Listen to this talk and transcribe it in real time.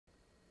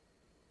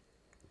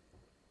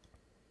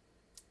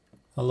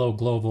Hello,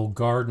 global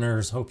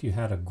gardeners. Hope you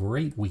had a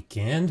great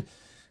weekend.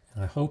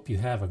 And I hope you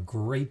have a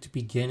great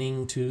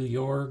beginning to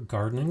your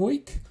gardening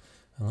week.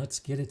 And let's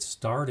get it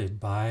started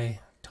by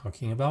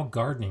talking about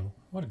gardening.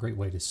 What a great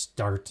way to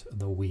start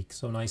the week.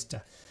 So nice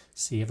to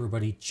see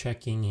everybody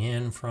checking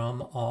in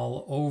from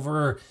all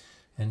over.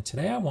 And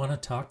today I want to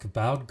talk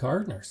about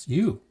gardeners.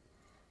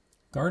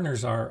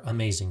 Gardeners are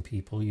amazing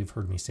people. You've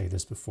heard me say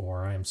this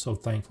before. I am so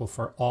thankful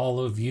for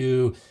all of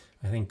you.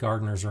 I think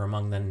gardeners are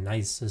among the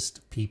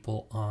nicest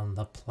people on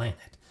the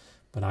planet.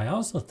 But I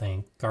also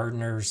think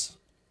gardeners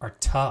are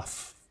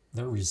tough.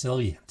 They're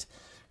resilient.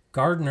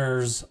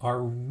 Gardeners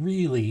are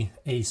really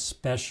a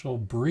special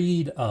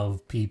breed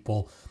of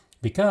people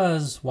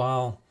because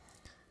while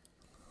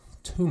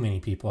too many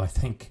people, I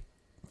think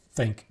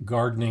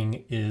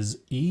gardening is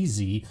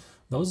easy,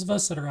 those of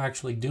us that are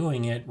actually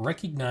doing it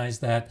recognize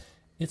that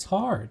it's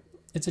hard.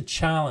 It's a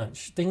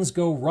challenge. Things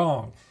go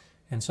wrong.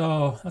 And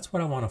so that's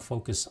what I want to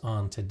focus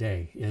on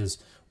today is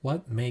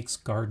what makes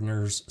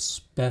gardeners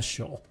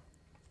special,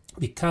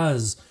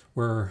 because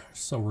we're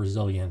so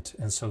resilient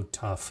and so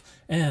tough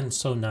and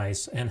so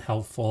nice and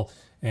helpful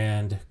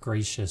and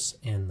gracious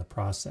in the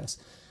process.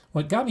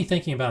 What got me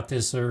thinking about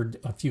this are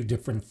a few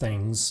different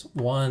things.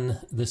 One,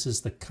 this is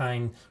the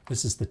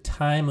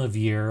time of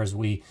year as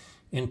we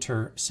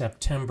enter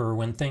September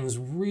when things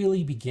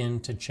really begin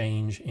to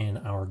change in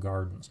our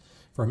gardens.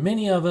 For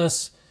many of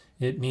us,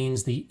 it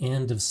means the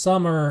end of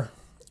summer,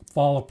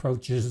 fall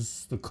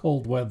approaches, the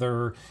cold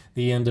weather,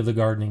 the end of the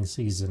gardening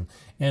season.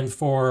 And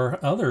for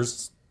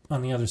others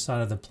on the other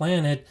side of the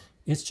planet,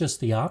 it's just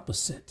the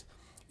opposite.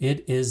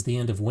 It is the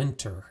end of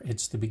winter.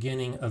 It's the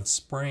beginning of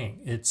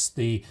spring. It's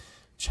the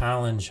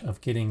challenge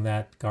of getting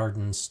that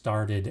garden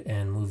started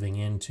and moving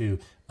into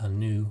a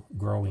new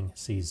growing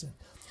season.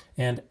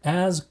 And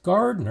as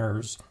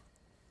gardeners,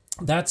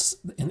 that's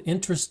an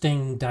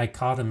interesting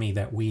dichotomy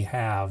that we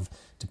have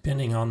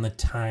depending on the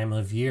time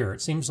of year.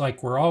 It seems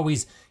like we're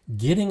always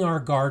getting our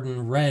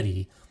garden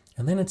ready,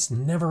 and then it's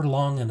never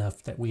long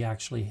enough that we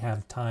actually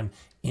have time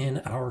in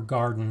our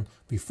garden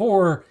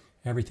before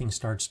everything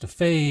starts to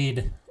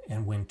fade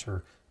and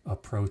winter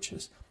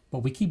approaches. But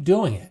we keep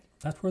doing it.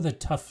 That's where the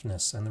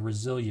toughness and the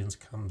resilience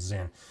comes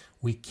in.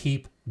 We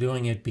keep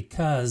doing it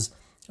because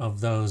of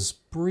those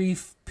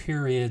brief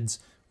periods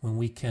when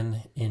we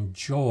can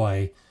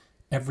enjoy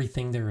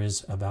everything there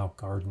is about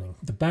gardening.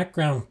 The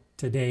background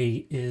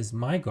today is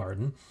my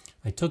garden.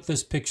 I took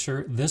this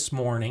picture this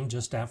morning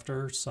just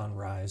after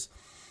sunrise.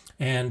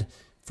 And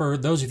for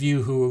those of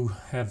you who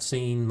have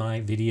seen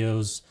my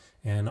videos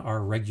and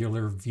are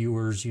regular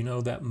viewers, you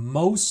know that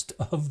most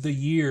of the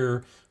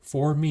year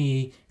for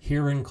me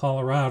here in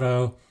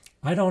Colorado,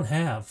 I don't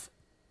have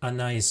a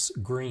nice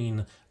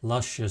green,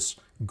 luscious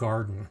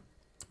garden.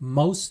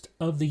 Most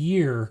of the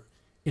year,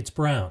 it's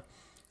brown.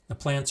 The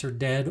plants are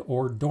dead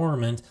or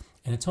dormant,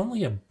 and it's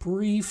only a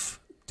brief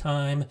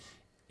time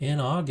in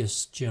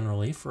August,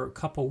 generally, for a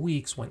couple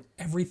weeks when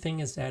everything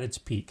is at its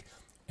peak.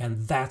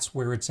 And that's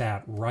where it's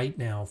at right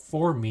now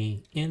for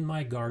me in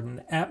my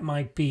garden at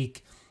my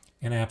peak,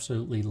 and I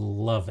absolutely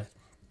love it.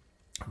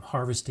 I'm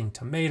harvesting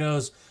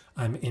tomatoes.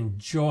 I'm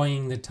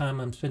enjoying the time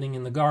I'm spending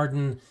in the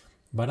garden,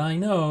 but I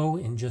know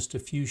in just a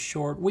few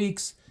short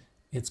weeks,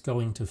 it's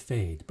going to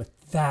fade. But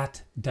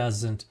that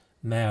doesn't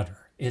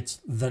matter. It's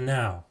the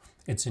now.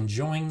 It's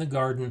enjoying the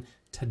garden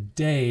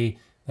today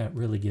that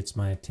really gets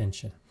my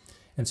attention.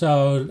 And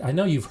so I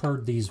know you've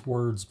heard these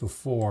words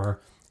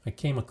before. I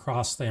came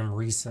across them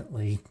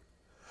recently,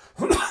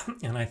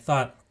 and I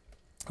thought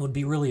it would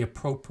be really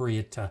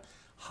appropriate to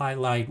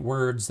highlight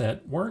words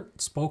that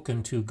weren't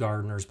spoken to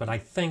gardeners, but I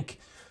think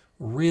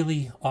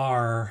really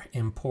are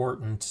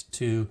important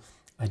to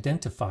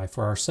identify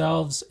for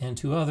ourselves and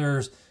to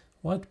others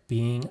what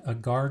being a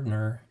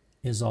gardener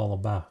is all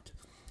about.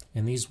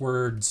 And these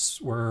words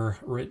were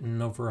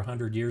written over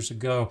 100 years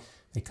ago.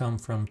 They come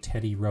from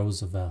Teddy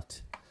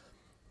Roosevelt.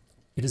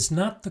 It is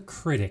not the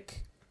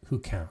critic who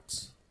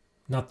counts,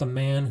 not the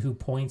man who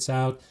points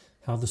out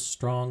how the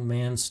strong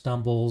man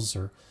stumbles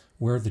or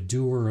where the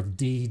doer of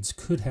deeds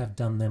could have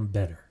done them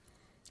better.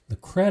 The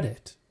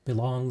credit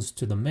belongs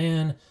to the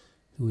man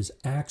who is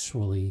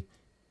actually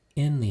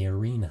in the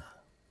arena,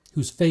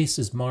 whose face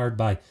is marred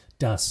by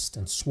dust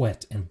and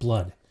sweat and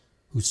blood,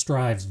 who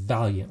strives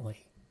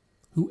valiantly,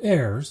 who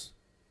errs,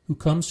 who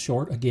comes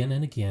short again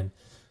and again,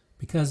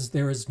 because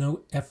there is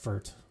no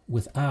effort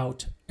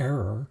without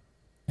error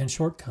and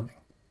shortcoming,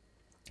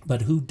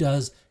 but who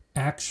does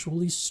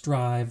actually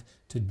strive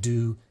to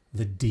do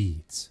the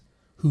deeds,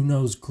 who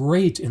knows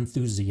great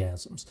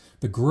enthusiasms,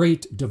 the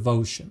great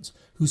devotions,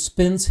 who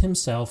spends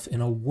himself in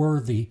a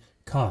worthy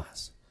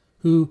cause,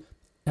 who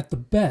at the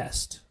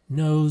best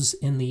knows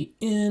in the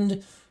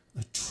end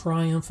the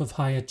triumph of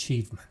high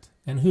achievement,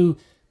 and who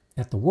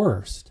at the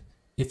worst,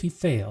 if he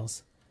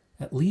fails,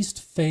 at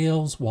least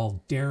fails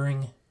while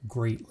daring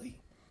greatly,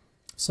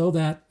 so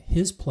that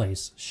his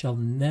place shall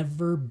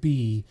never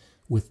be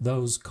with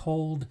those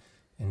cold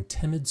and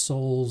timid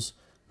souls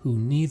who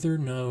neither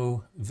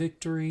know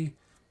victory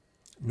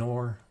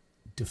nor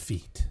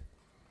defeat.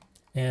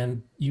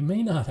 And you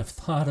may not have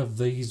thought of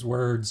these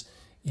words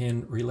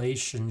in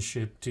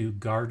relationship to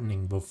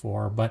gardening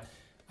before, but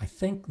I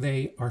think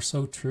they are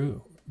so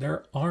true.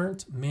 There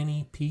aren't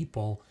many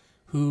people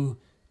who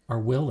are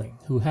willing,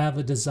 who have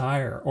a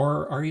desire,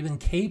 or are even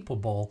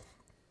capable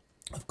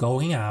of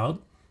going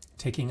out,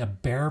 taking a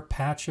bare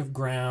patch of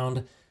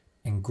ground,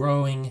 and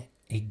growing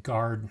a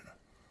garden.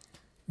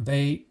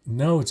 They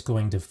know it's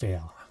going to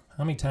fail.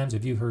 How many times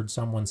have you heard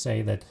someone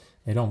say that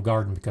they don't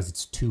garden because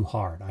it's too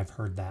hard? I've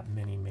heard that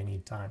many, many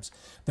times.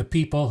 The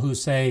people who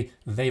say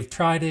they've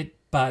tried it,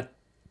 but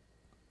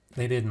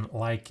they didn't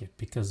like it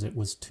because it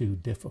was too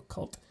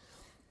difficult.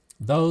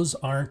 Those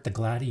aren't the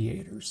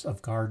gladiators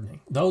of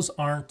gardening. Those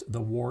aren't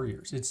the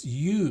warriors. It's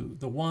you,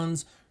 the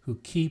ones who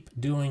keep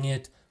doing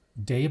it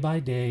day by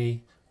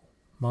day,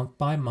 month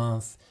by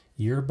month,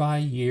 year by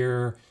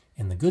year,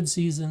 in the good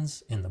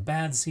seasons, in the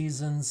bad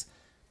seasons,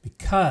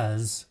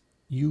 because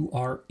you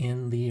are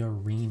in the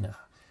arena.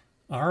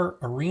 Our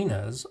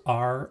arenas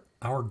are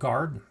our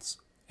gardens.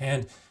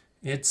 And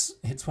it's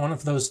one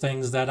of those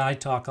things that I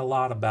talk a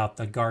lot about,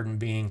 the garden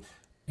being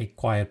a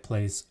quiet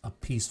place, a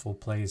peaceful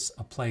place,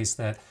 a place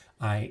that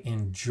I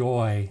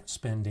enjoy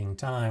spending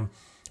time.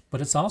 But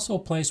it's also a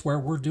place where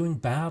we're doing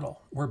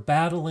battle. We're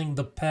battling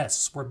the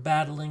pests. We're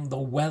battling the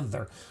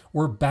weather.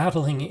 We're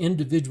battling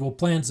individual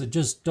plants that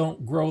just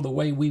don't grow the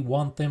way we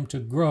want them to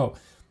grow.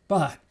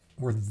 But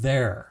we're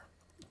there.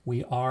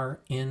 We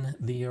are in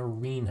the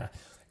arena.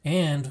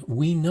 And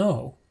we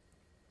know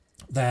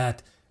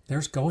that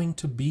there's going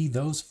to be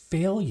those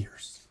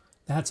failures.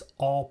 That's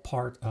all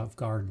part of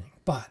gardening.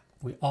 But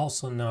we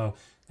also know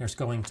there's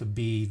going to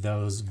be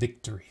those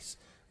victories,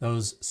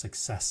 those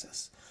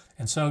successes.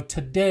 And so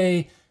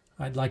today,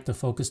 I'd like the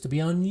focus to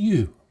be on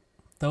you,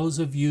 those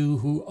of you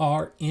who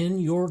are in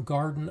your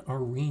garden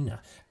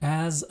arena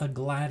as a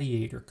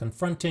gladiator,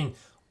 confronting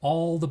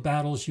all the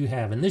battles you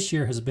have. And this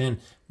year has been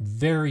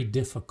very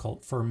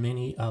difficult for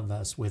many of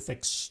us, with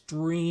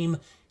extreme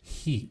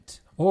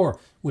heat, or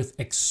with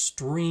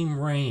extreme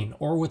rain,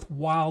 or with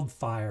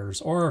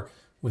wildfires, or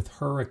with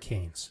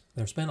hurricanes.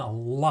 There's been a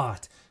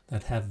lot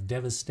that have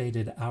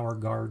devastated our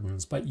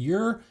gardens. But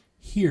you're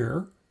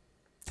here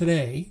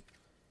today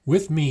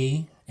with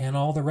me and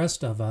all the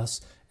rest of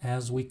us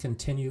as we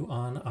continue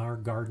on our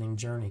gardening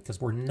journey,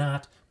 because we're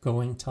not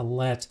going to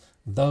let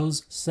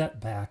those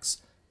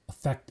setbacks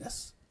affect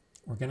us.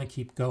 We're going to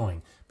keep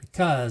going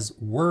because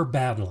we're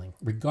battling,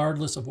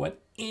 regardless of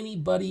what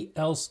anybody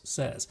else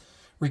says,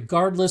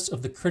 regardless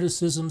of the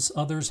criticisms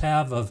others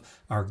have of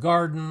our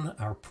garden,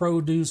 our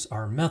produce,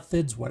 our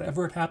methods,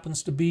 whatever it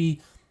happens to be.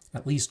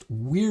 At least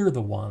we're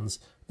the ones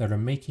that are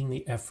making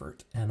the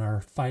effort and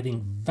are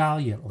fighting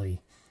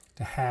valiantly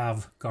to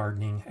have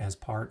gardening as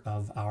part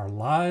of our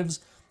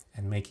lives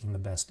and making the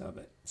best of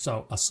it.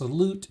 So a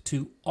salute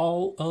to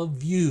all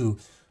of you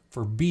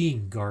for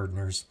being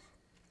gardeners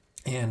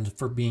and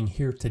for being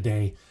here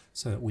today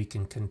so that we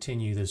can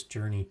continue this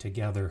journey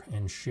together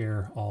and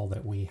share all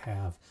that we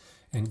have.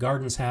 And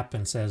Gardens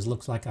Happen says,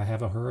 looks like I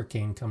have a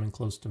hurricane coming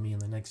close to me in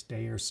the next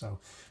day or so.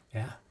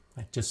 Yeah,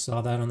 I just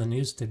saw that on the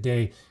news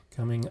today,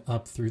 coming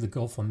up through the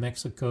Gulf of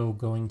Mexico,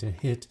 going to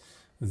hit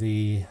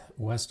the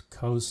west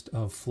coast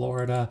of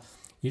Florida.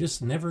 You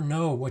just never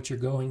know what you're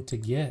going to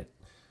get.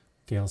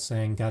 Gail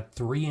saying, got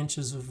 3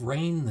 inches of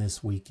rain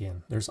this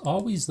weekend. There's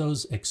always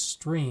those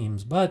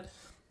extremes, but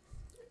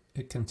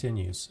it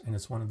continues. And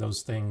it's one of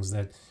those things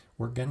that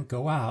we're going to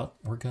go out.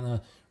 We're going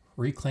to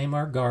reclaim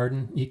our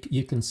garden.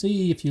 You can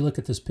see, if you look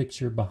at this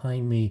picture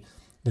behind me,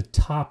 the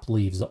top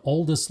leaves, the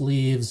oldest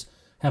leaves,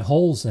 have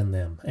holes in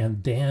them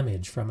and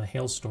damage from a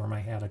hailstorm I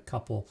had a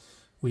couple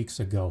weeks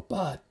ago.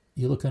 But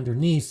you look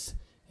underneath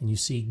and you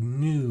see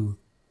new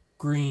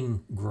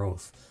green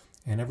growth.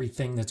 And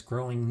everything that's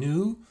growing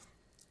new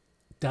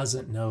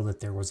doesn't know that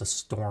there was a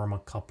storm a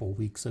couple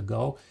weeks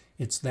ago.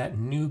 It's that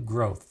new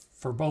growth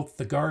for both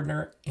the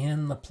gardener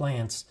and the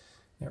plants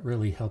that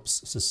really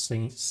helps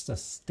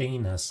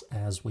sustain us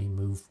as we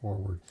move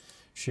forward.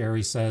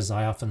 Sherry says,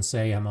 I often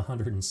say I'm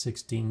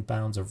 116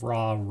 pounds of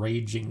raw,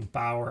 raging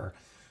power.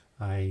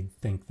 I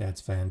think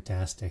that's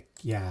fantastic.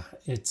 Yeah,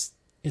 it's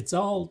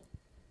all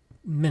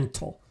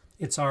mental.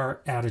 It's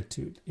our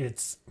attitude.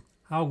 It's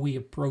how we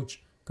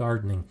approach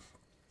gardening.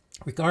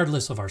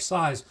 Regardless of our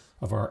size,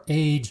 of our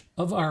age,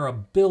 of our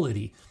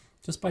ability,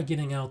 just by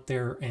getting out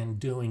there and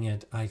doing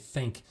it, I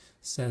think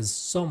says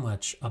so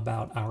much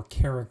about our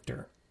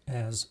character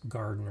as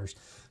gardeners.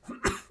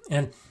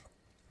 And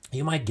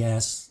you might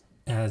guess,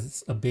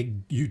 as a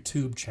big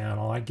YouTube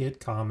channel, I get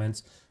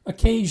comments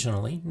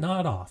occasionally,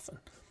 not often,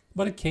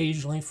 but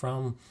occasionally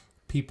from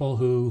people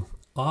who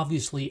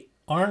obviously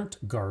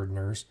aren't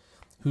gardeners,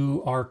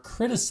 who are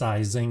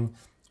criticizing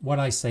what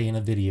I say in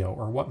a video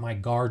or what my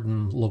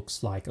garden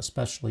looks like,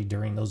 especially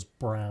during those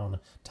brown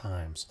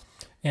times.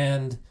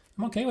 And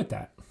I'm okay with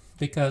that,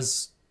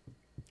 because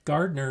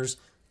gardeners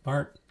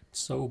aren't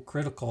so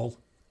critical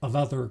of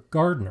other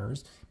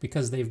gardeners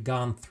because they've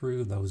gone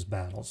through those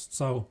battles.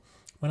 So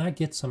when I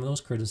get some of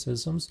those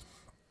criticisms,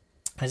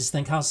 I just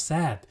think how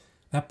sad.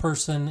 That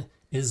person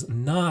is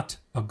not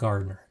a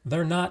gardener.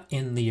 They're not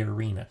in the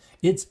arena.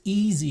 It's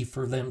easy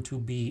for them to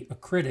be a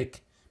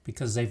critic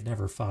because they've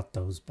never fought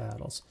those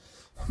battles.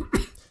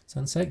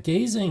 Sunset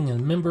Gazing, a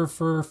member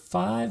for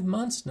 5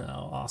 months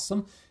now.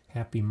 Awesome.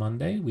 Happy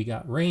Monday. We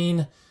got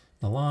rain.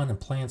 The lawn and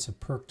plants have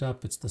perked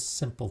up. It's the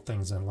simple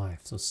things in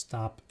life. So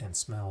stop and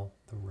smell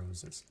the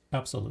roses.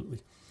 Absolutely.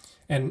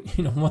 And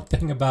you know, one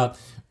thing about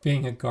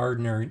being a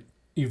gardener,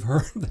 you've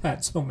heard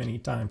that so many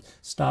times.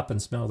 Stop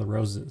and smell the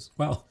roses.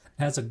 Well,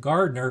 as a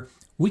gardener,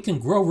 we can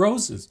grow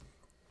roses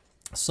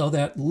so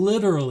that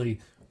literally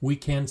we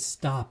can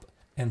stop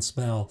and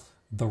smell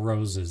the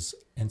roses.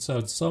 And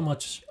so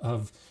much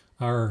of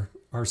our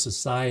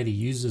society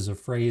uses a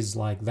phrase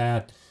like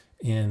that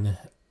in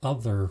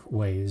other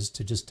ways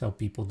to just tell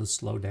people to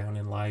slow down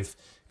in life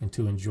and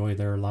to enjoy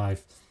their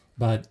life.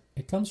 But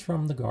it comes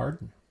from the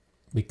garden,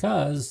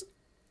 because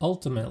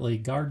ultimately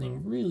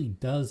gardening really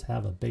does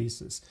have a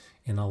basis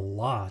in a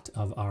lot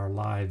of our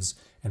lives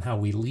and how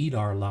we lead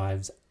our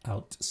lives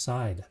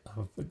outside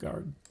of the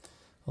garden.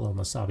 Hello,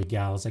 Masabi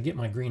Gals. I get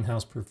my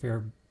greenhouse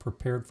prepared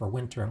for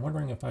winter. I'm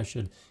wondering if I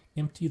should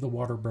empty the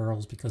water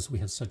barrels because we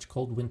have such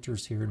cold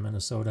winters here in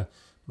Minnesota,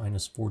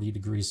 minus 40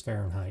 degrees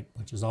Fahrenheit,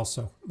 which is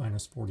also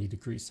minus 40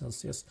 degrees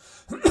Celsius.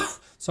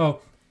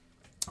 So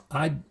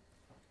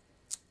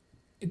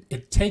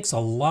it takes a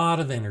lot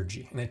of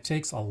energy and it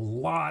takes a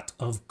lot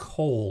of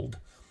cold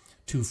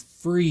to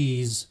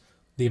freeze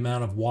the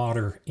amount of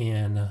water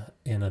in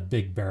a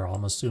big barrel.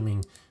 I'm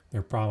assuming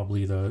they're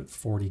probably the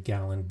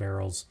 40-gallon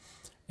barrels.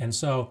 And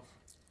so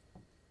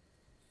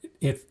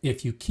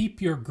if you keep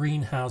your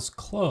greenhouse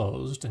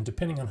closed, and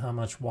depending on how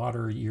much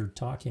water you're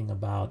talking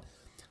about,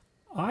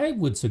 I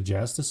would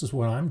suggest, this is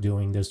what I'm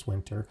doing this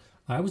winter,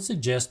 I would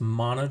suggest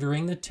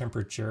monitoring the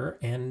temperature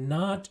and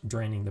not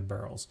draining the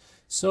barrels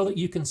so that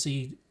you can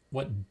see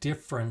what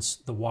difference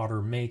the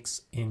water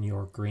makes in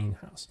your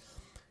greenhouse.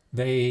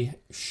 They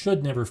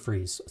should never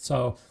freeze.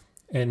 So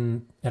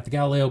at the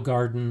Galileo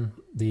Garden,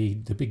 the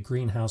big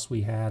greenhouse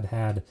we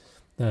had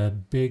the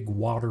big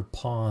water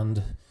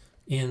pond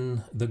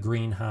in the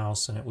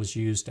greenhouse, and it was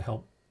used to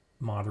help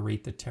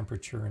moderate the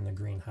temperature in the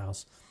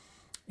greenhouse.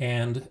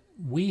 And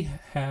we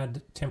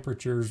had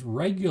temperatures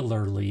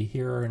regularly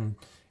here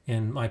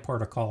in my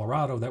part of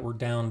Colorado that were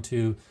down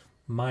to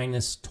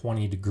minus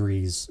 20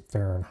 degrees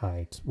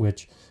Fahrenheit,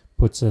 which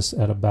puts us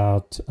at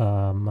about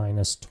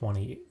minus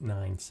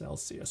 29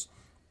 Celsius.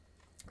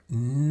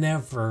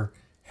 Never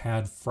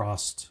had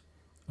frost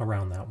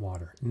around that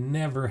water.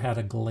 Never had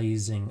a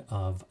glazing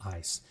of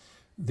ice.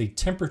 The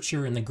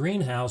temperature in the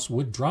greenhouse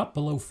would drop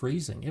below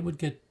freezing. It would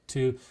get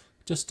to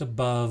just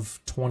above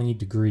 20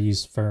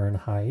 degrees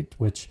Fahrenheit,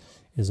 which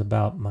is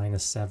about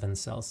minus 7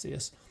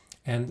 Celsius.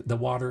 And the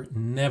water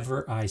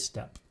never iced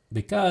up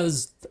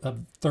because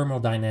of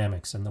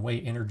thermodynamics and the way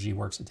energy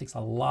works. It takes a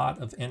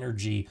lot of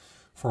energy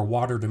for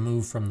water to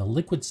move from the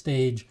liquid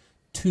stage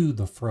to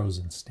the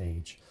frozen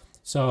stage.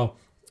 So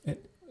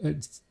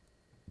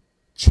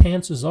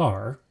chances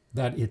are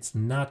that it's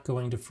not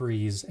going to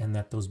freeze and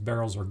that those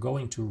barrels are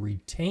going to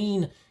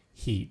retain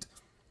heat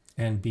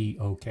and be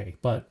okay.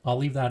 But I'll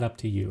leave that up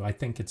to you. I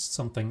think it's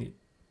something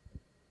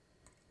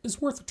is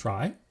worth a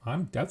try.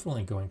 I'm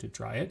definitely going to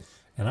try it,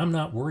 and I'm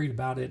not worried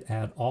about it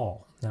at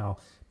all. Now,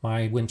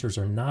 my winters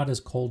are not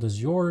as cold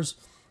as yours,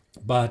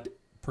 but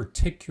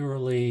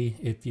particularly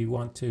if you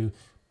want to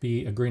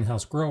be a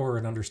greenhouse grower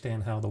and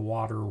understand how the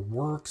water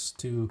works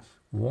to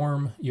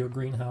warm your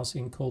greenhouse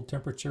in cold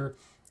temperature,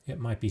 it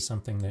might be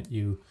something that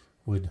you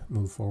would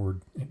move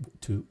forward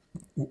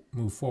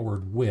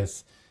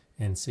with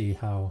and see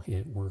how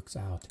it works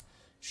out.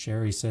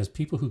 Sherry says,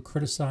 people who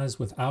criticize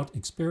without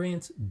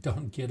experience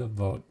don't get a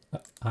vote.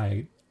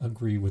 I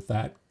agree with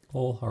that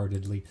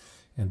wholeheartedly.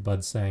 And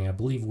Bud's saying, I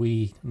believe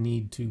we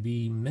need to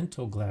be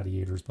mental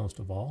gladiators most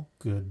of all.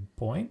 Good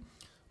point.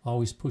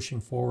 Always pushing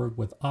forward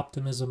with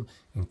optimism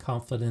and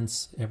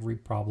confidence. Every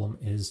problem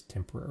is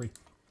temporary.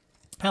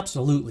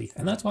 Absolutely.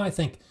 And that's why I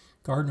think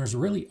gardeners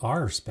really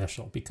are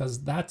special,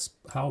 because that's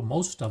how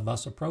most of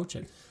us approach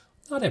it.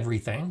 Not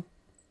everything.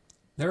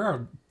 There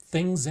are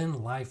things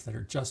in life that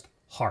are just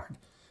hard,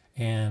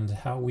 and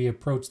how we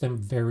approach them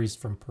varies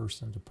from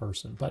person to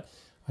person. But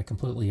I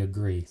completely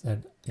agree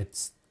that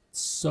it's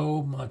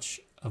so much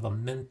of a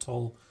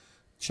mental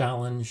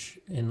challenge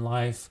in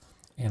life,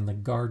 and the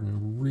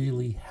garden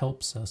really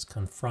helps us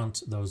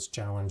confront those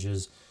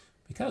challenges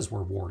because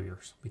we're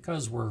warriors,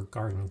 because we're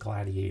garden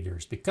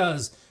gladiators,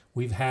 because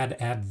we've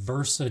had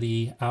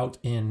adversity out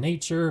in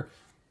nature.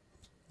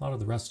 A lot of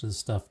the rest of the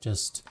stuff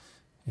just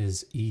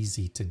is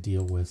easy to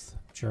deal with.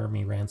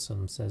 Jeremy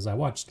Ransom says, I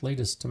watched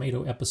latest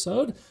tomato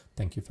episode.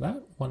 Thank you for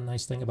that. One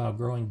nice thing about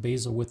growing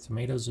basil with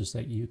tomatoes is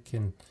that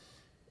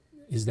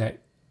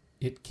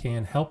it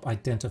can help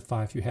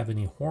identify if you have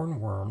any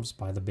hornworms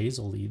by the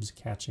basil leaves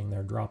catching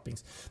their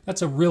droppings.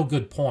 That's a real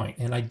good point,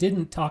 and I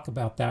didn't talk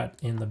about that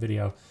in the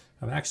video.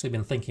 I've actually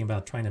been thinking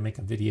about trying to make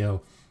a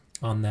video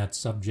on that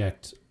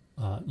subject,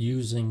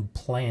 using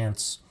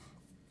plants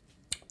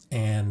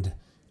and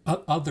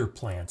other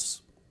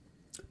plants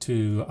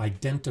to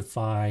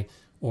identify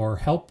or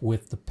help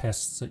with the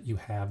pests that you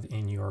have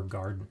in your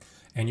garden.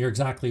 And you're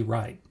exactly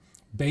right.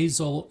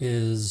 Basil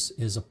is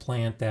a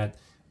plant that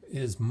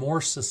is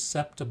more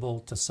susceptible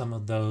to some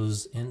of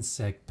those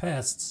insect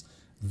pests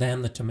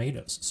than the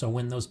tomatoes. So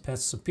when those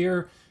pests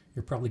appear,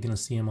 you're probably going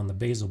to see them on the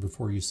basil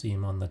before you see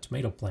them on the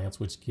tomato plants,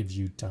 which gives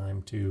you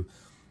time to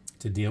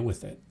deal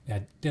with it.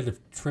 I did a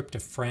trip to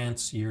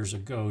France years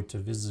ago to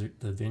visit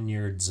the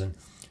vineyards, and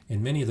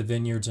in many of the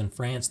vineyards in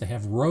France, they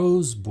have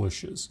rose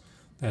bushes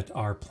that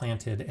are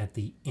planted at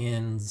the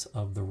ends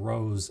of the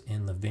rows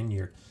in the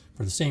vineyard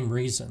for the same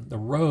reason. The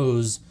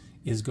rose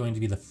is going to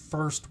be the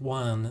first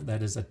one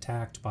that is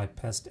attacked by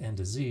pest and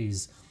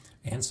disease,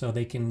 and so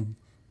they can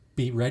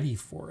be ready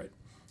for it.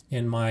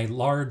 In my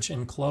large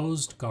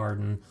enclosed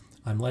garden,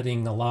 I'm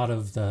letting a lot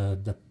of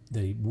the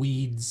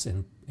weeds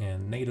and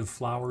native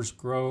flowers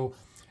grow,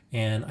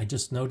 and I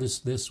just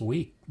noticed this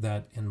week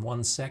that in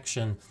one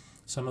section,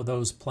 some of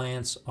those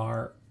plants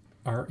are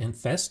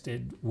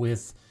infested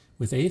with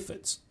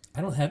aphids.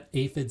 I don't have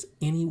aphids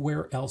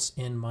anywhere else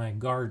in my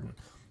garden,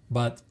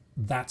 but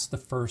that's the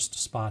first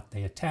spot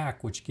they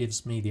attack, which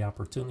gives me the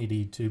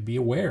opportunity to be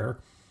aware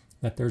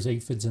that there's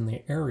aphids in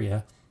the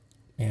area.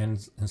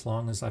 And as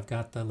long as I've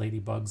got the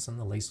ladybugs and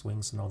the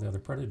lacewings and all the other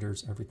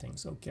predators,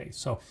 everything's okay.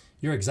 So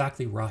you're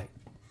exactly right.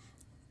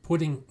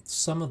 Putting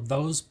some of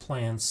those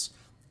plants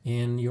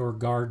in your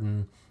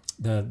garden,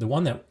 the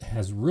one that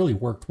has really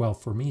worked well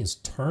for me is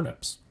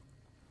turnips.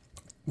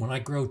 When I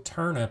grow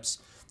turnips,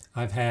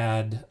 I've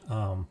had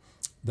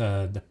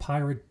the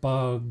pirate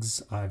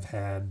bugs, I've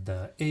had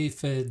the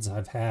aphids,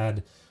 I've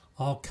had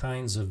all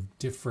kinds of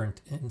different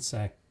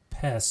insect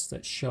pests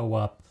that show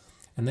up.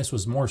 And this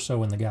was more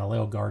so in the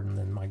Galileo garden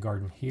than my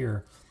garden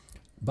here.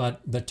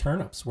 But the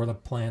turnips were the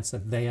plants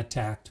that they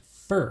attacked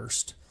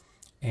first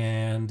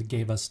and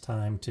gave us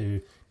time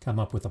to come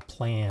up with a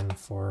plan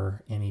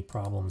for any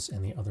problems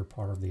in the other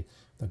part of the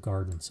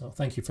garden. So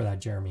thank you for that,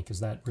 Jeremy, because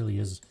that really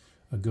is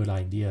a good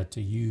idea to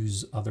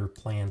use other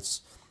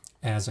plants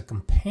as a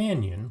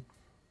companion,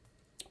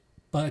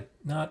 but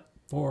not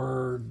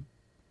for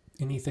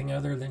anything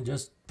other than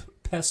just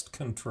pest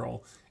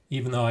control,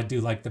 even though I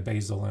do like the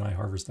basil and I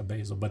harvest the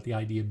basil. But the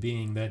idea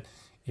being that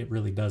it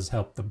really does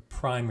help the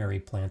primary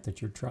plant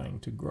that you're trying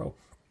to grow.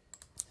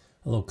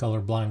 Hello,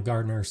 colorblind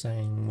gardener,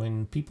 saying,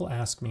 when people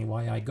ask me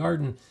why I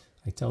garden,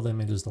 I tell them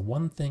it is the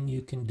one thing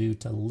you can do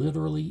to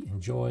literally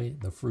enjoy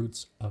the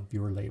fruits of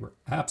your labor.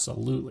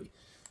 Absolutely.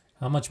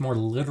 How much more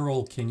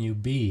literal can you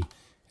be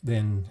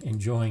than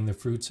enjoying the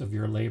fruits of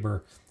your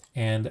labor?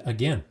 And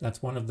again,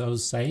 that's one of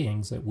those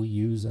sayings that we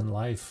use in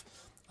life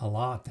a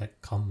lot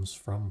that comes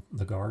from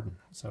the garden.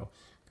 So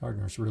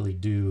gardeners really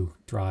do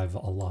drive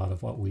a lot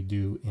of what we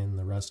do in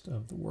the rest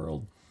of the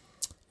world.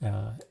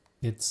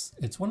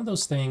 It's one of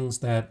those things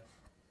that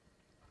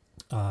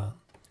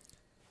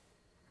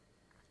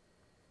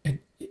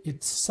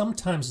it's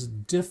sometimes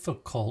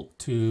difficult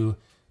to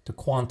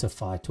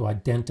quantify, to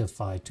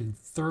identify, to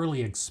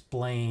thoroughly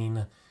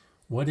explain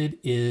what it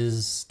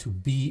is to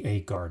be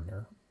a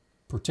gardener,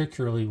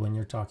 particularly when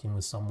you're talking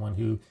with someone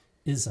who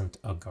isn't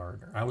a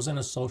gardener. I was in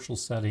a social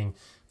setting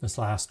this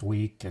last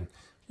week, and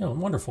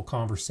wonderful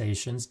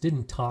conversations.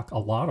 Didn't talk a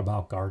lot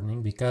about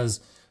gardening because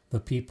the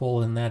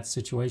people in that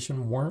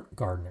situation weren't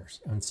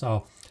gardeners. And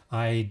so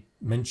I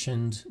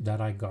mentioned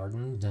that I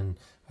gardened, and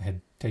I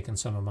had taken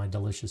some of my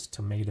delicious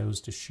tomatoes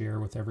to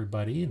share with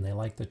everybody, and they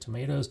liked the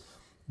tomatoes.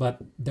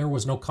 But there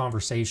was no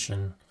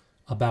conversation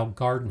about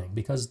gardening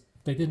because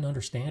they didn't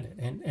understand it.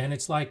 And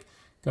it's like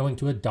going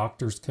to a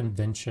doctor's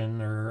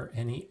convention or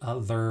any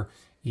other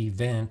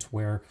event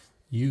where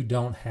you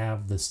don't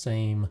have the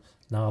same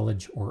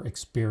knowledge or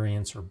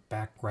experience or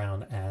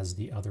background as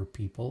the other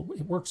people.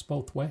 It works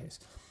both ways.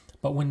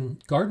 But when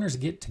gardeners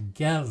get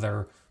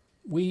together,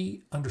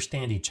 we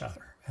understand each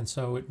other. And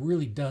so it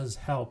really does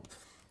help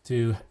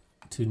to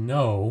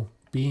know,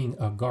 being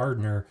a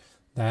gardener,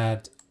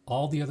 that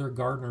all the other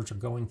gardeners are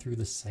going through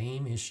the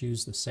same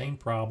issues, the same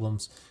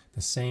problems,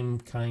 the same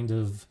kind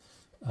of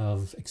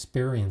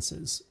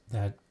experiences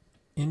that,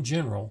 in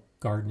general,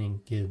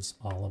 gardening gives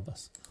all of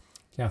us.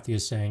 Kathy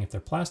is saying, if they're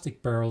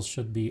plastic barrels,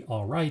 should be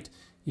all right,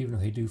 even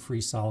if they do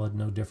freeze solid,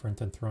 no different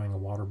than throwing a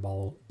water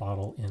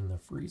bottle in the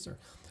freezer.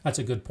 That's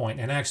a good point.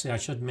 And actually, I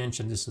should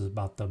mention, this is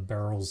about the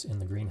barrels in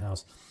the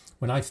greenhouse.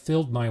 When I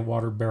filled my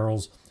water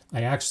barrels,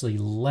 I actually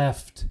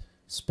left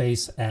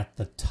space at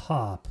the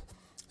top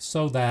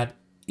so that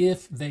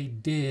if they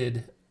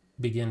did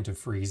begin to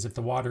freeze, if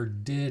the water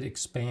did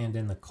expand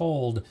in the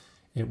cold,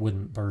 it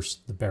wouldn't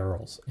burst the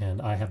barrels.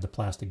 And I have the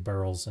plastic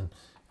barrels, and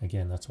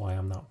again, that's why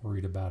I'm not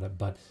worried about it.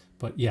 But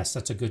yes,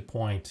 that's a good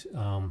point.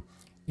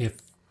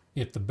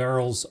 If the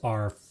barrels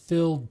are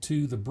filled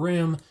to the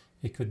brim,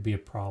 it could be a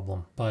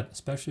problem. But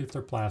especially if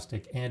they're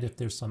plastic, and if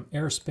there's some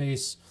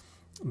airspace,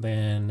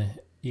 then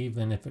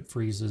even if it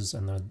freezes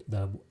and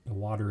the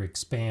water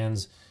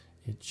expands,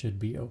 it should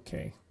be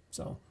okay.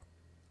 So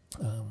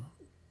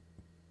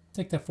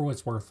take that for what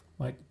it's worth.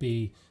 Might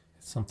be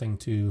something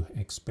to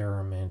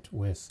experiment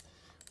with.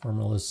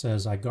 Formula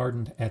says, I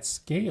gardened at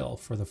scale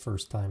for the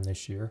first time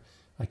this year.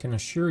 I can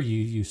assure you,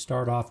 you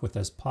start off with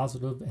as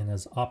positive and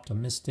as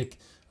optimistic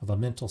of a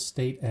mental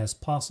state as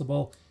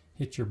possible.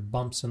 Hit your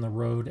bumps in the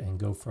road and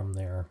go from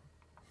there.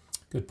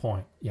 Good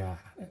point. Yeah.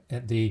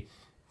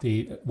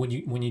 When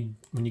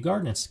you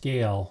garden at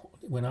scale,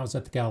 when I was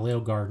at the Galileo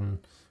Garden,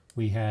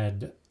 we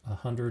had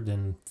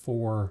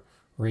 104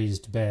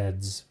 raised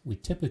beds. We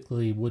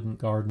typically wouldn't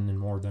garden in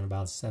more than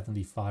about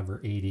 75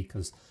 or 80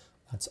 because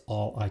that's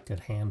all I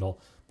could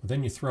handle. But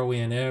then you throw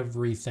in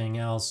everything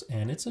else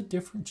and it's a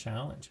different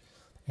challenge.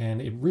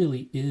 And it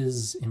really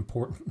is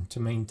important to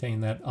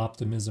maintain that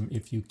optimism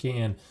if you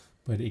can,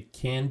 but it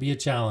can be a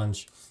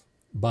challenge.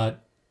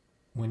 But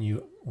when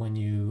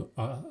you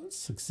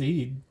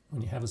succeed,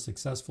 when you have a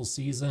successful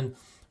season,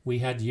 we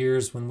had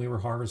years when we were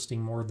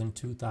harvesting more than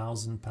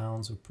 2,000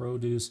 pounds of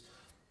produce.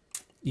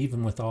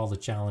 Even with all the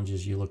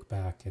challenges, you look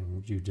back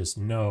and you just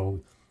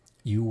know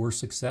you were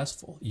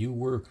successful. You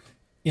were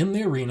in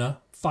the arena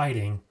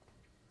fighting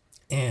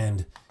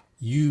and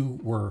you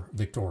were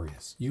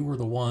victorious. You were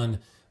the one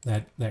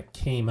that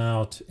came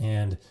out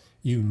and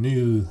you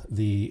knew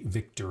the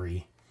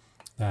victory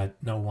that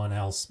no one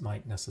else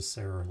might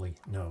necessarily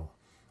know.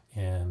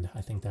 And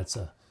I think that's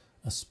a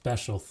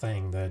special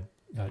thing that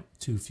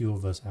too few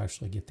of us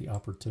actually get the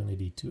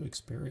opportunity to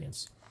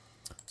experience.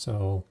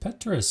 So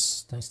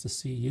Petrus, nice to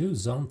see you.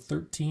 Zone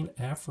 13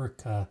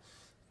 Africa,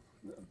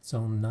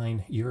 Zone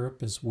 9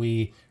 Europe. As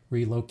we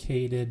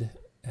relocated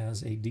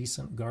as a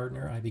decent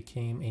gardener, I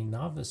became a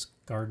novice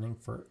gardening,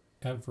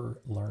 forever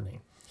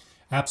learning.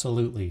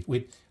 Absolutely.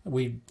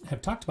 We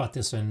have talked about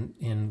this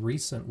in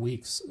recent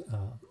weeks.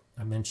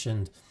 I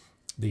mentioned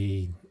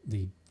the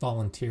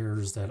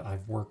volunteers that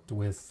I've worked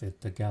with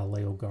at the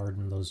Galileo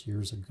Garden those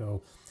years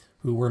ago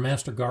who were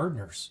master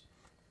gardeners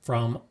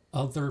from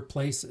other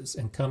places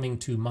and coming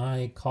to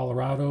my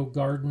Colorado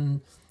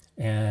garden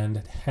and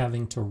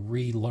having to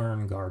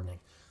relearn gardening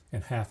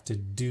and have to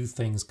do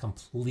things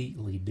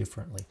completely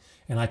differently.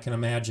 And I can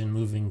imagine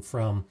moving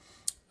from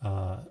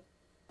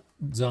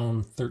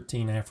Zone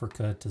 13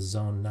 Africa to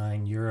Zone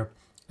 9 Europe,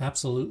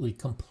 absolutely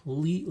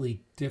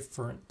completely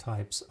different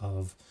types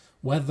of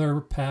weather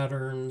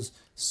patterns,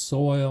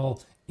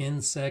 soil,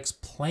 insects,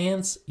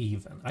 plants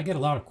even. I get a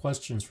lot of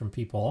questions from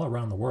people all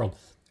around the world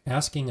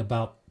asking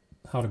about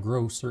how to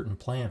grow certain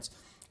plants.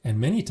 And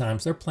many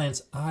times they're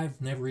plants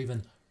I've never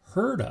even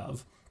heard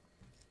of.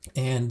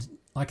 And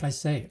like I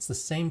say, it's the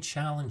same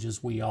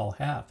challenges we all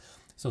have.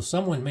 So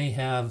someone may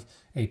have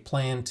a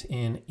plant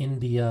in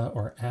India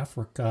or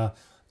Africa,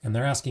 and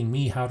they're asking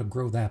me how to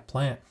grow that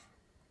plant.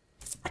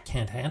 I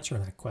can't answer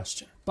that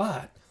question,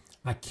 but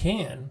I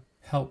can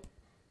help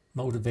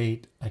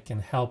motivate. I can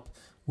help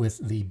with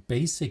the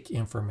basic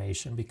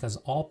information because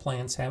all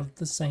plants have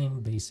the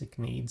same basic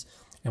needs.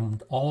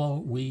 And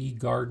all we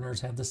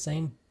gardeners have the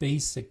same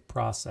basic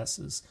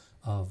processes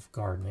of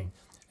gardening.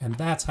 And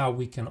that's how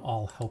we can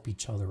all help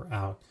each other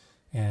out.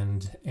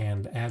 And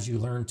as you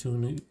learn to a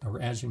new,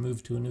 or as you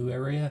move to a new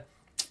area,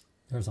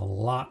 there's a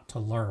lot to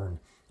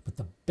learn. But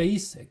the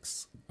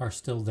basics are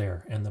still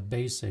there, and the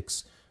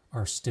basics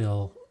are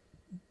still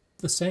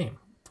the same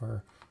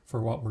for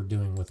what we're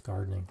doing with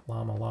gardening.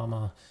 Llama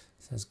Llama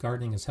says,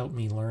 gardening has helped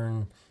me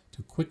learn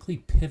to quickly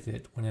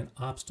pivot when an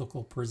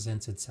obstacle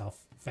presents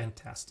itself.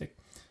 Fantastic.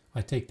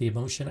 I take the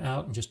emotion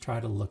out and just try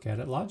to look at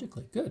it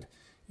logically. Good.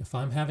 If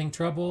I'm having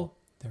trouble,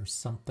 there's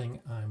something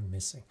I'm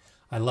missing.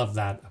 I love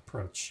that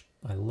approach.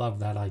 I love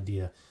that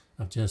idea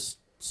of just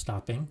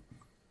stopping,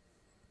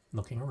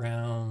 looking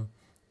around,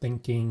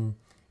 thinking,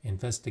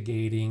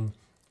 investigating,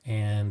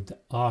 and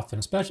often,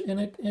 especially, and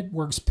it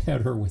works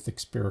better with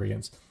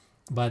experience,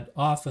 but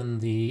often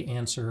the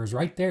answer is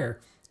right there.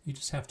 You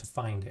just have to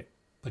find it,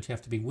 but you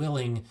have to be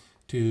willing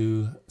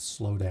to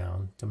slow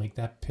down, to make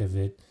that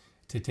pivot,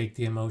 to take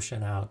the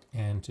emotion out,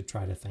 and to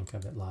try to think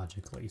of it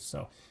logically.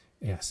 So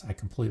yes, I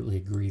completely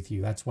agree with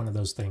you. That's one of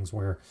those things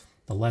where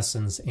the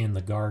lessons in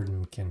the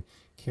garden can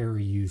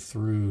carry you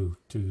through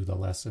to the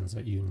lessons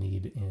that you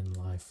need in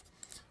life.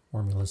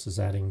 Formulus is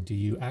adding, do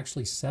you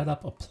actually set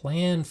up a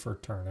plan for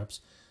turnips?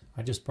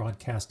 I just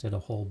broadcasted a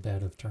whole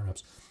bed of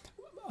turnips.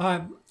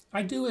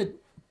 I do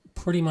it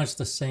pretty much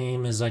the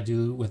same as I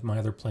do with my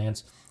other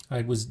plants.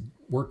 I was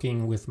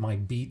working with my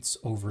beets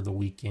over the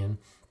weekend.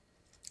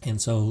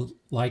 And so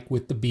like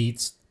with the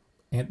beets,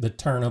 the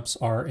turnips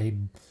are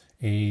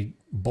a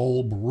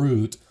bulb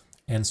root.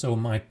 And so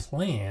my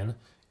plan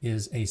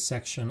is a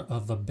section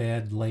of a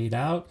bed laid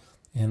out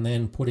and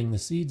then putting the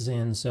seeds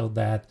in so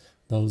that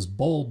those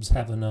bulbs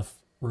have enough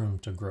room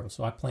to grow.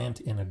 So I plant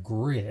in a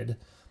grid.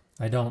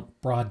 I don't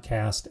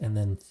broadcast and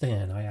then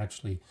thin. I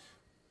actually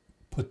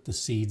put the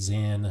seeds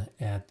in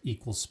at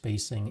equal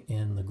spacing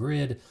in the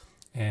grid.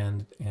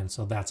 And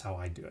so that's how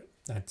I do it.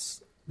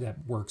 That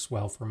works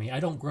well for me. I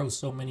don't grow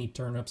so many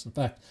turnips. In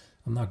fact,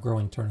 I'm not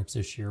growing turnips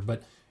this year,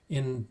 but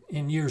in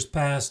years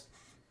past,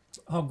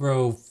 I'll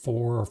grow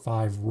 4 or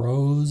 5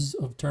 rows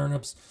of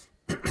turnips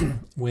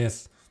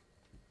with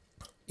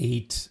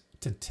 8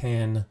 to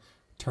 10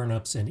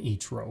 turnips in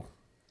each row,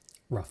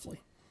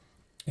 roughly.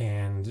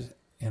 And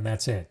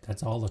that's it.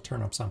 That's all the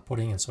turnips I'm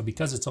putting in. So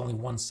because it's only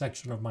one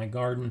section of my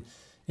garden,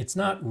 It's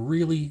not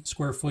really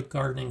square foot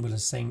gardening, but the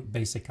same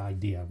basic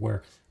idea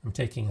where I'm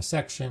taking a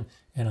section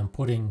and I'm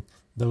putting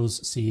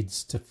those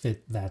seeds to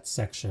fit that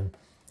section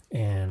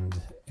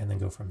and then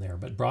go from there.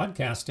 But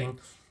broadcasting,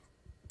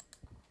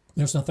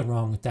 there's nothing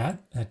wrong with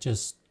that. That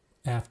just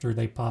after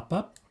they pop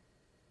up,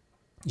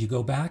 you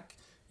go back,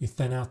 you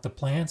thin out the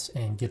plants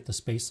and get the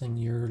spacing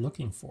you're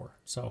looking for.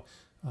 So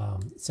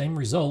same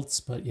results,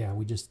 but yeah,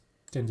 we just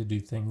tend to do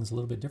things a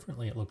little bit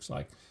differently, it looks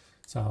like.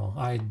 So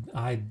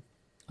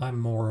I'm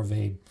more of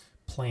a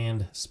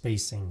planned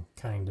spacing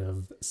kind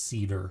of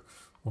seeder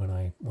when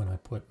I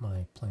put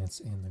my plants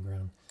in the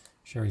ground.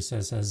 Sherry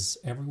says, has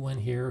everyone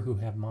here who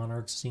have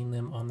monarchs seen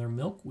them on their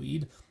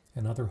milkweed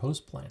and other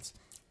host plants?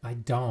 I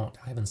don't.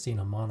 I haven't seen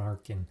a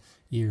monarch in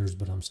years,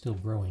 but I'm still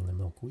growing the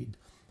milkweed.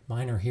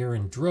 Mine are here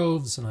in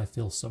droves, and I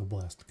feel so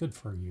blessed. Good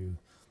for you.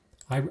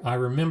 I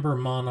remember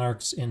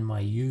monarchs in my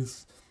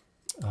youth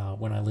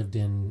when I lived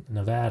in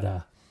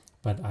Nevada,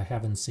 but I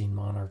haven't seen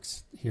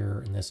monarchs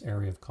here in this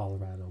area of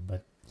Colorado.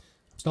 But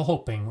I'm still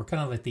hoping. We're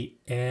kind of at the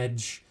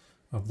edge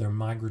of their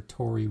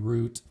migratory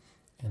route,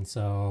 and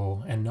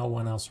no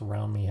one else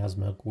around me has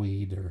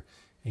milkweed or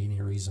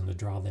any reason to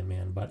draw them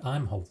in. But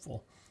I'm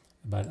hopeful.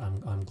 But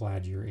I'm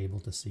glad you're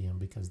able to see them,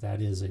 because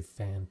that is a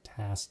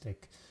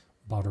fantastic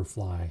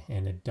butterfly,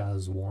 and it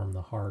does warm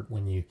the heart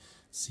when you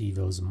see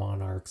those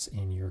monarchs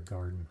in your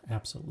garden.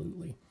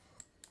 Absolutely.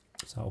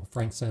 So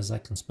Frank says, I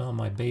can smell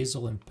my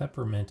basil and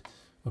peppermint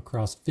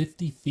across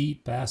 50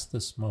 feet past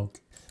the smoke.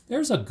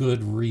 There's a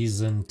good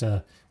reason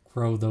to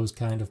grow those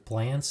kind of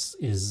plants.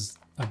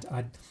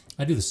 I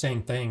do the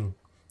same thing.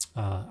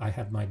 I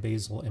have my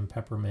basil and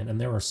peppermint,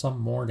 and there are some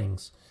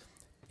mornings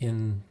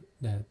in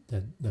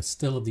the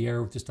still of the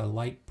air with just a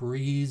light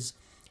breeze.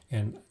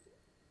 And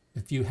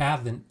if you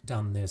haven't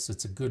done this,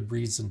 it's a good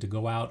reason to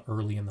go out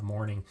early in the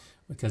morning,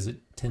 because it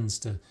tends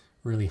to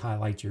really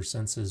highlight your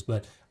senses.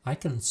 But I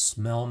can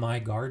smell my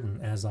garden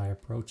as I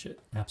approach it.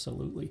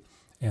 Absolutely.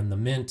 And the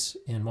mint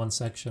in one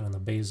section and the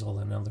basil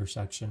in another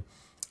section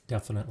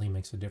definitely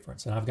makes a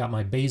difference. And I've got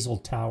my basil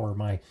tower,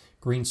 my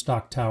green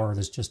stock tower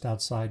that's just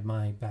outside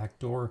my back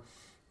door.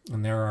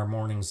 And there are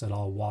mornings that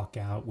I'll walk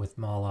out with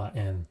Mala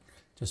and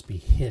just be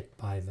hit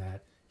by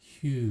that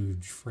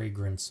huge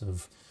fragrance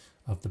of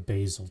the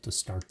basil to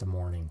start the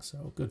morning.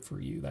 So good for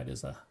you. That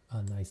is a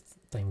nice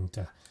thing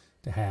to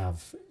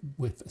have,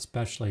 with,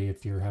 especially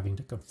if you're having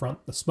to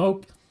confront the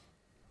smoke.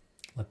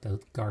 Let the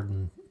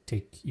garden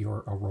take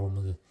your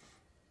aroma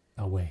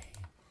away.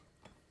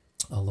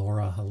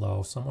 Alora,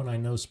 hello. Someone I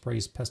know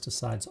sprays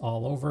pesticides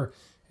all over,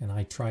 and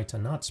I try to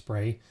not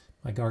spray.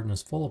 My garden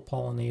is full of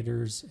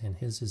pollinators, and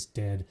his is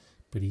dead,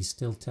 but he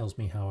still tells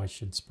me how I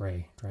should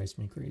spray. Drives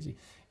me crazy.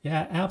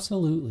 Yeah,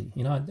 absolutely.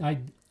 You know,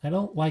 I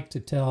don't like to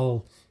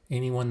tell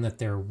anyone that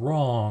they're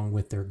wrong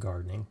with their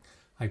gardening.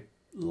 I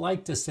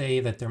like to say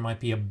that there might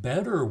be a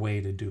better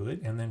way to do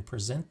it and then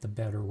present the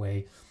better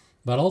way.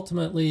 But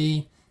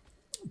ultimately,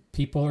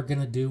 people are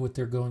going to do what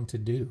they're going to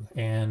do.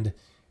 And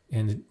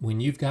when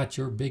you've got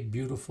your big,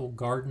 beautiful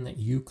garden that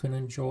you can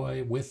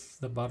enjoy with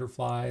the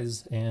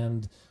butterflies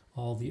and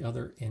all the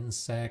other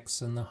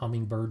insects, and the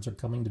hummingbirds are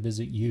coming to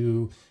visit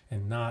you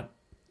and not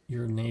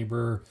your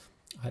neighbor,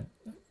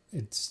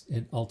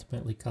 it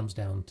ultimately comes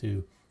down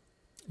to,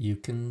 you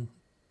can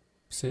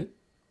sit,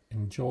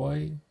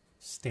 enjoy,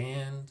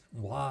 stand,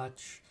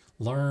 watch,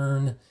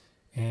 learn,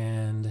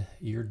 and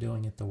you're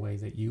doing it the way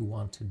that you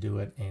want to do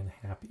it and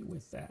happy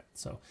with that.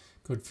 So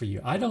good for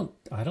you. I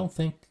don't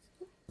think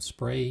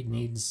spray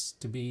needs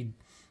to be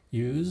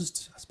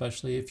used,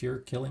 especially if you're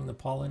killing the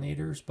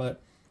pollinators,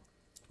 but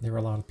there are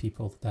a lot of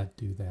people that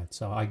do that.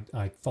 So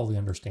I fully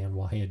understand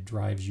why it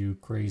drives you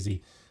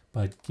crazy,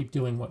 but keep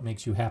doing what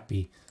makes you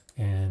happy.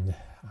 And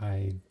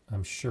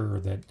I'm sure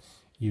that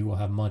you will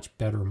have much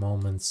better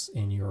moments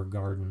in your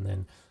garden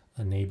than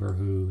a neighbor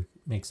who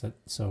makes it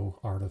so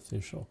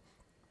artificial.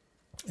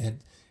 And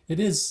it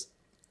is,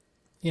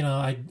 you know,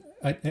 I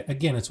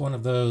again, it's one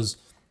of those,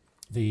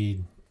 the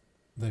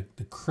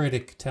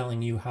critic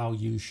telling you how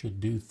you should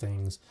do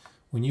things,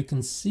 when you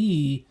can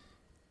see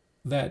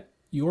that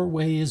your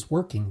way is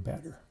working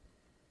better.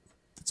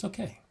 It's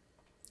okay.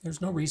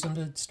 There's no reason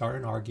to start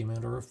an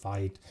argument or a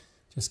fight.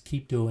 Just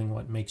keep doing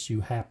what makes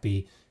you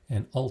happy,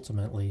 and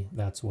ultimately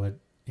that's what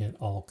it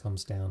all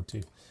comes down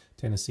to.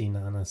 Tennessee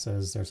Nana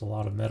says there's a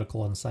lot of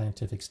medical and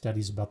scientific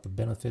studies about the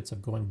benefits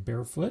of going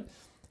barefoot.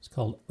 It's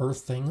called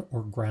earthing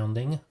or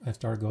grounding. I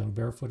started going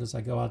barefoot as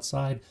I go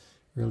outside,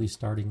 really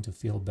starting to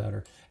feel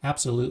better.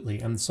 Absolutely.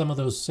 And some of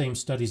those same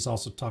studies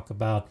also talk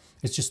about,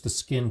 it's just the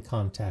skin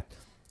contact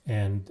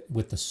and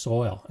with the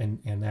soil.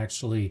 And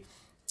actually,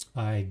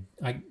 I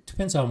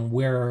depends on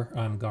where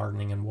I'm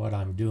gardening and what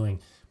I'm doing,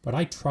 but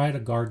I try to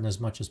garden as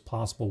much as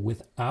possible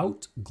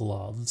without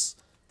gloves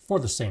for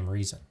the same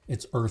reason.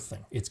 It's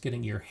earthing. It's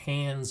getting your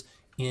hands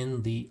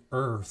in the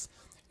earth.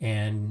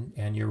 And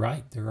you're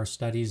right. There are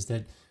studies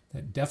that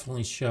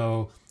definitely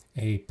show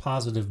a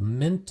positive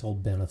mental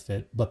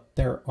benefit, but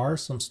there are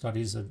some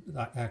studies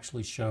that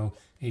actually show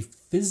a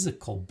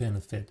physical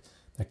benefit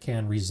that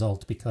can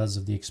result because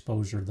of the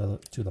exposure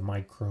to the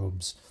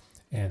microbes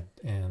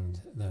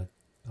and the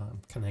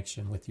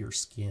connection with your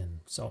skin.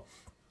 So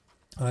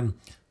I'm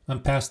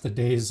past the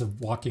days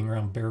of walking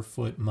around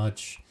barefoot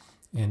much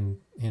in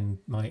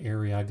my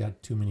area. I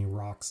got too many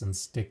rocks and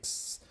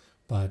sticks,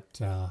 but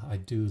I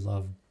do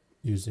love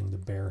using the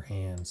bare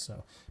hands.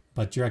 So,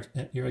 but you're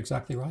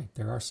exactly right.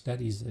 There are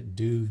studies that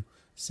do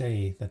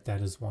say that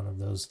that is one of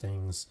those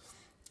things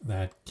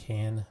that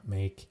can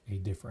make a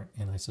difference,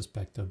 and I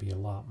suspect there'll be a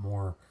lot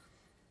more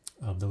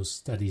of those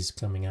studies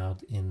coming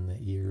out in the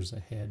years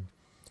ahead.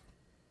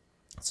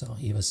 So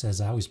Eva says,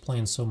 I always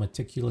plan so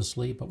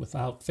meticulously, but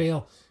without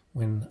fail,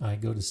 when I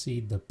go to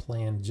seed, the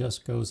plan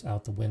just goes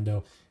out the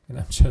window, and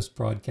I'm just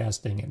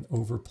broadcasting and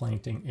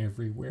overplanting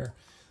everywhere.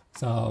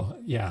 So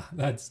yeah,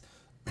 that's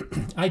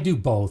I do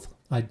both.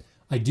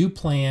 I do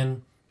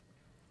plan.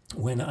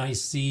 When I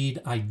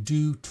seed, I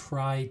do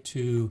try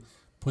to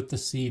put the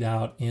seed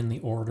out in the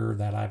order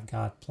that I've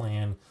got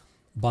planned.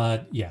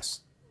 But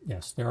yes,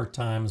 there are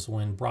times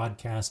when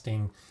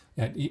broadcasting,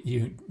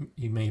 you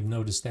may have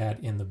noticed that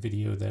in the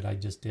video that I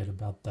just did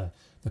about the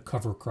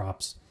cover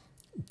crops.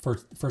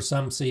 For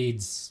some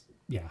seeds,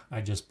 yeah,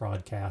 I just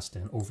broadcast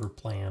and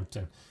overplant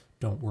and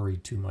don't worry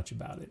too much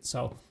about it.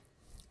 So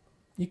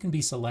you can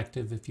be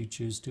selective if you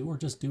choose to, or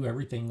just do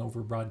everything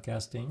over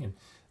broadcasting and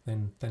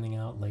then thinning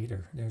out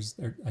later. There's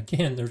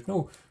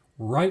no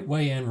right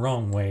way and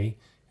wrong way.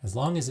 As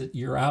long as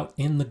you're out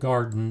in the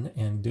garden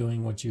and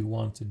doing what you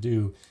want to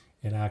do,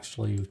 it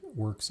actually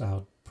works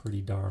out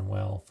pretty darn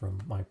well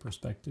from my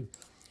perspective.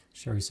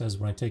 Sherry says,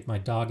 when I take my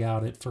dog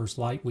out at first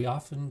light, we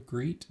often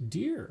greet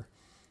deer.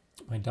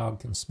 My dog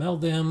can smell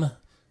them.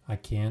 I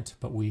can't,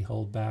 but we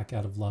hold back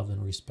out of love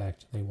and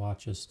respect. They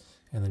watch us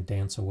and then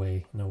dance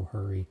away, no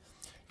hurry.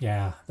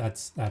 Yeah,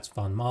 that's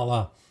fun.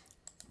 Mala,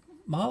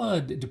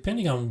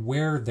 depending on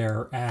where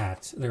they're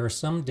at, there are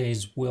some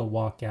days we'll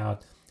walk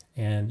out,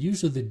 and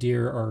usually the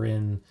deer are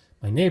in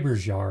my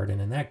neighbor's yard,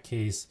 and in that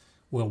case,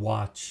 we'll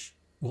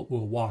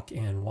walk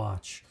and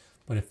watch.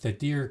 But if the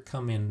deer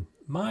come in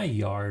my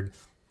yard,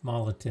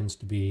 Mala tends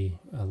to be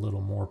a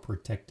little more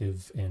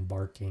protective and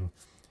barking,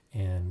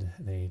 and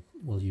they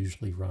will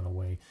usually run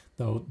away.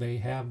 Though they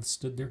have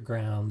stood their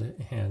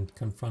ground and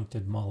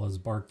confronted Mala's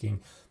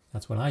barking,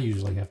 that's when I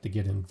usually have to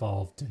get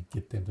involved to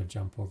get them to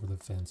jump over the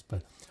fence.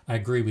 But I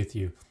agree with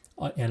you.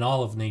 In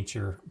all of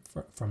nature,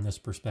 from this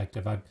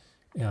perspective, I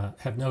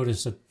have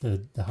noticed that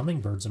the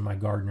hummingbirds in my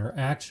garden are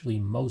actually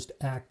most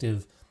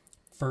active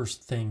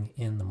first thing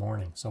in the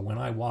morning. So when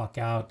I walk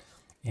out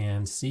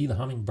and see the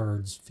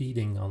hummingbirds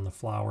feeding on the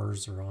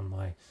flowers or on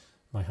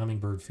my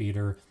hummingbird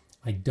feeder,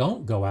 I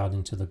don't go out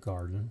into the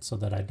garden so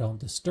that I don't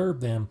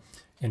disturb them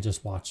and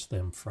just watch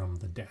them from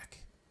the deck.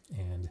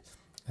 And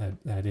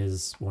that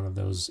is one of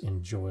those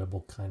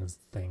enjoyable kind of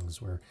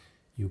things where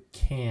you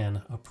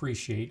can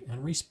appreciate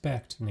and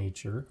respect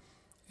nature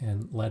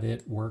and let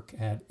it work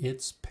at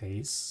its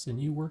pace, and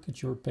you work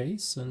at your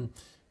pace, and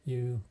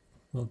you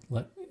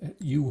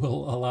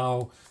will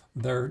allow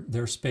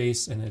their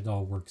space, and it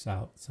all works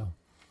out. So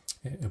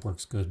it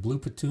works good. Blue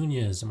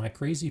petunias. Am I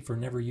crazy for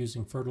never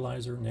using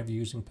fertilizer, never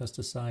using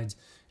pesticides,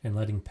 and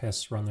letting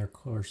pests run their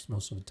course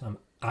most of the time?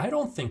 I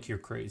don't think you're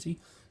crazy.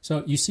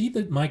 So you see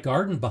that my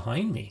garden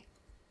behind me,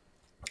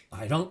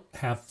 I don't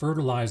have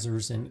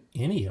fertilizers in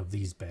any of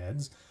these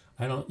beds.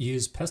 I don't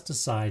use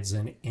pesticides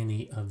in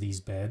any of these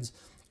beds.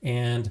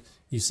 And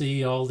you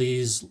see all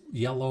these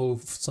yellow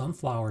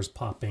sunflowers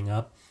popping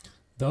up.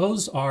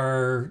 Those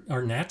are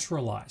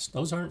naturalized.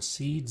 Those aren't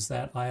seeds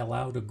that I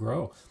allow to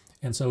grow.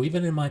 And so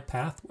even in my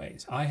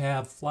pathways, I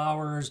have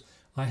flowers,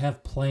 I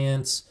have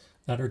plants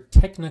that are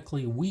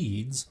technically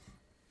weeds,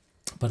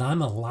 but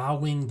I'm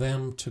allowing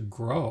them to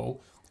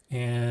grow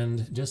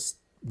and just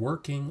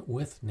working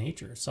with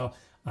nature. So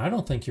I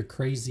don't think you're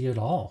crazy at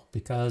all,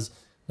 because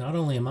not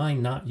only am I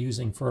not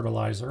using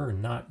fertilizer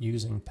and not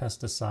using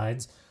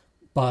pesticides,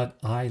 but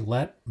I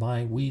let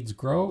my weeds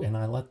grow and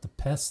I let the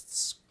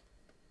pests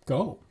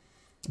go.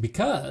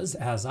 Because,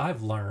 as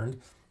I've learned,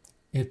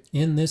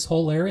 in this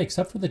whole area,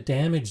 except for the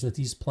damage that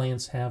these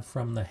plants have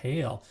from the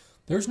hail,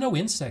 there's no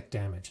insect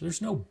damage.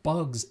 There's no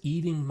bugs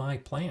eating my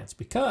plants,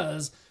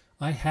 because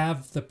I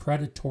have the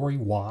predatory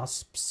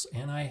wasps,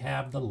 and I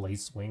have the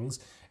lacewings,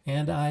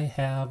 and I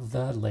have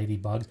the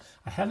ladybugs.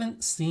 I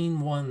haven't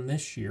seen one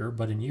this year,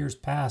 but in years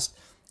past,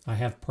 I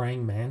have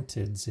praying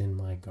mantids in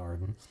my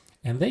garden,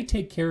 and they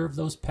take care of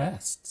those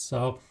pests.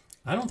 So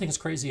I don't think it's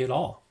crazy at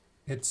all.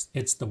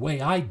 It's the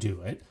way I do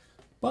it,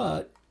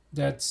 but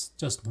that's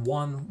just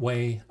one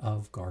way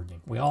of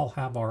gardening. We all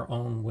have our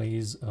own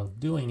ways of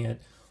doing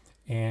it,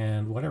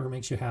 and whatever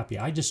makes you happy.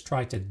 I just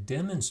try to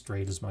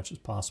demonstrate as much as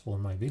possible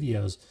in my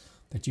videos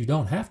that you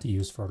don't have to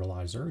use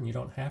fertilizer and you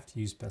don't have to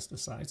use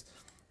pesticides.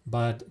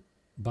 But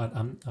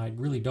I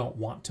really don't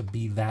want to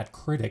be that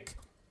critic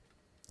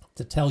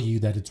to tell you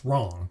that it's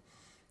wrong.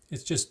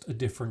 It's just a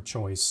different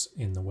choice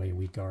in the way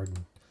we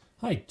garden.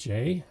 Hi,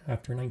 Jay.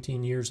 After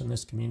 19 years in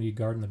this community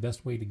garden, the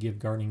best way to give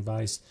gardening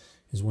advice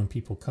is when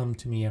people come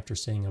to me after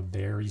seeing a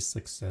very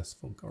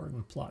successful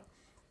garden plot.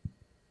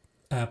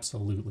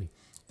 Absolutely.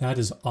 That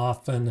is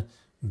often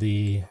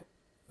the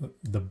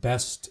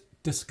best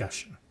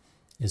discussion.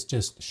 It's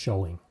just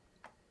showing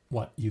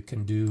what you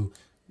can do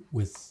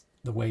with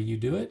the way you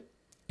do it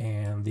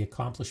and the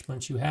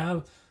accomplishments you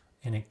have,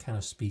 and it kind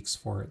of speaks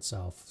for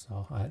itself.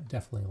 So I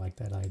definitely like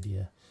that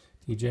idea.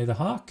 TJ the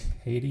Hawk,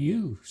 hey to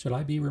you. Should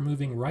I be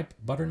removing ripe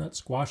butternut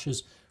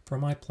squashes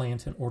from my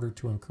plant in order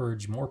to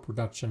encourage more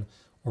production,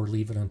 or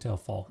leave it until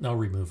fall? No,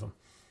 remove them.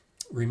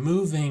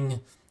 Removing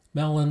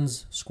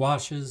melons,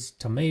 squashes,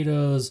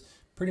 tomatoes,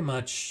 pretty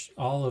much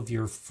all of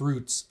your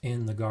fruits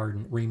in the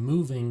garden,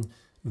 removing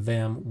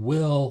them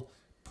will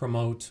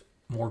promote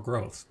more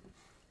growth.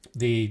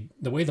 The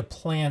way the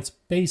plants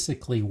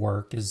basically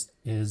work is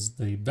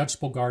the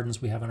vegetable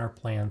gardens we have in our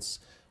plants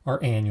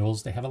are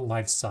annuals. They have a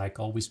life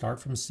cycle. We start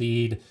from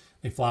seed,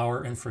 they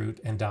flower and fruit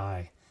and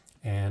die.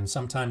 And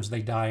sometimes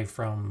they die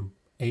from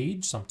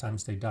age,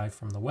 sometimes they die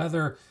from the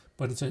weather,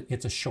 but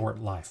it's a short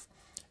life.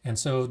 And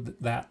so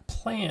that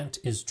plant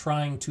is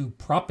trying to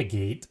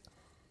propagate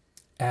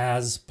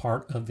as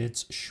part of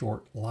its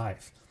short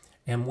life.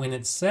 And when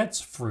it sets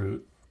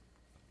fruit,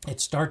 it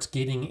starts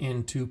getting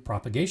into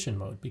propagation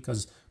mode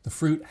because the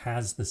fruit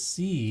has the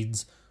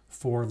seeds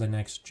for the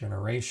next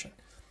generation.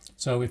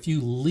 So if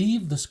you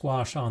leave the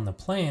squash on the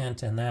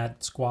plant and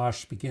that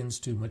squash begins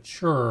to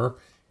mature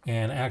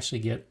and actually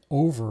get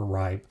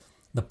overripe,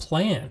 the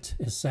plant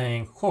is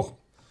saying, oh,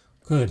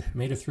 good,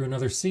 made it through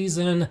another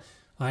season.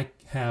 I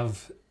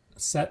have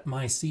set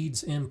my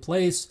seeds in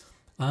place.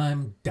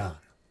 I'm done.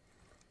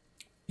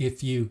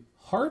 If you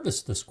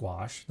harvest the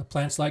squash, the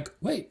plant's like,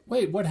 wait,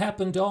 what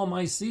happened to all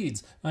my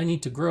seeds? I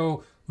need to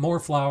grow more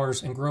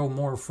flowers and grow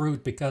more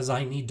fruit because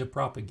I need to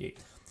propagate.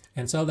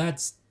 And so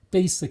that's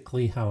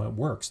basically how it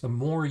works. The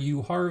more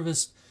you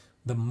harvest,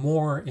 the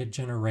more it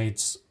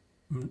generates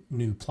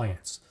new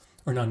plants,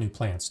 or not new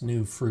plants,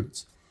 new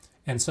fruits.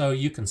 And so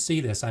you can see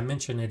this. I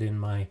mentioned it in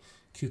my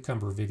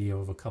cucumber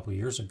video of a couple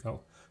years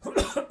ago.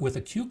 With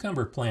a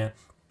cucumber plant,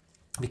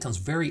 it becomes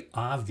very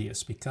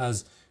obvious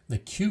because the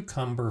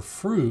cucumber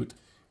fruit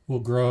will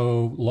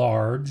grow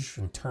large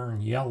and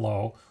turn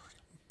yellow.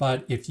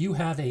 But if you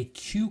have a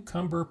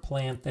cucumber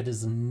plant that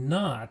is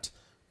not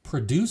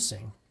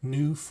producing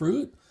new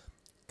fruit,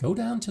 go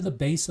down to the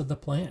base of the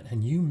plant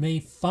and you may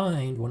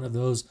find one of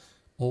those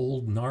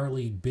old,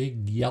 gnarly,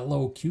 big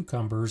yellow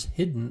cucumbers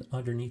hidden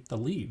underneath the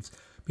leaves.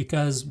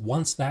 Because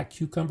once that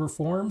cucumber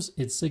forms,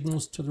 it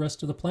signals to the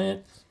rest of the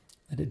plant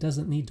that it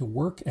doesn't need to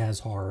work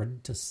as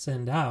hard to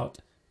send out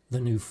the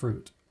new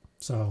fruit.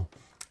 So,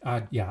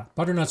 yeah,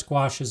 butternut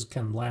squashes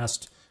can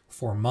last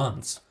for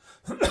months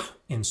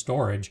in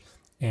storage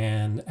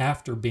and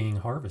after being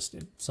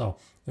harvested. So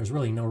there's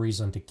really no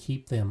reason to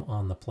keep them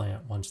on the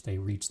plant once they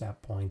reach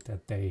that point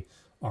that they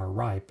are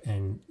ripe.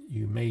 And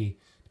you may,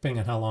 depending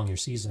on how long your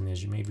season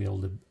is, you may be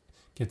able to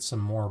get some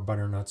more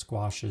butternut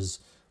squashes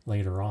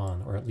later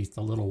on, or at least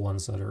the little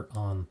ones that are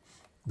on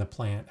the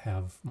plant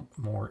have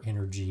more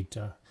energy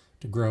to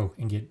grow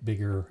and get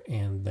bigger,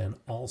 and then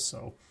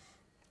also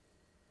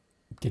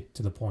get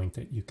to the point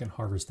that you can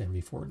harvest them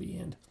before the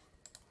end.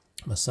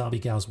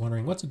 Masabi Gal's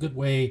wondering, what's a good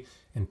way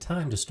and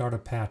time to start a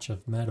patch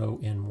of meadow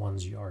in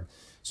one's yard?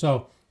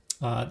 So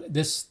I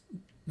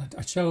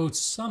showed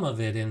some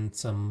of it in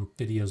some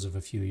videos of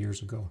a few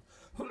years ago.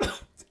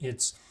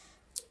 It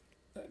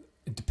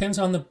depends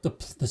on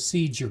the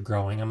seeds you're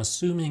growing. I'm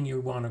assuming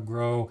you want to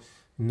grow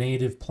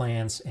native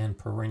plants and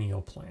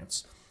perennial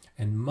plants.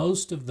 And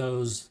most of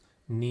those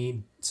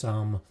need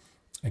some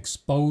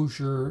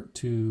exposure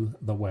to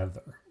the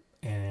weather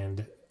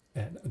and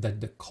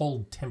the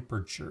cold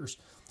temperatures.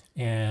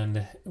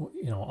 And,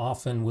 you know,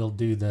 often we'll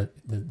do the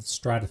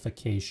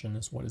stratification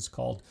is what it's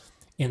called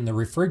in the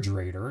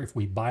refrigerator. If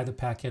we buy the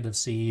packet of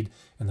seed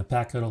and the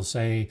packet will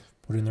say,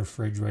 put in the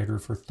refrigerator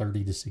for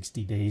 30 to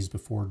 60 days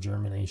before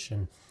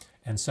germination.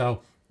 And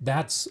so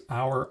that's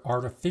our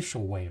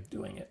artificial way of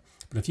doing it.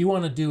 But if you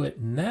want to do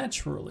it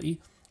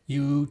naturally,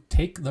 you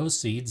take those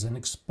seeds and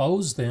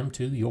expose them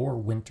to your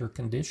winter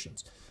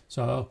conditions.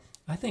 So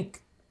I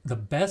think the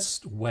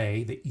best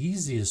way, the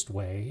easiest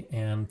way,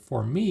 and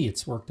for me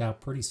it's worked out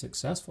pretty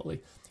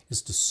successfully,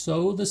 is to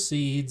sow the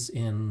seeds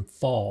in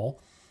fall,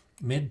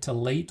 mid to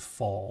late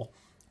fall,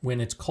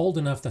 when it's cold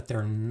enough that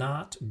they're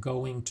not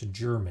going to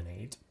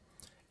germinate,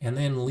 and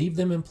then leave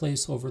them in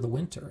place over the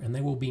winter, and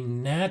they will be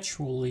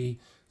naturally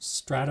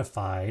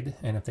stratified.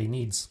 And if they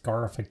need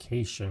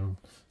scarification,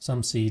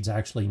 some seeds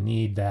actually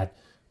need that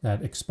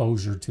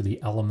exposure to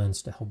the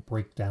elements to help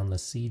break down the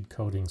seed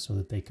coating so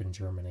that they can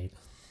germinate.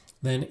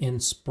 Then in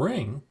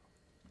spring,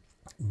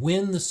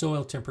 when the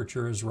soil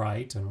temperature is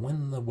right and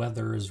when the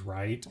weather is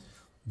right,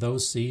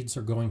 those seeds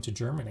are going to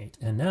germinate.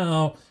 And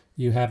now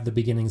you have the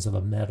beginnings of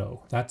a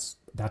meadow. That's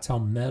how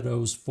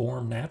meadows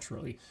form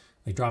naturally.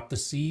 They drop the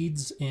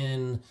seeds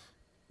in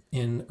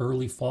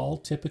early fall,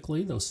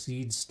 typically. Those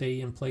seeds stay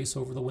in place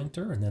over the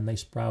winter, and then they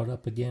sprout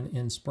up again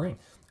in spring.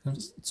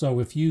 And so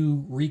if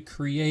you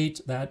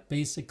recreate that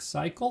basic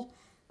cycle,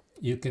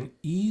 you can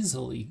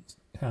easily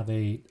have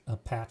a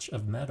patch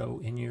of meadow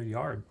in your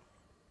yard.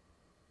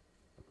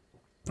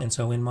 And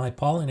so in my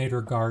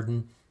pollinator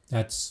garden,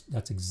 that's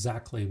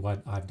exactly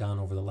what I've done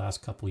over the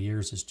last couple of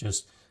years, is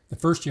just The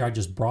first year I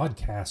just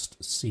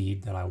broadcast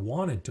seed that I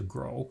wanted to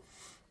grow,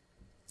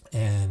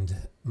 and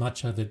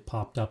much of it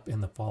popped up in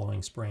the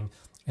following spring.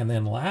 And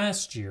then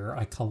last year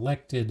I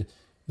collected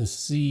the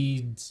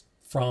seeds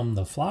from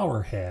the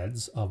flower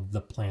heads of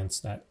the plants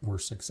that were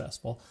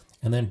successful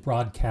and then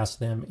broadcast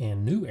them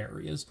in new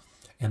areas.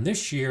 And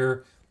this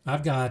year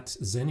I've got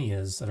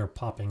zinnias that are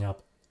popping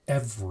up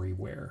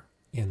everywhere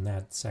in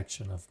that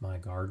section of my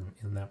garden,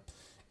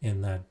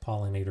 in that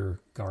pollinator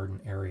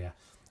garden area.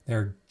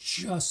 They're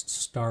just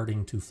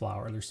starting to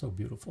flower. They're so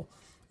beautiful.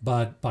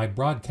 But by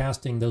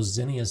broadcasting those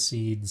zinnia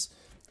seeds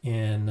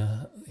in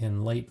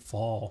late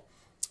fall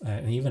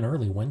and even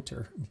early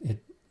winter,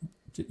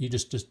 you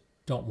just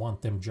don't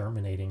want them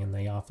germinating, and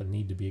they often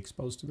need to be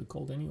exposed to the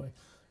cold anyway.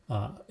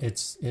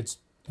 It's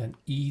an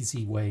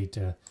easy way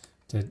to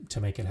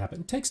make it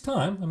happen. It takes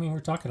time. I mean, we're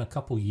talking a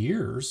couple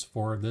years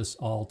for this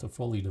all to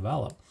fully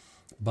develop,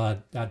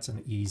 but that's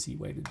an easy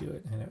way to do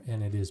it,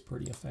 and it is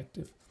pretty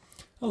effective.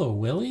 Hello,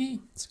 Willie.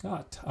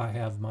 Scott, I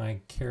have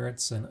my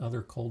carrots and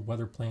other cold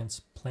weather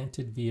plants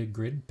planted via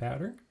grid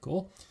pattern.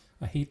 Cool.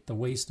 I hate the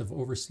waste of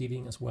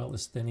overseeding as well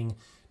as thinning.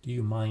 Do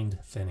you mind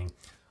thinning?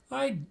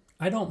 I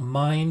don't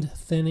mind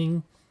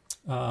thinning,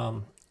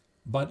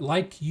 but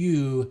like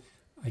you,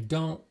 I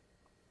don't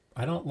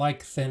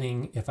like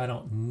thinning if I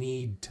don't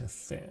need to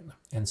thin.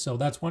 And so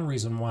that's one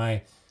reason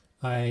why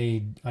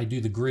I do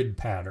the grid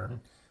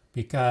pattern,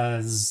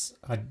 because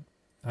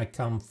I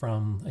come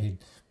from a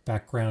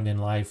background in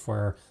life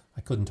where I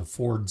couldn't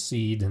afford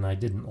seed and I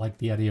didn't like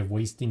the idea of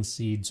wasting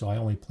seed, so I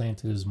only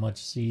planted as much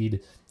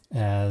seed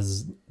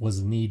as was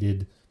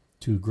needed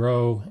to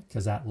grow,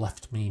 because that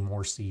left me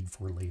more seed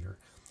for later.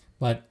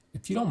 But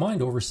if you don't mind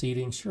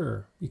overseeding,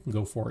 sure, you can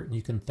go for it and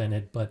you can thin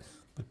it. But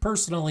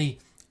personally,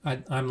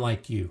 I'm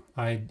like you.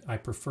 I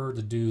prefer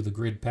to do the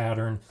grid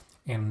pattern,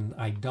 and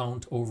I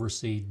don't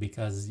overseed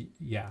because,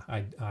 yeah,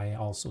 I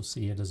also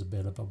see it as a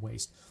bit of a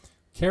waste.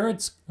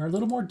 Carrots are a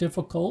little more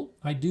difficult.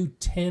 I do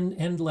tend,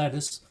 and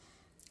lettuce,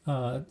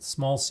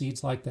 small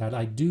seeds like that.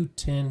 I do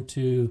tend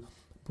to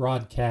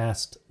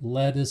broadcast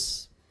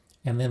lettuce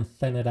and then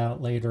thin it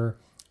out later.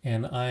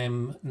 And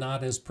I'm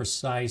not as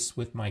precise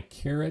with my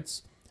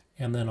carrots,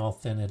 and then I'll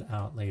thin it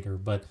out later.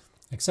 But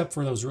except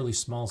for those really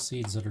small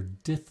seeds that are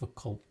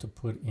difficult to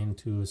put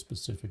into a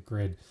specific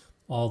grid,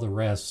 all the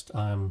rest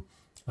I'm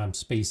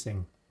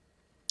spacing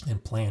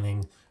and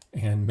planning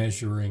and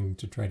measuring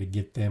to try to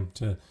get them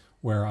to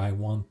where I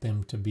want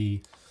them to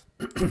be.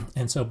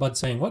 And so Bud's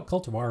saying, what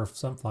cultivar of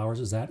sunflowers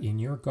is that in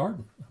your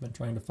garden? I've been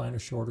trying to find a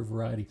shorter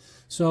variety.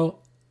 So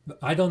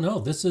I don't know.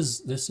 This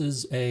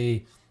is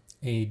a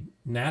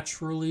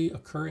naturally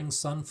occurring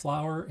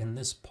sunflower in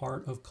this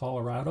part of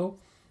Colorado.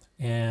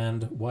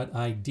 And what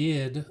I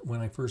did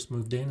when I first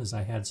moved in is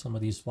I had some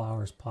of these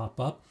flowers pop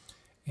up.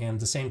 And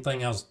the same thing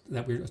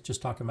that we were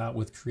just talking about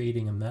with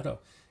creating a meadow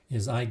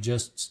is I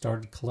just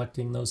started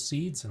collecting those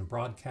seeds and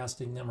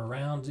broadcasting them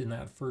around in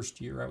that first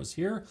year I was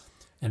here.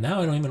 And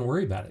now I don't even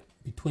worry about it.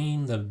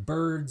 Between the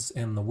birds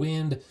and the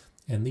wind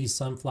and these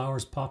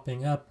sunflowers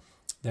popping up,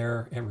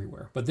 they're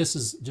everywhere. But this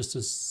is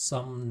just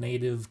some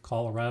native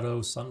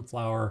Colorado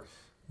sunflower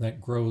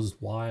that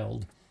grows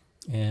wild.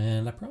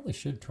 And I probably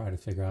should try to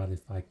figure out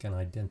if I can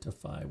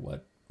identify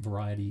what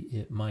variety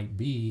it might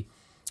be.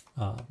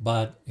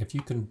 But if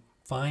you can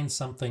find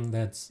something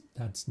that's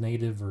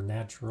native or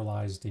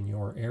naturalized in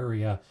your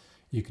area,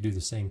 you could do the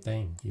same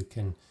thing. You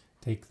can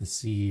take the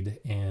seed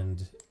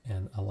and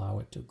allow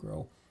it to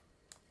grow.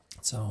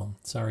 So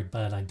sorry,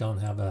 Bud, I don't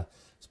have a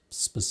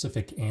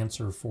specific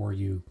answer for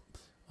you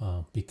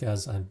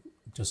because I'm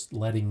just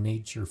letting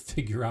nature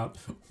figure out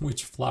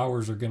which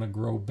flowers are going to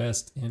grow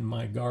best in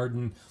my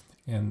garden.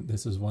 And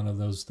this is one of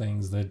those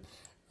things that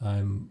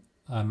I'm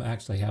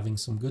actually having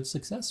some good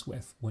success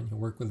with when you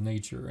work with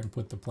nature and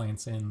put the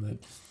plants in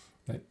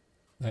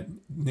that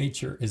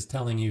nature is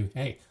telling you,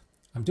 hey,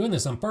 I'm doing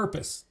this on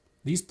purpose.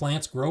 These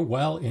plants grow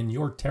well in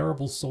your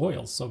terrible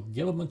soil, so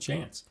give them a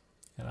chance.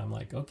 And I'm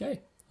like,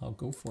 okay, I'll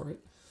go for it.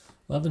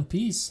 Love and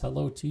peace.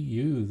 Hello to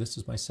you. This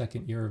is my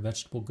second year of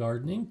vegetable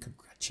gardening.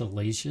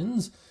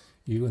 Congratulations.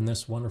 You and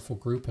this wonderful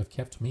group have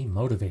kept me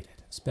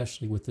motivated,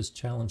 especially with this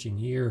challenging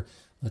year.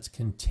 Let's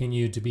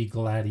continue to be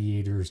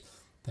gladiators.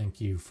 Thank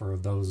you for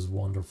those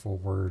wonderful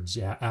words.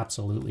 Yeah,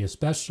 absolutely.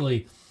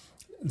 Especially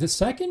the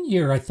second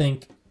year, I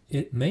think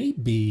it may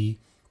be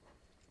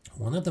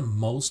one of the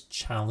most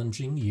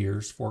challenging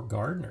years for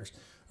gardeners.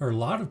 There are a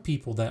lot of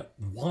people that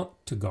want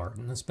to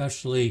garden,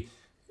 especially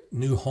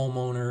new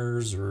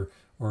homeowners or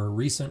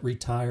recent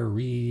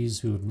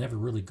retirees who have never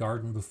really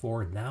gardened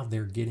before, and now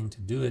they're getting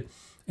to do it.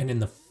 And in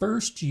the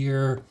first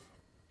year,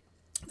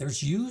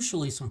 there's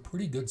usually some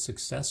pretty good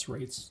success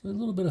rates, a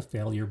little bit of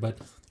failure, but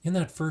in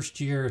that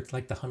first year, it's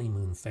like the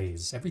honeymoon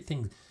phase.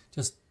 Everything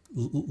just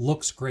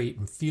looks great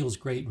and feels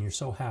great, and you're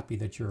so happy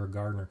that you're a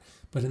gardener.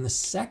 But in the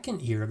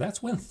second year,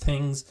 that's when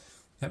things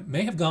that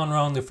may have gone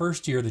wrong the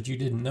first year that you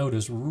didn't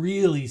notice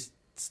really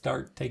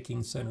start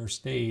taking center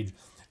stage.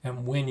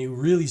 And when you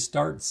really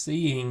start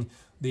seeing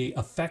the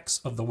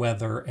effects of the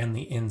weather and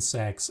the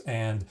insects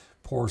and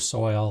poor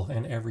soil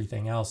and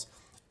everything else,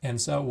 And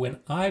so when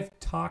I've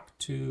talked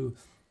to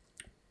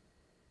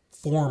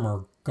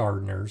former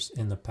gardeners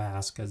in the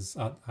past, because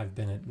I've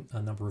been at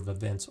a number of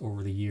events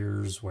over the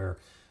years where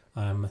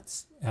I'm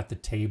at the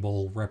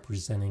table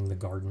representing the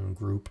garden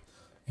group,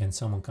 and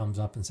someone comes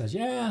up and says,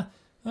 yeah,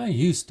 I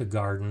used to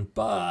garden,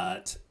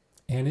 but,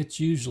 and it's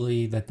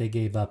usually that they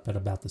gave up at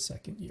about the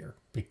second year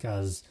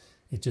because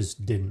it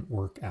just didn't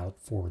work out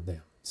for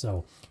them.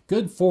 So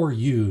good for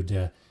you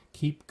to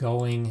keep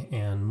going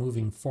and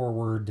moving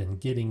forward and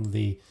getting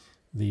the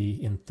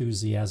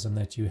enthusiasm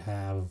that you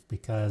have,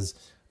 because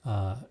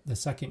the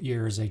second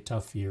year is a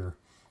tough year.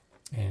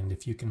 And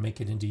if you can make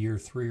it into year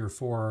 3 or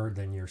 4,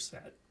 then you're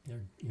set.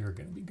 You're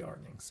going to be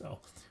gardening. So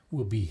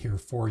we'll be here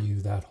for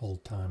you that whole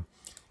time.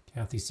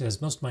 Kathy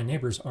says, most of my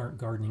neighbors aren't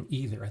gardening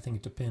either. I think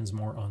it depends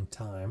more on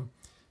time.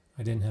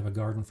 I didn't have a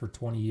garden for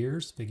 20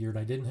 years. Figured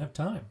I didn't have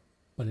time.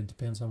 But it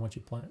depends on what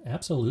you plant.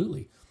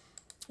 Absolutely.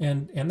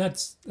 And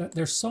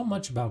there's so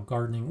much about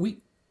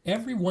gardening.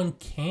 Everyone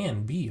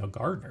can be a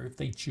gardener if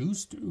they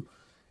choose to.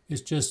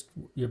 It's just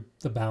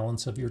the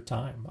balance of your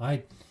time.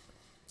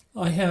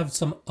 I have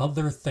some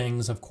other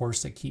things, of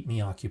course, that keep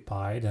me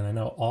occupied, and I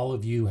know all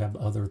of you have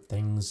other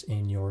things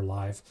in your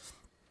life.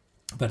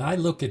 But I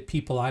look at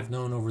people I've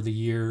known over the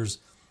years,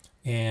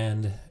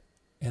 and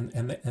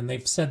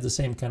they've said the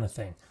same kind of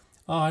thing.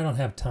 Oh, I don't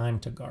have time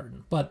to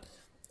garden. But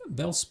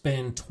they'll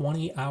spend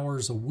 20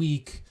 hours a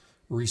week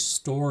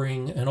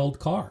restoring an old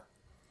car.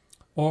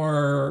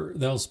 Or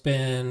they'll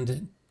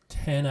spend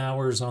 10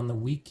 hours on the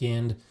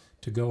weekend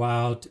to go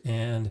out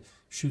and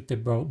shoot their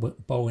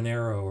bow and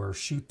arrow, or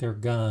shoot their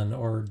gun,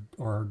 or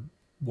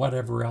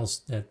whatever else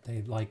that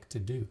they like to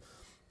do.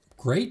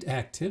 Great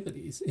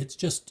activities. It's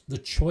just the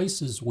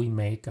choices we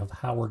make of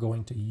how we're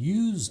going to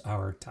use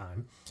our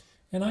time.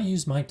 And I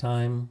use my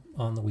time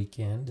on the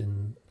weekend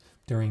and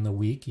during the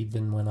week,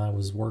 even when I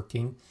was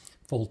working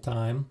full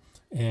time,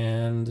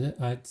 and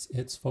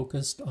it's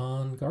focused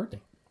on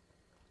gardening.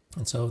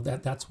 And so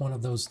that's one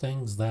of those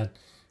things that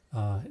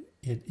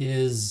it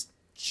is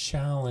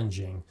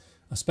challenging,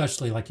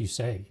 especially like you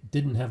say,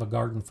 didn't have a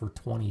garden for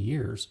 20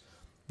 years.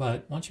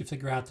 But once you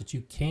figure out that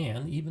you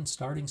can, even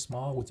starting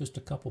small with just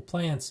a couple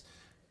plants,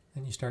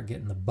 then you start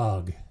getting the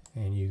bug,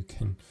 and you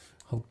can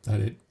hope that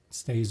it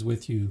stays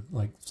with you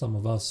like some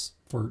of us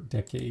for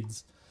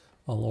decades.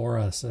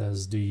 Alora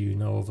says, do you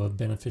know of a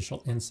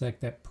beneficial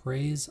insect that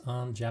preys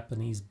on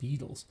Japanese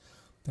beetles?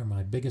 They're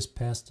my biggest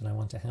pest, and I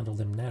want to handle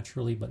them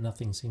naturally, but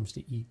nothing seems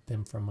to eat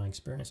them from my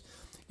experience.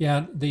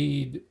 Yeah,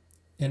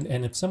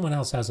 and if someone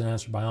else has an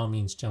answer, by all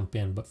means jump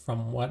in. But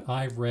from what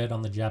I've read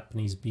on the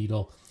Japanese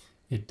beetle,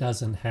 it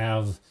doesn't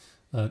have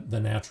the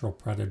natural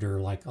predator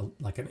like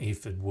an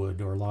aphid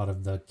would, or a lot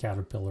of the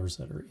caterpillars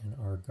that are in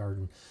our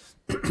garden.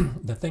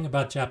 The thing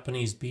about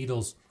Japanese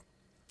beetles,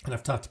 and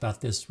I've talked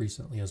about this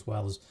recently as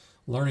well, is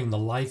learning the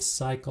life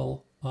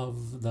cycle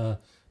of the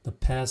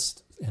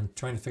pest and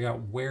trying to figure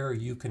out where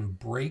you can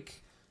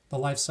break the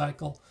life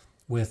cycle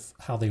with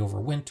how they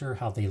overwinter,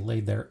 how they lay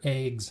their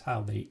eggs,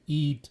 how they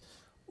eat,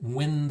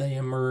 when they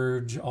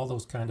emerge, all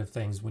those kind of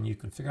things. When you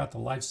can figure out the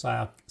life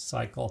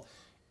cycle,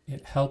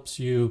 it helps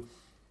you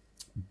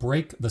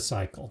break the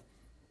cycle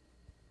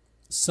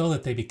so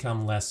that they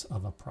become less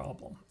of a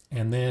problem.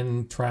 And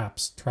then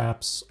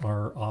traps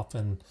are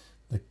often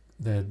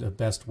the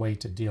best way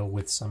to deal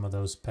with some of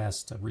those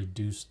pests to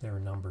reduce their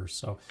numbers.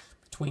 So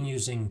between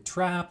using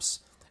traps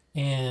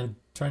and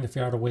trying to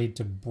figure out a way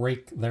to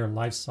break their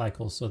life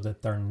cycle so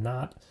that they're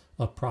not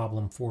a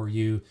problem for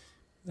you,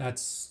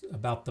 that's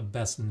about the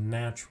best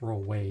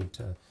natural way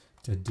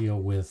to deal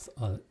with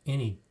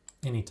any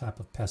type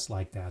of pest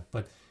like that.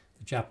 But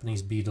the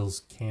Japanese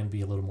beetles can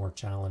be a little more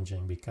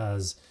challenging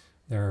because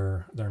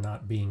they're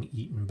not being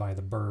eaten by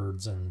the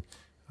birds, and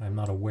I'm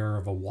not aware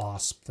of a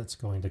wasp that's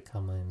going to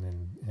come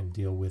in and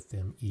deal with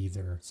them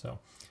either. So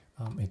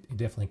it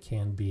definitely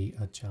can be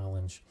a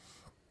challenge.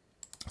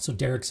 So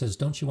Derek says,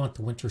 don't you want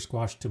the winter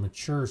squash to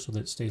mature so that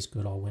it stays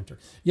good all winter?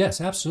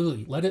 Yes,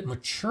 absolutely. Let it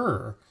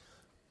mature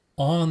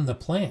on the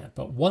plant.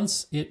 But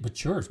once it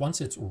matures, once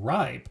it's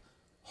ripe,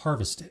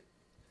 harvest it.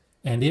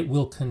 And it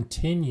will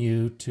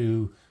continue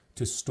to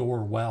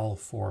store well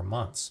for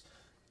months.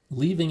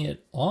 Leaving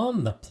it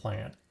on the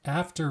plant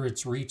after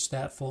it's reached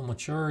that full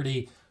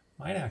maturity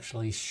might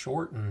actually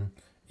shorten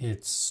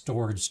its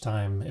storage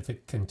time if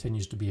it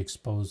continues to be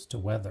exposed to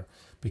weather.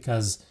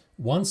 Because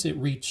once it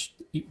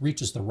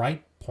reaches the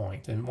right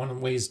point, and one of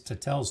the ways to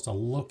tell is to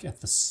look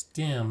at the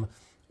stem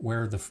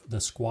where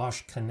the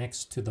squash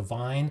connects to the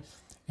vine,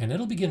 and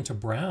it'll begin to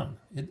brown.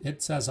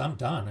 It says, I'm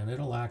done, and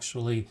it'll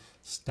actually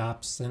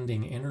stop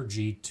sending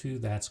energy to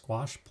that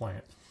squash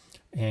plant.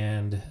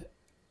 And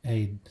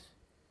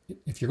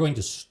if you're going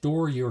to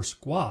store your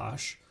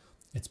squash,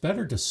 it's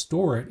better to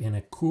store it in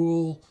a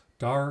cool,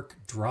 dark,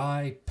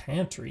 dry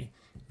pantry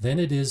than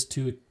it is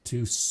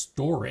to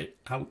store it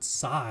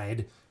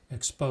outside,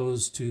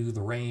 exposed to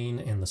the rain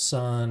and the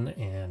sun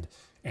and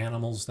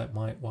animals that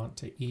might want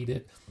to eat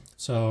it.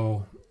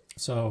 So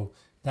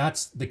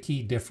that's the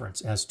key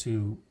difference as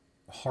to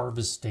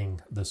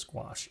harvesting the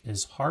squash,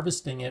 is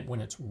harvesting it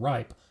when it's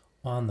ripe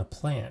on the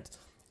plant.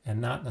 and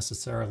not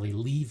necessarily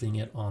leaving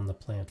it on the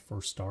plant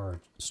for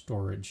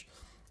storage.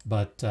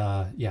 But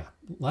yeah,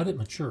 let it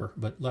mature,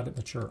 but let it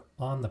mature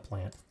on the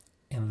plant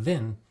and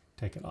then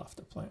take it off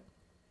the plant.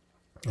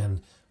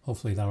 And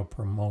hopefully that'll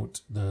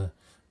promote the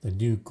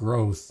new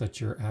growth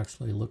that you're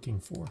actually looking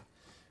for.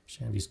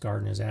 Shandy's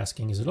Garden is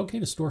asking, is it okay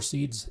to store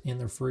seeds in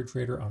the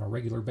refrigerator on a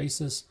regular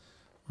basis,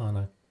 on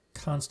a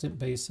constant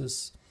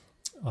basis?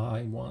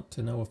 I want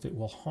to know if it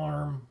will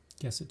harm.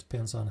 Guess it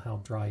depends on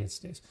how dry it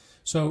stays.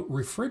 So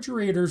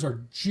refrigerators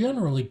are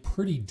generally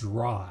pretty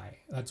dry.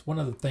 That's one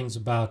of the things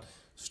about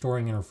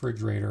storing in a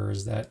refrigerator,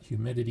 is that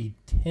humidity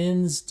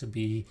tends to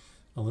be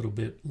a little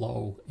bit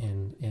low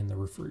in the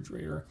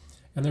refrigerator.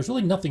 And there's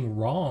really nothing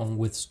wrong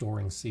with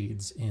storing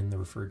seeds in the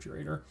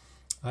refrigerator.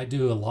 I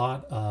do a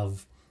lot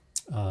of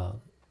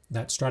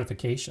that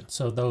stratification.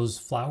 So those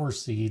flower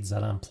seeds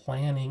that I'm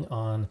planning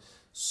on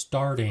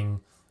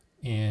starting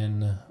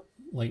in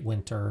late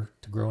winter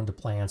to grow into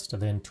plants to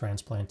then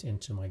transplant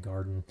into my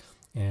garden.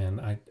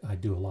 And I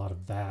do a lot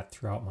of that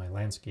throughout my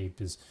landscape,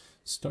 is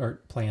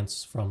start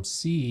plants from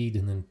seed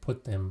and then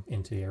put them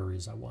into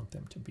areas I want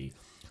them to be.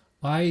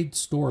 I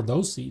store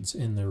those seeds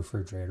in the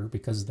refrigerator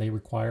because they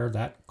require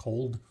that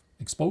cold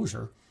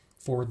exposure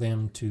for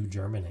them to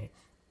germinate.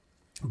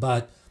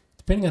 But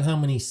depending on how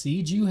many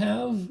seeds you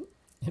have,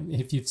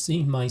 if you've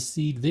seen my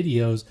seed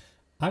videos,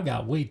 I've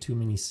got way too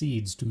many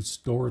seeds to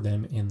store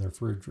them in the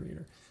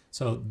refrigerator.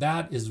 So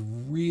that is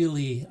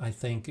really, I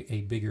think,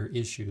 a bigger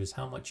issue, is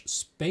how much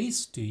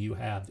space do you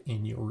have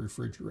in your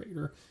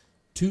refrigerator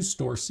to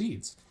store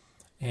seeds?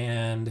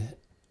 And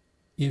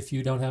if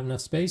you don't have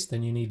enough space,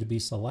 then you need to be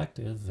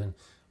selective, and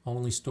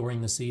only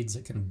storing the seeds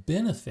that can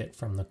benefit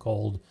from the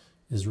cold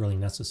is really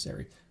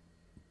necessary.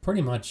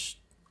 Pretty much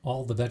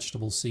all the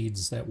vegetable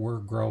seeds that we're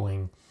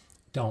growing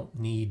don't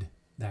need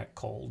that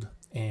cold,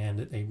 and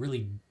they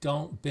really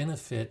don't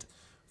benefit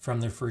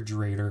from the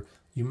refrigerator.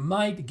 You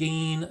might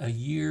gain a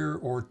year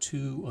or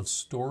two of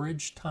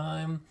storage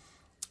time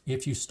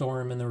if you store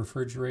them in the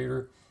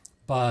refrigerator,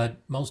 but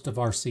most of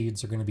our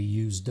seeds are going to be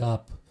used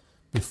up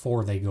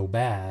before they go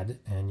bad,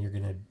 and you're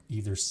going to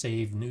either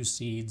save new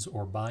seeds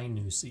or buy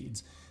new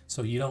seeds.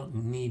 So you don't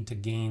need to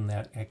gain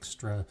that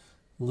extra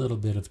little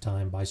bit of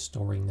time by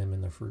storing them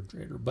in the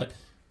refrigerator.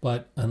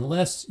 But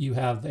unless you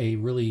have a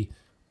really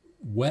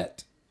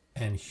wet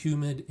and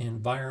humid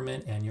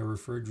environment and your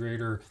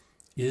refrigerator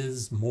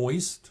is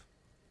moist,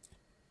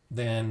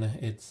 then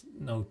it's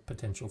no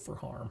potential for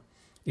harm.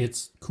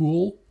 It's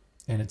cool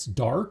and it's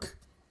dark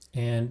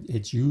and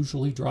it's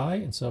usually dry,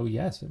 and so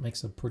yes, it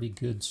makes a pretty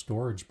good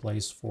storage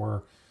place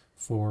for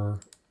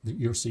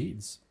your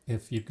seeds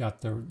if you've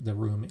got the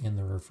room in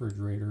the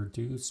refrigerator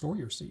to store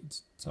your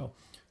seeds. So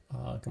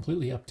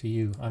completely up to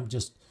you. I'm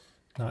just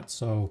not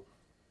so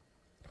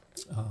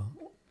how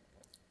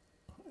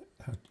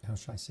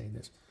should I say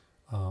this?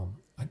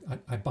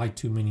 I buy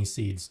too many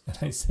seeds and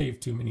I save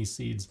too many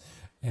seeds,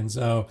 and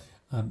so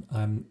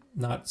I'm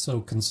not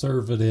so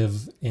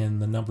conservative in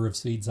the number of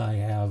seeds I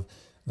have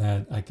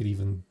that I could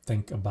even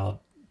think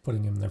about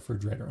putting them in the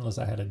refrigerator unless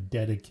I had a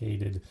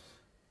dedicated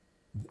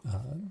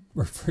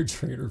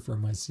refrigerator for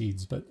my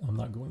seeds, but I'm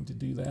not going to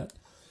do that.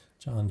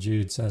 John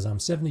Jude says, I'm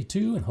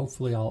 72 and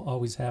hopefully I'll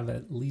always have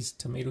at least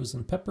tomatoes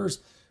and peppers.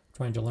 I'm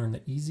trying to learn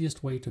the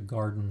easiest way to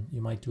garden.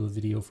 You might do a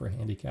video for a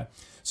handicap.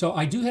 So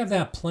I do have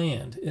that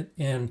planned,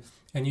 and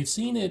you've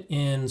seen it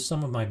in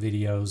some of my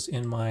videos.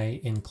 In my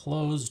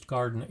enclosed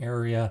garden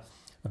area,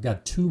 I've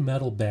got 2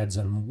 metal beds,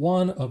 and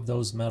one of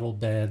those metal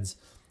beds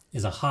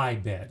is a high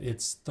bed.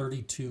 It's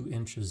 32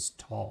 inches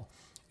tall.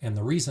 And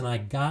the reason I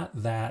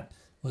got that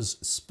was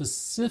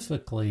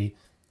specifically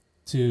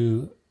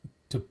to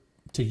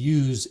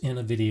use in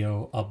a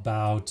video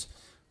about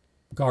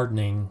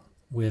gardening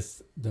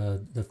with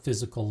the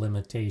physical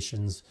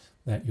limitations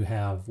that you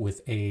have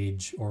with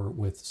age or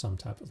with some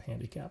type of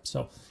handicap.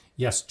 So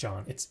yes,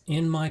 John, it's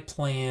in my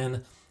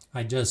plan.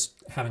 I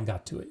just haven't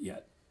got to it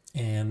yet.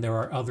 And there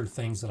are other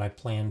things that I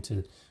plan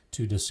to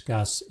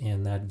discuss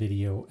in that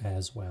video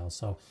as well.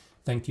 So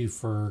thank you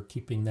for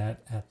keeping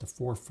that at the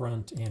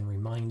forefront and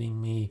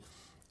reminding me.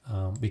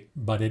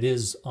 But it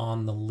is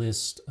on the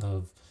list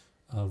of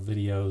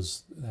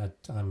videos that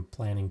I'm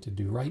planning to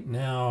do right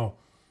now.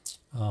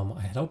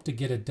 I had hoped to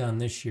get it done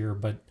this year,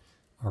 but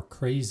our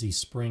crazy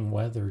spring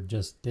weather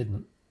just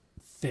didn't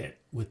fit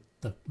with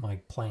my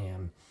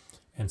plan.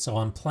 And so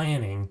I'm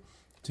planning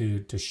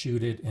to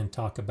shoot it and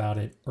talk about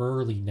it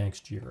early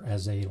next year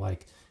as a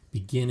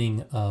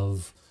beginning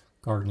of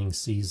gardening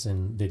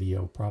season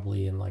video,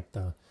 probably in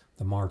the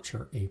March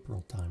or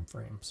April time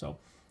frame. So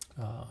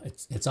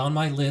it's on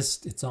my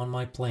list, it's on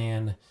my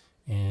plan,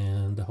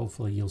 and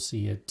hopefully you'll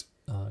see it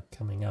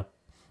coming up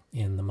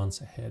in the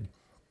months ahead.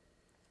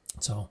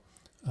 So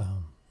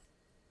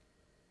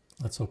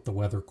let's hope the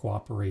weather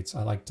cooperates.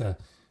 I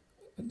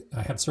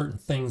have certain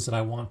things that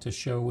I want to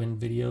show in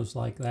videos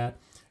like that,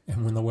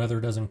 and when the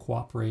weather doesn't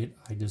cooperate,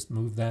 I just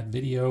move that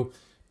video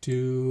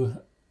to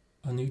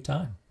a new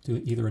time,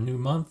 to either a new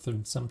month or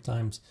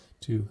sometimes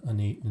to a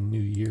new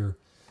year.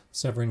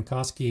 Severin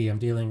Koski, I'm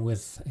dealing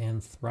with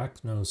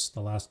anthracnose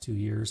the last 2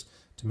 years.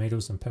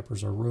 Tomatoes and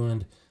peppers are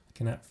ruined. I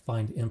cannot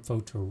find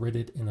info to rid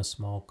it in a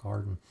small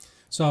garden.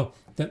 So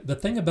the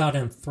thing about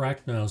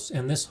anthracnose,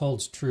 and this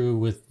holds true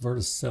with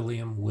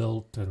verticillium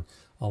wilt and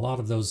a lot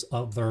of those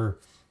other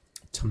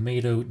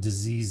tomato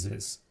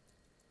diseases,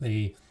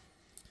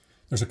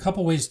 there's a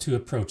couple ways to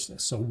approach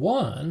this. So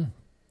one,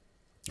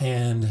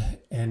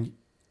 and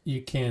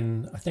you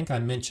can, I think I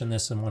mentioned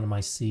this in one of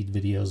my seed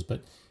videos,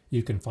 but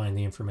you can find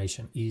the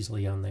information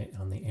easily on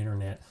the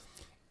internet,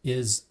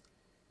 is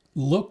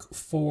look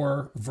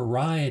for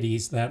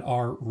varieties that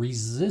are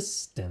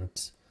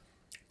resistant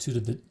to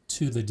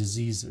the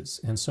diseases.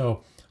 And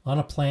so on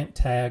a plant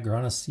tag or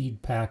on a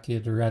seed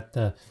packet or at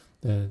the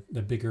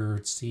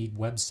bigger seed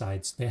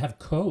websites, they have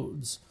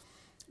codes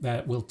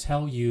that will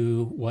tell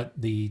you what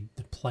the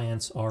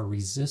plants are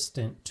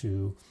resistant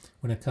to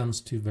when it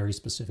comes to very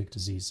specific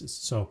diseases.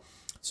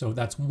 So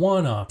that's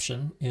one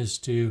option, is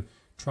to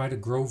try to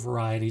grow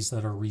varieties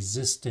that are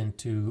resistant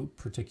to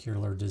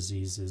particular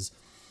diseases.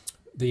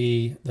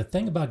 The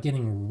thing about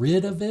getting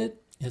rid of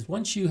it is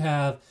once you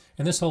have,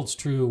 and this holds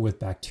true with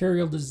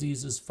bacterial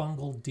diseases,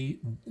 fungal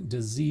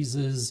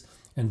diseases,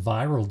 and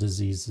viral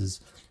diseases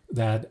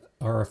that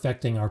are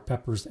affecting our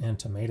peppers and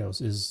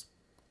tomatoes, is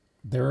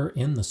they're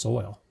in the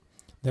soil.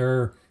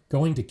 They're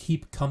going to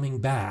keep coming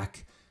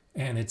back,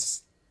 and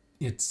it's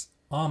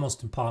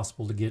almost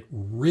impossible to get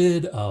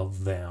rid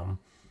of them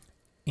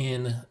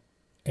in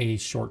a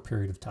short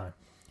period of time.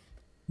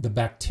 The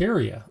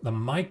bacteria, the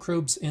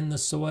microbes in the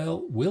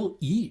soil will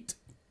eat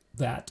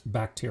that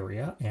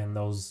bacteria and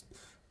those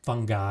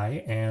fungi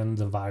and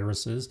the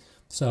viruses.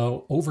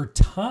 So over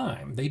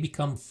time, they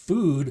become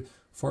food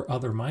for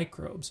other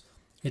microbes.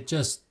 It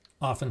just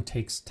often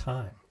takes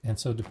time. And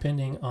so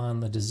depending on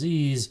the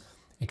disease,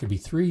 it could be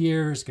 3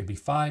 years, it could be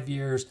 5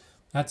 years.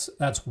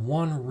 That's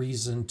one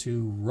reason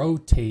to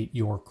rotate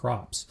your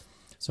crops.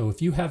 So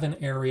if you have an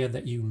area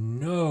that you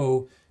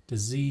know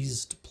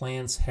diseased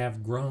plants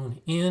have grown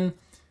in,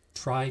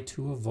 try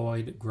to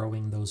avoid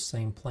growing those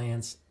same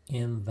plants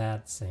in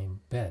that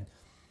same bed.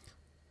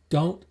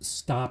 Don't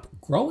stop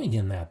growing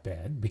in that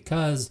bed,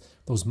 because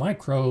those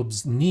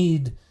microbes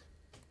need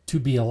to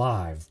be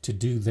alive to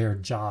do their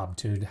job,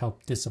 to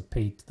help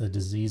dissipate the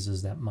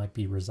diseases that might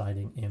be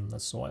residing in the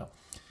soil.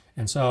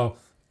 And so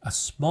a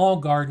small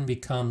garden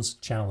becomes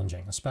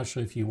challenging,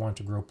 especially if you want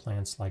to grow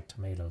plants like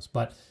tomatoes.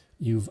 But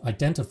you've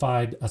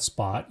identified a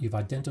spot, you've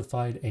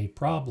identified a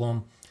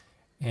problem,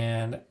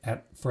 and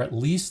for at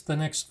least the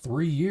next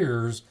 3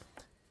 years,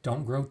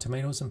 don't grow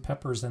tomatoes and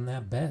peppers in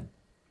that bed.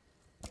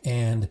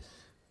 And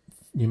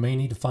you may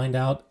need to find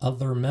out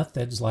other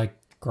methods like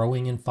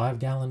growing in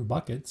 5-gallon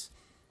buckets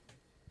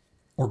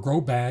or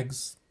grow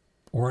bags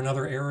or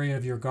another area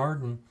of your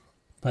garden.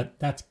 But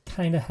that's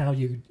kind of how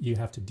you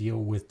have to deal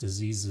with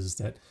diseases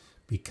that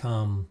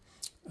become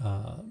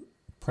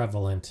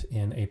prevalent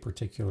in a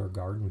particular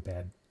garden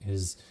bed,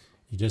 is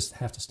you just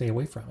have to stay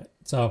away from it.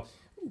 So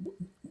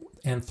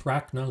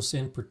anthracnose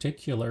in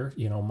particular,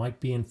 might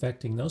be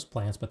infecting those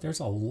plants, but there's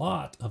a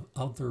lot of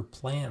other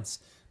plants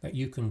that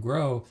you can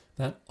grow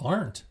that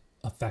aren't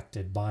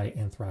affected by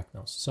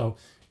anthracnose. So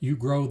you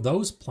grow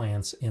those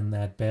plants in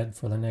that bed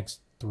for the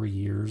next 3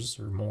 years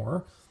or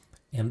more,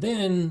 and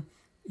then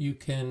you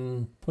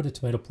can put a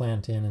tomato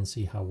plant in and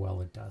see how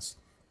well it does.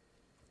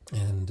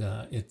 And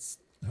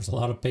there's a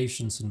lot of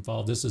patience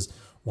involved. This is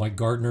why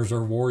gardeners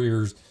are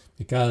warriors,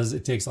 because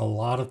it takes a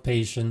lot of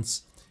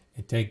patience.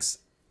 It takes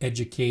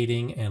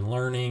educating and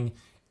learning,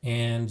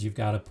 and you've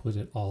got to put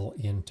it all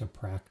into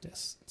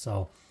practice.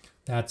 So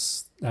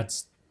that's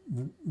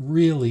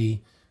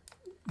really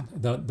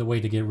the way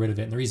to get rid of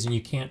it. And the reason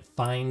you can't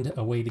find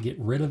a way to get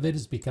rid of it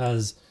is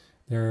because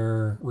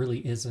there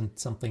really isn't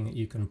something that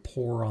you can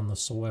pour on the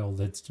soil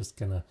that's just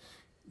going to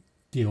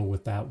deal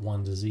with that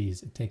one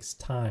disease. It takes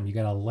time. You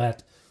got to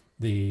let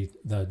the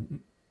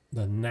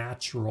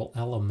natural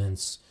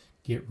elements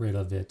get rid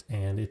of it,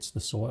 and it's the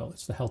soil.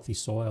 It's the healthy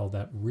soil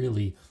that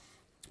really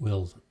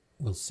will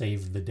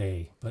save the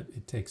day. But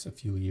it takes a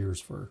few years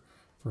for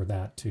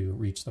that to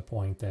reach the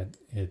point that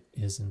it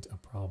isn't a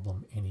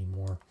problem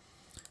anymore.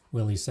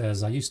 Willie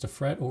says, I used to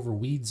fret over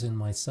weeds in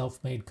my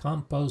self-made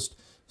compost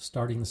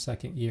starting the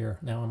second year.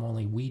 Now I'm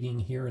only weeding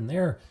here and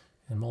there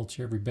and mulch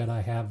every bed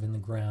I have in the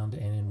ground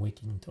and in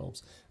wicking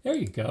tulps. There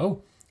you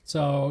go.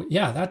 So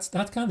yeah, that's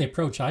kind of the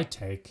approach I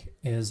take,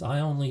 is I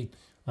only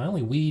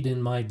weed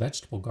in my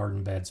vegetable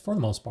garden beds for the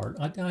most part.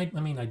 I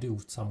mean, I do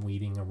some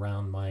weeding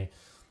around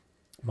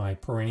my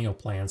perennial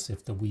plants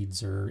if the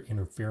weeds are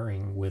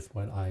interfering with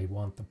what I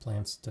want the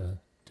plants to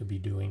be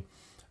doing.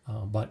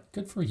 But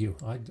good for you.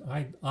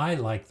 I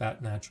like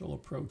that natural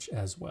approach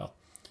as well.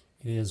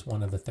 It is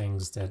one of the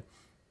things that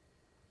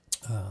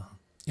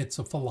it's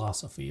a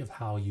philosophy of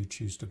how you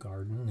choose to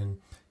garden, and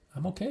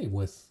I'm okay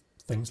with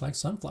things like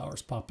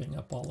sunflowers popping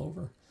up all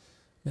over.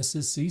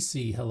 Mrs.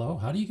 CC, hello.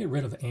 How do you get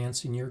rid of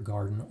ants in your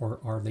garden, or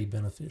are they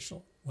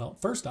beneficial? Well,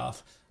 first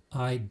off,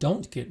 I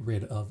don't get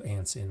rid of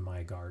ants in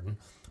my garden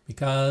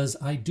because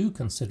I do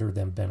consider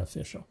them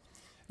beneficial.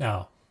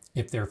 Now,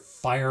 If they're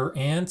fire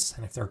ants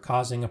and if they're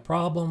causing a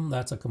problem,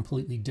 that's a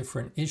completely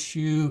different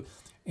issue.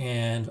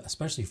 And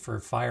especially for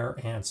fire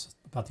ants,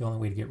 about the only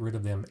way to get rid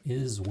of them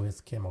is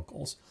with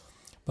chemicals.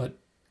 But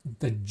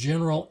the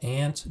general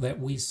ant that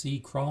we see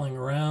crawling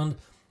around,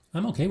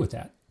 I'm okay with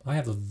that. I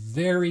have a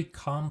very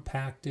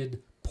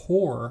compacted,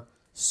 poor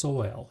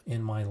soil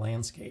in my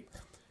landscape.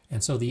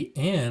 And so the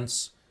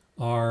ants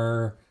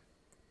are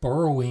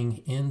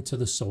burrowing into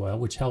the soil,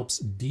 which helps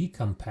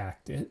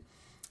decompact it.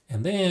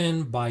 And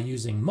then by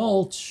using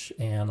mulch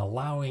and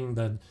allowing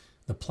the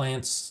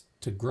plants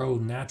to grow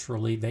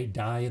naturally, they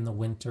die in the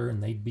winter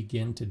and they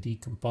begin to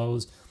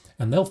decompose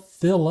and they'll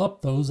fill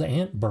up those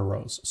ant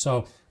burrows.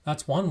 So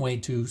that's one way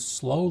to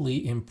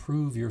slowly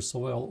improve your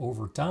soil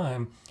over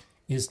time,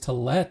 is to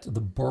let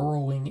the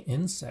burrowing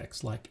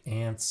insects like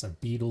ants and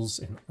beetles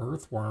and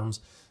earthworms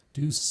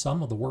do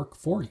some of the work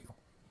for you.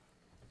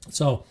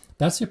 So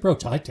that's the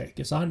approach I take,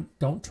 is I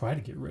don't try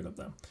to get rid of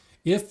them.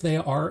 If they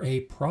are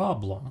a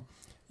problem,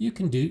 you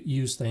can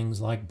use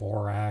things like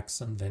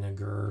borax and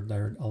vinegar.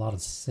 There are a lot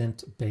of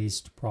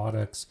scent-based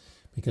products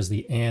because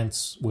the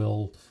ants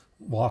will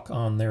walk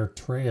on their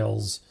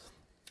trails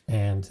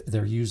and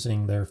they're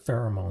using their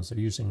pheromones. They're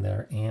using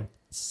their ant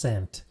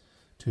scent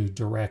to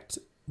direct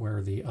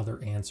where the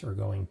other ants are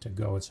going to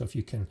go. And so if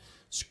you can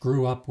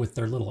screw up with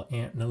their little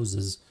ant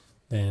noses,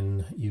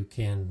 then you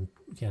can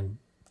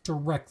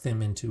direct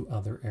them into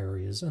other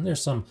areas. And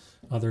there's some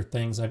other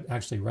things. I've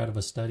actually read of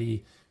a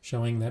study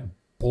showing that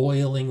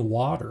boiling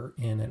water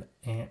in an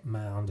ant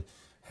mound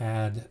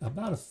had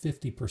about a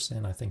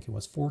 50%, I think it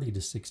was 40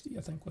 to 60,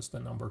 I think was the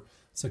number,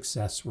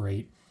 success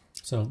rate.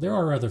 So there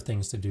are other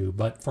things to do.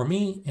 But for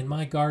me, in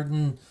my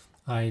garden,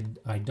 I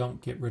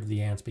don't get rid of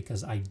the ants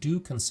because I do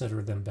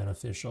consider them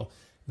beneficial.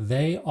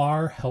 They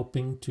are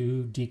helping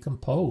to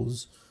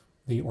decompose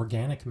the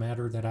organic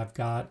matter that I've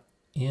got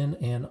in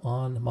and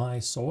on my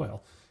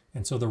soil.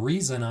 And so the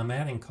reason I'm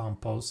adding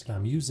compost and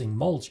I'm using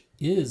mulch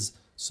is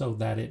so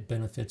that it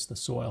benefits the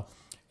soil.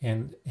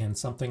 And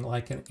something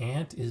like an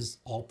ant is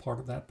all part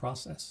of that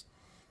process.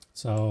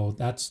 So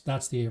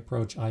that's the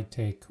approach I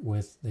take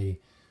with the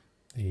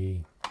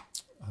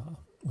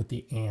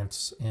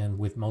ants and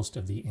with most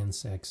of the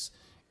insects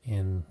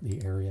in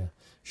the area.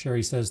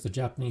 Sherry says the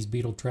Japanese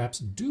beetle traps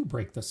do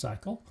break the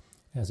cycle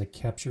as it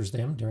captures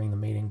them during the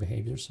mating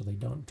behavior so they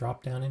don't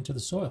drop down into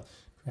the soil.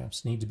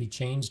 Traps need to be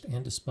changed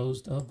and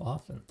disposed of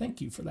often. Thank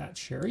you for that,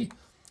 Sherry.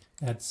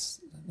 That's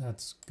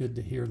good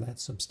to hear that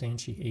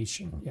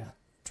substantiation. Yeah.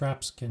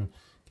 Traps can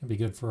be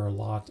good for a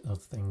lot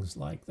of things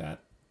like that.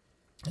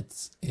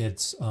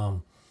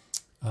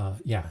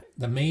 Yeah,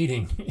 the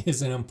mating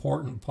is an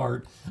important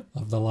part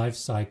of the life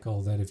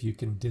cycle that if you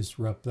can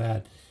disrupt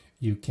that,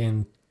 you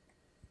can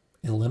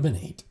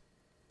eliminate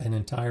an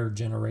entire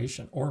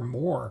generation or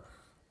more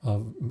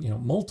of,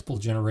 multiple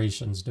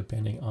generations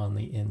depending on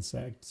the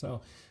insect.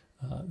 So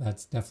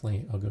that's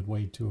definitely a good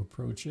way to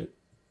approach it.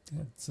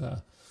 It's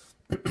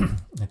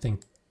I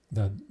think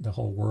the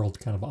whole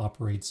world kind of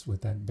operates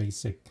with that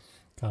basic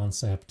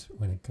concept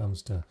when it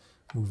comes to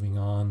moving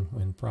on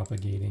when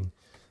propagating.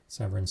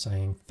 Severin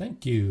saying,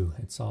 thank you.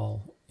 It's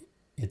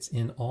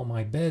in all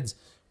my beds.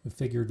 We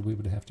figured we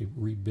would have to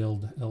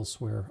rebuild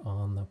elsewhere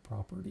on the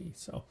property.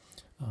 So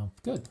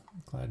good.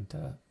 Glad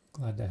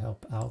to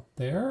help out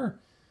there.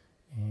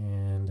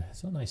 And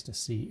so nice to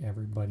see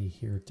everybody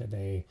here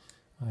today.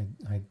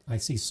 I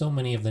see so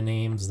many of the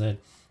names that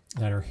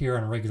are here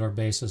on a regular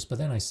basis, but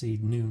then I see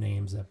new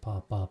names that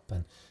pop up,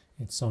 and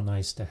it's so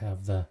nice to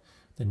have the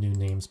new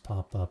names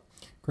pop up.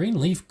 Green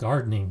Leaf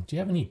Gardening. Do you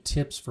have any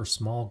tips for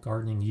small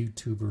gardening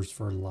YouTubers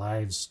for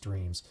live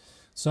streams?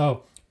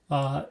 So,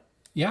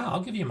 yeah,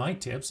 I'll give you my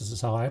tips. This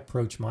is how I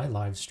approach my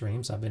live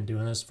streams. I've been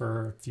doing this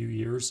for a few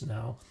years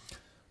now.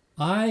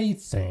 I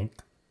think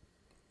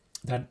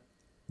that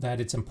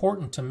it's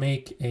important to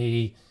make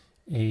a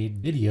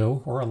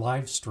video or a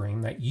live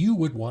stream that you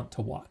would want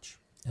to watch.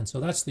 And so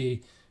that's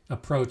the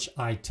approach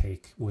I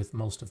take with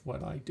most of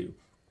what I do.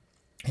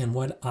 And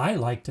what I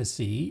like to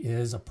see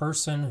is a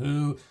person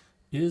who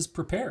is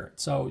prepared.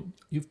 So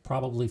you've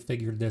probably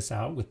figured this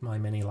out with my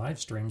many live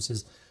streams,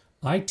 is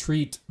I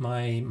treat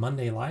my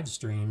Monday live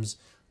streams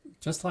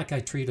just like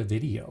I treat a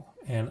video.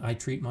 And I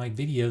treat my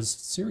videos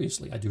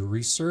seriously. I do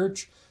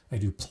research, I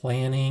do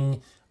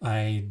planning,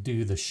 I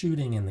do the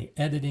shooting and the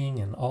editing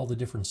and all the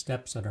different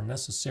steps that are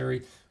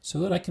necessary so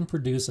that I can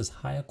produce as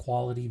high a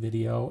quality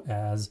video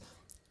as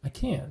I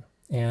can.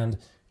 And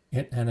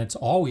it's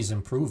always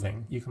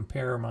improving. You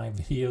compare my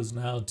videos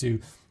now to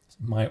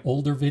my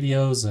older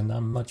videos, and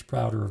I'm much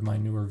prouder of my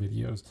newer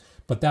videos.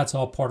 But that's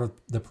all part of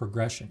the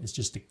progression. It's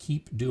just to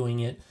keep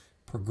doing it,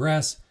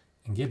 progress,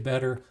 and get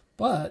better.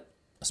 But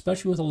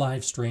especially with a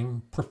live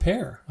stream,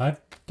 prepare. I've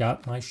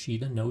got my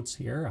sheet of notes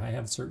here. I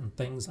have certain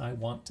things I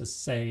want to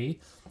say,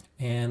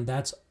 and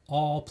that's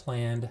all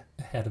planned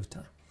ahead of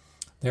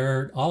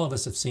time. All of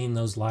us have seen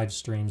those live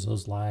streams,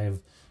 those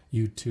live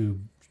YouTube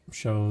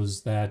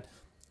shows that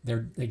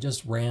they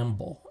just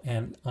ramble,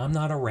 and I'm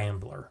not a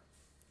rambler,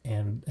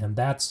 and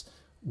that's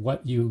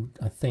what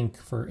I think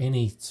for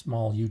any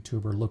small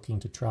YouTuber looking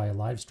to try a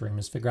live stream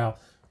is figure out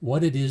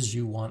what it is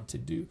you want to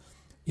do.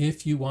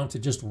 If you want to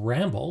just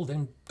ramble,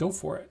 then go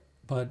for it.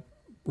 But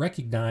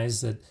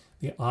recognize that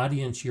the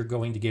audience you're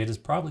going to get is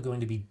probably going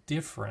to be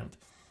different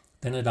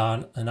than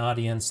an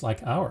audience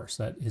like ours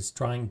that is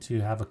trying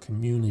to have a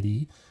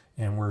community,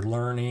 and we're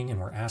learning and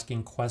we're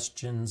asking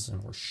questions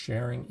and we're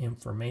sharing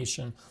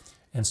information.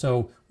 And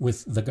so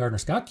with the Gardener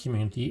Scout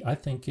community, I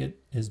think it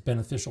is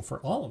beneficial for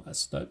all of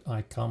us that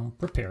I come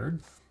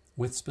prepared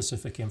with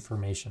specific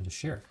information to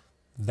share.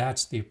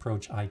 That's the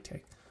approach I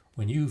take.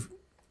 When you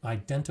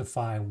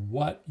identify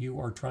what you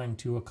are trying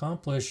to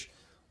accomplish,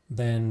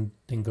 then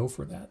go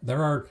for that.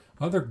 There are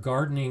other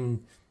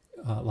gardening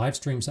live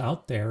streams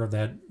out there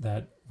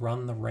that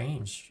run the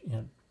range. You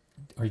know,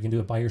 are you going to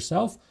do it by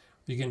yourself?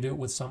 Or you can do it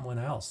with someone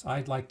else?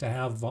 I'd like to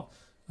have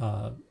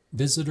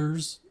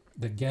visitors,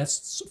 the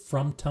guests,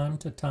 from time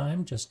to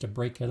time, just to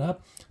break it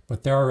up.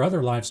 But there are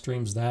other live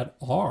streams that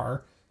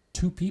are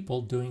 2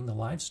 people doing the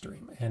live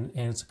stream, and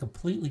it's a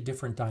completely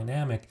different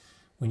dynamic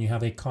when you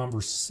have a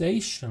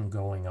conversation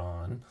going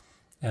on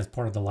as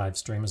part of the live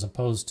stream, as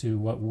opposed to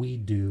what we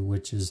do,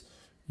 which is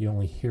you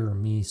only hear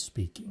me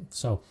speaking.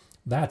 So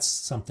that's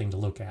something to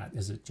look at.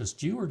 Is it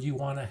just you, or do you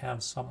want to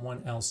have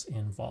someone else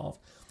involved?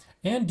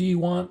 And do you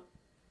want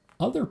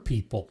other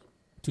people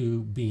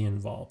to be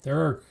involved?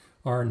 There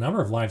are a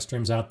number of live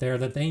streams out there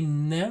that they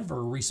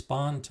never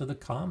respond to the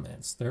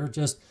comments. They're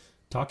just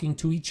talking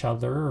to each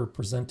other or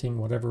presenting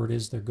whatever it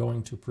is they're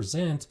going to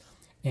present,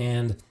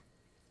 and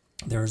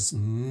there's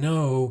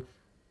no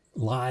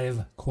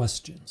live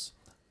questions.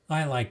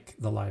 I like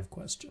the live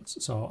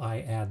questions, so I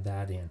add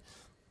that in.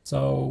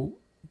 So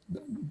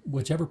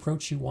whichever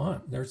approach you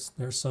want. There's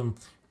some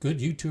good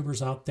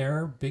YouTubers out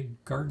there,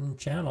 big garden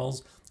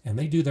channels, and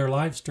they do their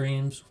live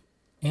streams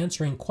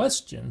answering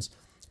questions,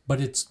 but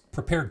it's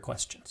prepared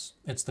questions.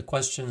 It's the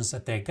questions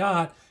that they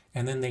got,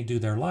 and then they do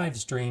their live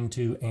stream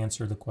to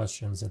answer the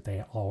questions that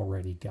they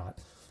already got.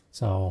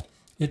 So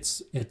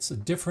it's a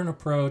different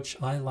approach.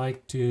 I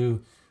like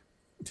to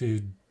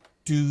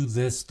do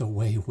this the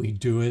way we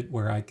do it,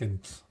 where I can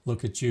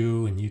look at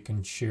you and you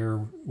can share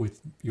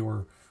with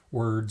your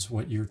words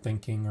what you're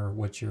thinking or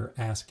what you're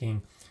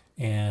asking.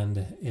 And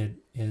it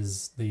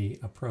is the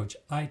approach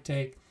I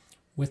take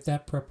with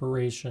that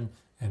preparation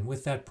and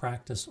with that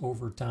practice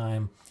over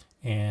time.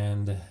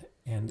 And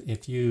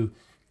if you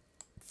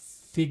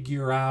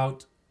figure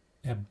out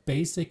a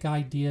basic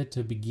idea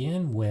to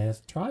begin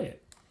with, try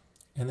it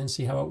and then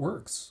see how it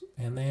works,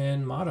 and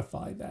then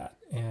modify that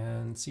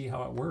and see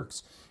how it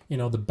works. You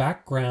know, the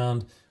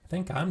background, I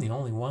think I'm the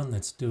only one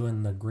that's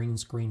doing the green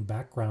screen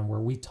background where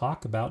we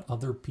talk about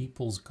other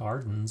people's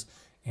gardens,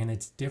 and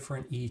it's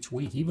different each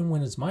week. Even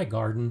when it's my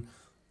garden,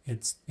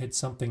 it's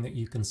something that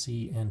you can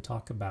see and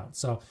talk about.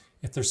 So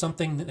if there's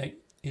something that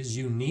is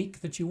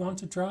unique that you want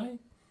to try,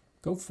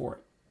 go for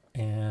it.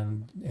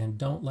 And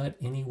don't let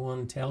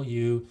anyone tell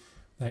you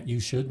that you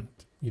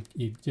shouldn't.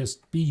 You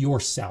just be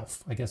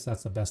yourself. I guess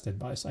that's the best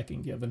advice I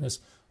can give. And this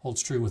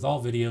holds true with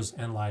all videos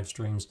and live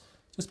streams.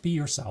 Just be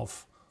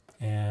yourself.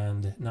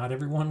 And not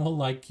everyone will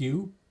like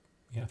you.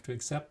 You have to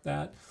accept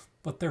that.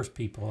 But there's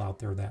people out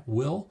there that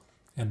will,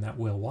 and that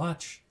will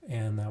watch,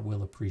 and that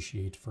will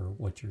appreciate for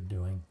what you're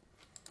doing.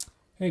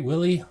 Hey,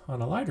 Willie,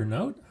 on a lighter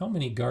note, how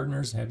many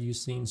gardeners have you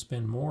seen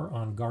spend more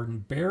on garden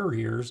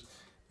barriers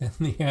than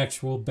the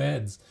actual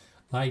beds?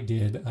 I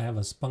did. I have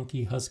a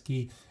spunky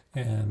husky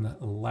and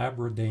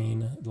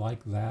Labradane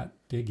like that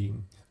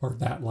digging.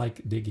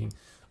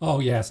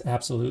 Oh yes,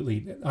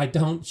 absolutely. I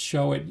don't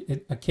show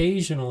it.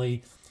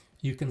 Occasionally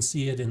you can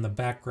see it in the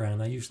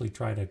background. I usually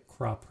try to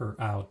crop her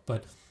out,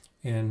 but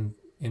in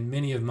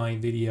many of my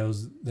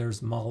videos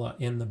there's Mala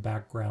in the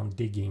background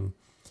digging.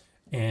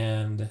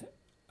 And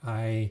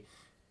I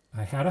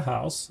had a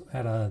house,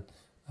 had a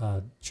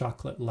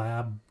chocolate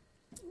lab,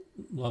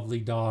 lovely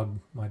dog,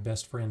 my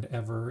best friend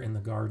ever in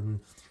the garden,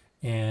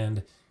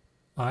 and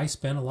I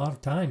spent a lot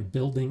of time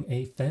building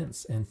a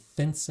fence and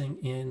fencing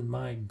in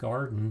my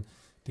garden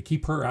to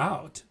keep her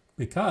out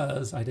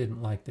because I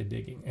didn't like the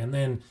digging. And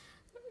then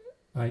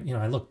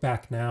I look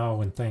back now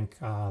and think,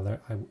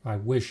 I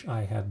wish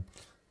I had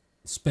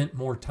spent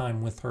more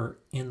time with her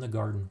in the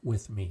garden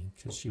with me,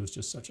 because she was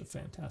just such a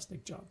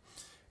fantastic job.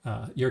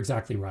 You're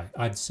exactly right.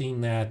 I've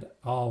seen that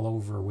all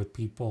over with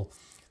people.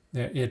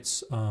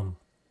 It's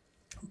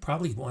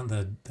probably one of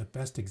the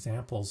best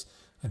examples.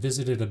 I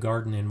visited a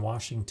garden in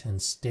Washington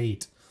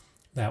State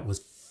that was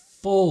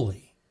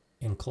fully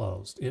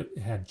enclosed. It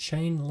had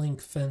chain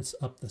link fence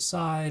up the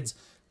sides,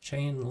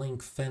 chain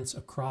link fence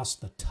across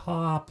the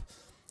top.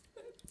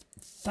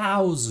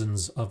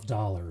 Thousands of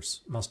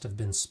dollars must have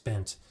been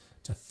spent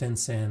to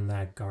fence in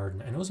that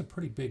garden. And it was a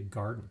pretty big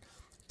garden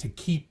to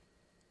keep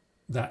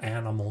the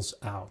animals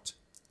out.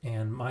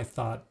 And my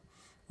thought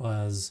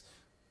was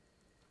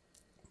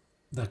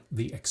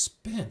the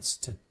expense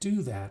to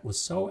do that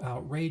was so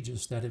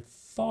outrageous that it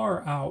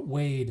far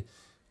outweighed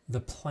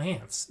the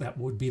plants that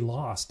would be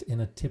lost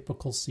in a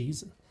typical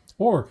season,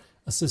 or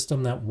a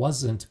system that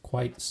wasn't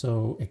quite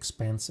so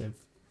expansive.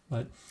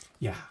 But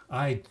yeah,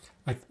 I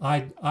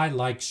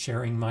like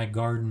sharing my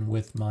garden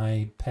with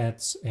my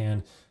pets,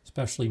 and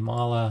especially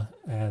Mala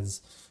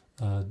as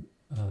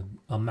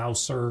a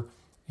mouser,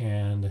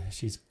 and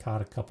she's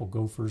caught a couple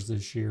gophers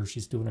this year.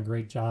 She's doing a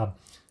great job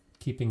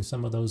keeping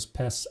some of those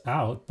pests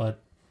out,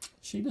 but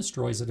she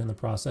destroys it in the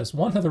process.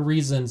 One of the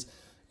reasons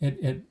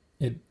it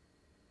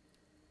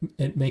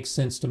makes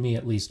sense to me,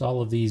 at least,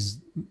 all of these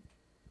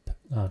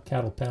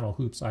cattle panel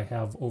hoops I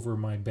have over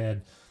my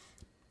bed,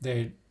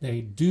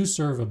 they do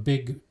serve a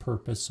big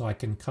purpose, so I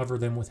can cover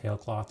them with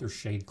hailcloth or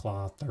shade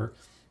cloth or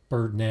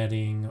bird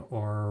netting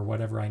or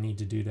whatever I need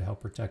to do to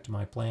help protect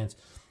my plants.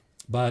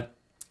 But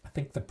I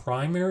think the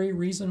primary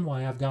reason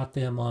why I've got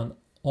them on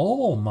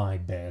all my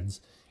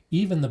beds,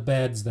 even the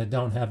beds that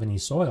don't have any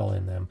soil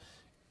in them,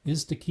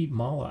 is to keep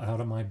Mala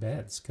out of my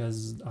beds.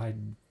 Because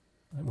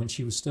when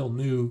she was still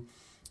new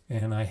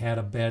and I had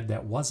a bed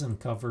that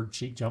wasn't covered,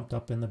 she jumped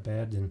up in the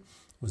bed and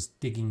was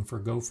digging for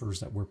gophers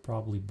that were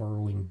probably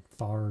burrowing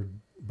far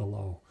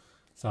below.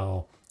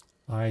 So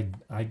I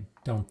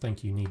don't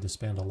think you need to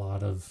spend a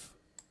lot of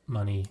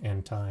money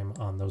and time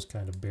on those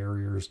kind of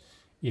barriers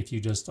if you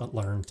just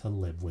learn to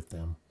live with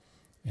them,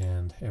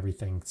 and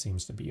everything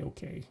seems to be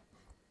okay.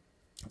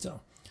 So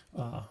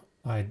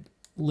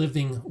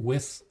living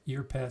with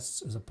your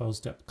pests as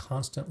opposed to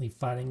constantly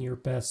fighting your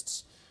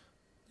pests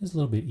is a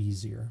little bit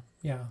easier.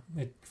 Yeah,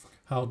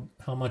 how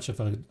much of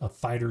a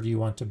fighter do you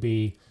want to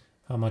be?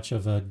 How much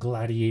of a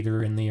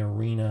gladiator in the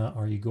arena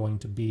are you going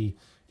to be?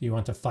 Do you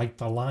want to fight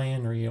the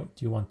lion, or do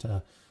you want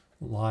to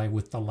lie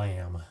with the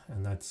lamb?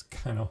 And that's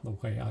kind of the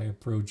way I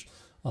approach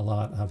a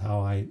lot of how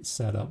I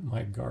set up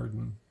my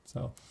garden.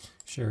 So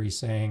Sherry's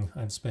saying,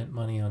 I've spent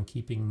money on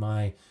keeping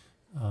my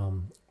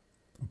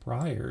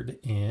Briard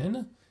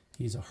in.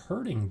 He's a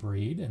herding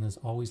breed and is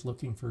always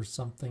looking for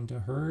something to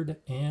herd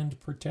and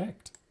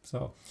protect.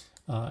 So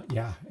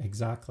yeah,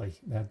 exactly.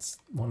 That's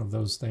one of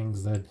those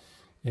things that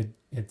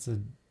it's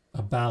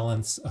a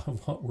balance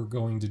of what we're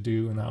going to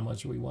do and how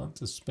much we want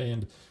to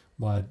spend,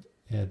 but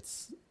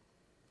it's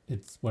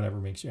whatever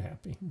makes you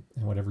happy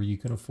and whatever you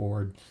can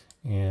afford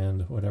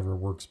and whatever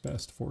works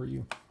best for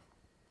you.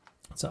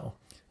 So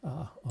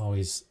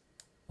always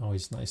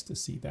nice to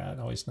see that.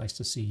 Always nice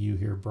to see you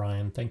here,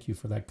 Brian. Thank you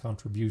for that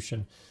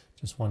contribution.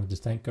 Just wanted to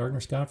thank Gardener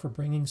Scott for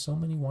bringing so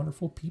many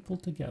wonderful people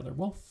together.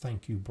 Well,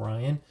 thank you,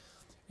 Brian.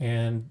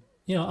 And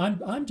you know,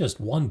 I'm just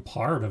one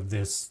part of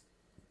this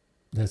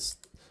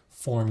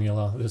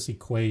formula, this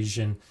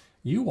equation.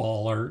 You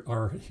all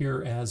are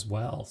here as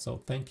well.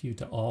 So thank you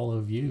to all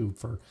of you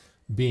for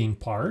being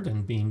part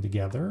and being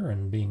together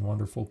and being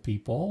wonderful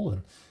people.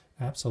 And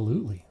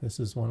absolutely, this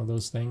is one of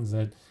those things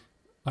that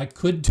I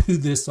could do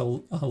this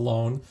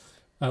alone.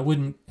 I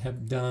wouldn't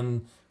have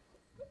done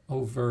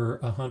over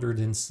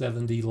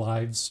 170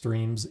 live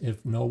streams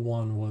if no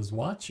one was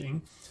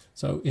watching.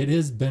 So it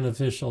is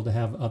beneficial to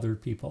have other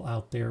people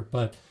out there,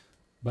 but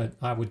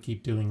I would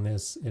keep doing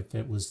this if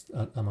it was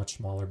a much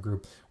smaller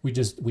group. We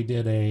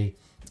did a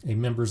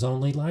members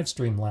only live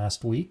stream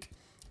last week,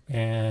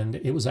 and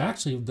it was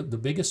actually the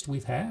biggest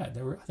we've had.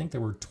 I think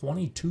there were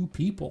 22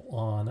 people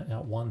on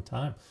at one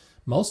time.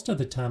 Most of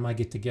the time I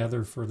get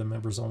together for the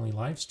members only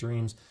live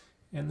streams,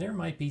 and there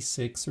might be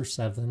 6 or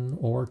 7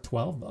 or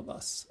 12 of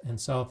us. And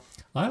so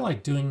I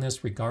like doing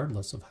this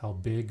regardless of how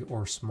big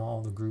or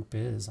small the group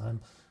is.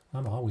 I'm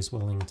always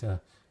willing to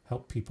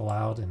help people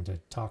out and to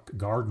talk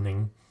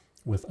gardening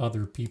with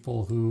other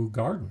people who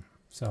garden.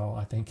 So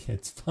I think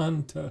it's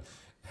fun to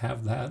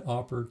have that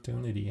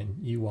opportunity, and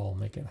you all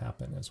make it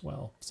happen as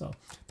well. So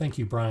thank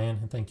you, Brian,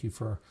 and thank you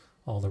for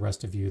all the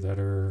rest of you that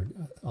are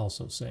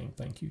also saying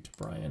thank you to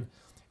Brian.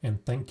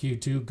 And thank you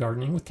to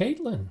Gardening with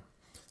Caitlin.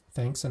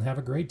 Thanks, and have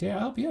a great day. I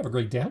hope you have a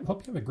great day. I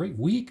hope you have a great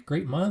week,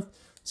 great month.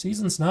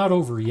 Season's not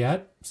over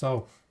yet,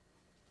 so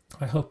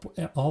I hope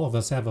all of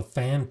us have a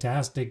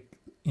fantastic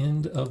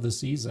end of the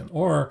season.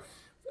 Or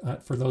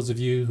for those of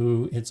you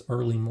who it's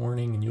early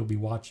morning and you'll be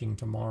watching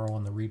tomorrow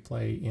on the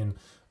replay in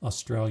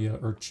Australia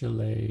or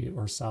Chile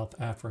or South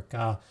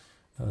Africa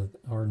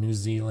or New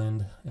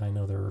Zealand. I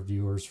know there are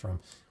viewers from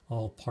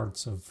all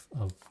parts of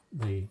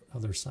the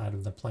other side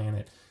of the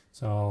planet.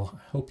 So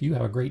I hope you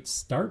have a great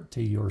start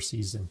to your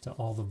season, to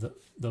all of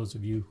those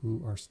of you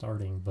who are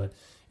starting. But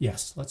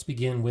yes, let's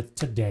begin with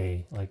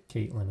today, like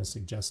Caitlin is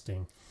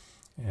suggesting.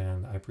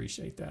 And I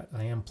appreciate that.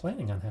 I am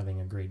planning on having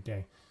a great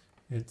day.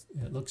 It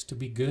looks to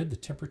be good. The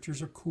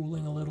temperatures are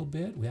cooling a little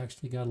bit. We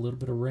actually got a little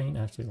bit of rain,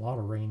 actually a lot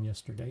of rain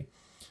yesterday,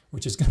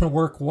 which is going to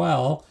work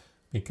well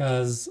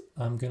because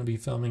I'm going to be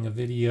filming a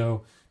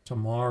video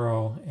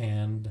tomorrow,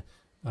 and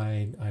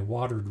I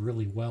watered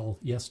really well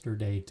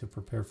yesterday to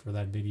prepare for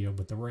that video,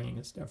 but the rain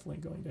is definitely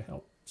going to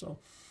help. So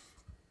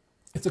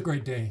it's a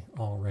great day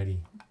already.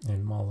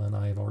 And Mala and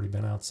I have already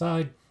been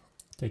outside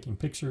taking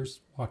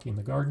pictures, walking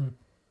the garden,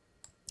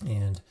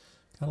 and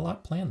got a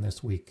lot planned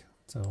this week.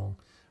 So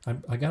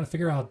I got to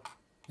figure out,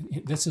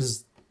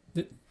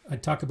 I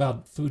talk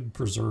about food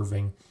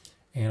preserving,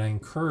 and I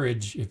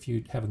encourage, if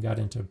you haven't got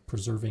into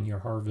preserving your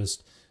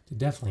harvest, to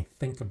definitely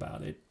think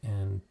about it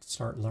and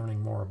start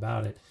learning more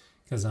about it.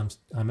 because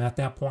I'm at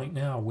that point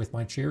now with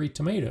my cherry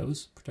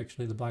tomatoes,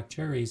 particularly the black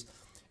cherries,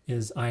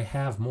 is I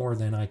have more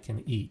than I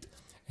can eat.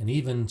 And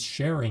even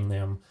sharing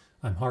them,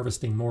 I'm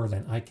harvesting more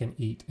than I can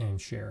eat and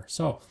share.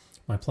 So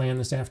my plan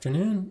this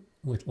afternoon,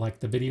 with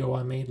like the video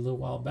I made a little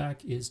while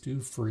back, is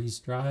to freeze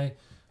dry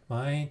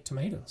my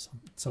tomatoes.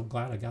 I'm so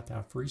glad I got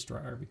that freeze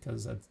dryer,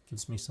 because that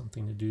gives me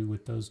something to do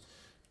with those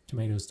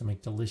tomatoes to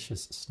make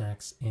delicious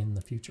snacks in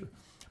the future.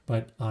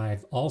 But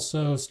I've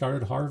also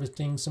started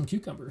harvesting some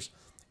cucumbers,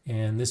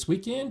 and this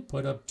weekend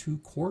put up 2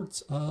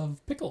 quarts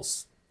of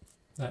pickles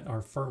that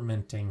are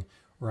fermenting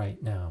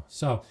right now.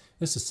 So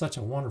this is such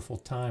a wonderful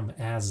time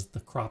as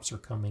the crops are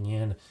coming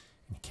in.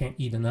 You can't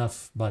eat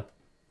enough, but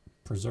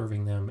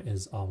preserving them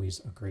is always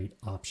a great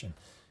option,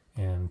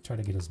 and try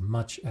to get as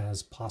much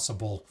as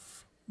possible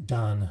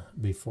done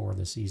before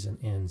the season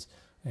ends.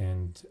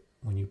 And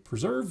when you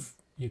preserve,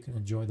 you can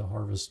enjoy the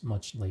harvest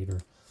much later.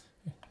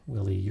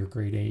 Willie, you're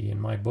grade A in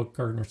my book,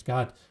 Gardener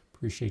Scott.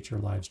 Appreciate your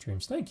live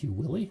streams. Thank you,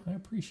 Willie. I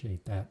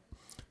appreciate that.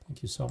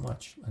 Thank you so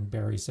much. And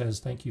Barry says,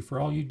 thank you for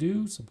all you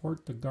do.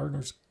 Support the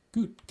Gardener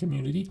Scoot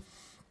community.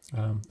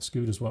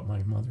 Scoot is what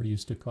my mother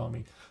used to call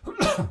me.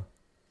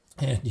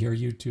 And your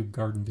YouTube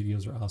garden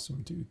videos are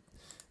awesome too.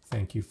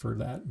 Thank you for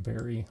that,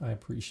 Barry. I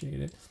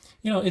appreciate it.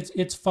 You know,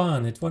 it's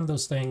fun. It's one of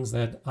those things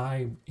that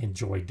I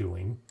enjoy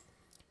doing.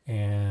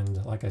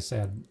 And like I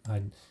said,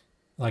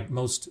 like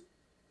most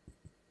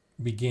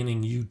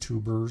beginning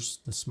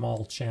YouTubers, the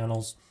small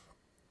channels,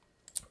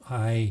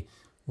 I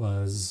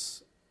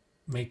was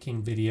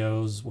making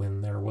videos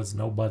when there was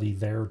nobody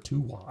there to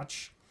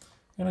watch.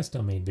 And I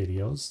still made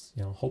videos,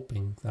 you know,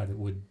 hoping that it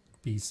would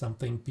be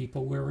something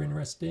people were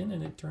interested in,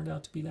 and it turned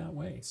out to be that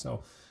way.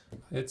 So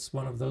it's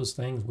one of those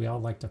things. We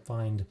all like to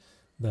find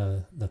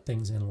the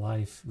things in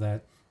life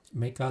that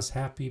make us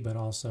happy, but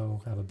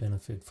also have a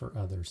benefit for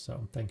others.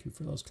 So thank you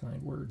for those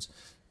kind words.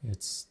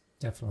 It's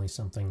definitely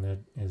something that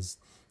is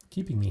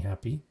keeping me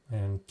happy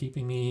and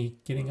keeping me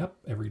getting up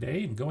every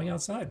day and going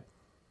outside.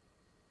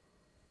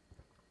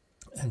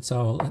 And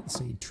so let's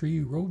see,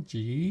 Tree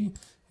Roji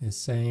is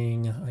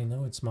saying, I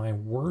know it's my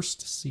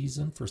worst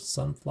season for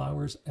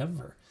sunflowers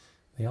ever.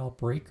 They all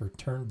break or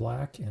turn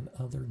black, and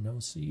other no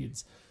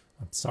seeds.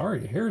 I'm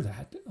sorry to hear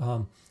that.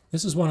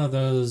 This is one of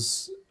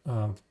those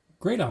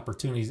great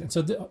opportunities. And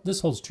so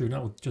this holds true,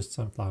 not with just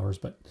sunflowers,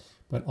 but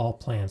all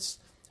plants.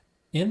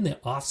 In the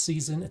off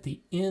season, at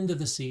the end of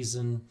the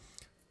season,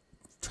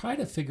 try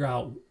to figure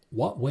out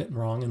what went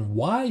wrong and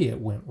why it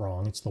went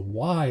wrong. It's the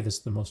why that's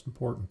the most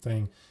important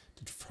thing,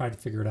 to try to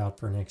figure it out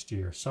for next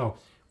year. So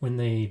when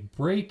they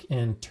break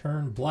and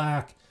turn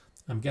black,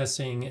 I'm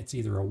guessing it's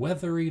either a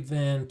weather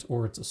event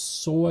or it's a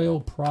soil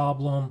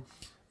problem.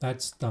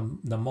 That's the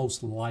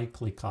most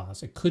likely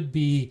cause. It could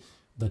be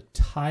the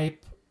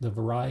type, the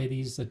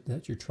varieties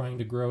that you're trying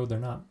to grow.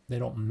 They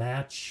don't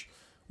match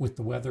with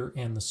the weather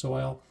and the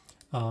soil.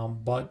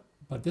 But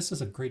this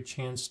is a great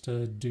chance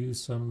to do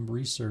some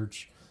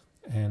research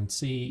and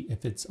see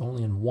if it's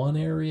only in one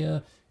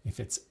area, if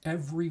it's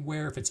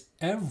everywhere. If it's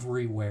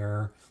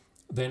everywhere,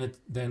 then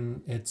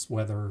it's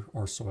weather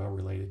or soil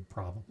related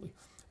probably.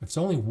 If it's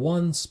only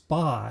one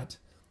spot,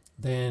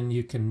 then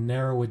you can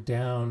narrow it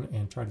down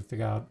and try to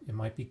figure out, it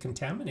might be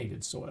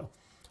contaminated soil.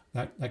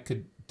 That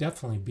could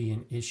definitely be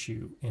an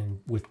issue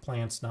with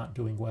plants not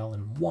doing well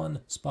in one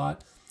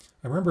spot.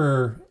 I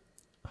remember,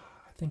 I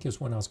think it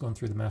was when I was going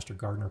through the Master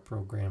Gardener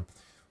program,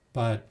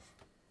 but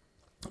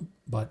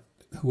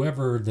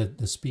whoever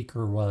the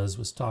speaker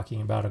was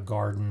talking about a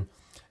garden,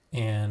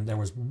 and there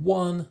was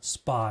one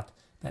spot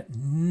that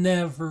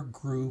never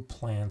grew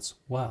plants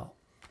well.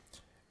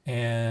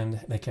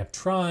 And they kept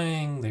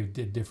trying, they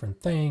did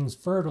different things,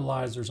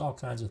 fertilizers, all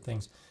kinds of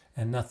things,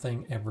 and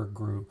nothing ever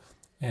grew.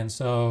 And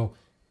so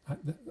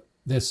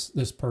this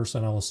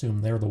person, I'll assume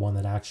they're the one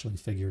that actually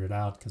figured it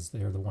out, because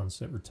they're the ones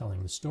that were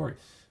telling the story.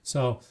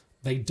 So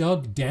they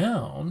dug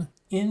down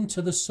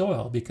into the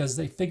soil because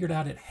they figured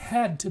out it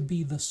had to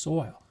be the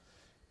soil.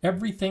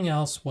 Everything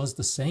else was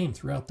the same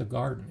throughout the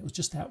garden. It was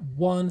just that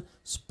one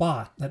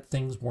spot that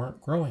things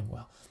weren't growing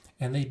well.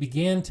 And they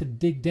began to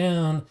dig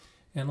down,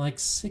 and like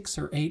 6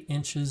 or 8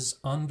 inches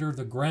under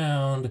the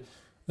ground,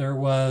 there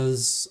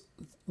was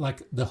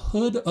like the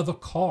hood of a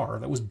car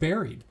that was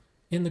buried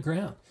in the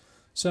ground.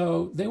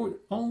 So they were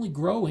only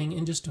growing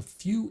in just a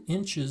few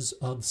inches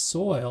of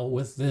soil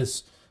with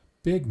this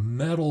big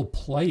metal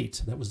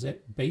plate that was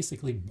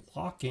basically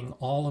blocking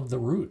all of the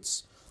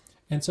roots.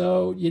 And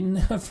so you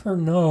never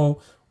know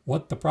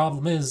what the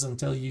problem is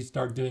until you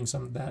start doing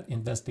some of that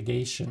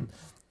investigation.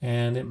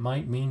 And it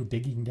might mean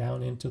digging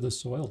down into the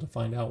soil to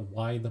find out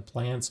why the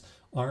plants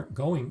aren't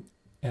going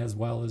as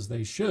well as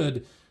they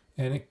should.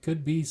 And it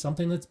could be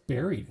something that's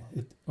buried,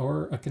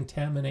 or a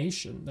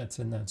contamination that's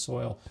in that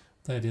soil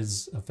that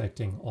is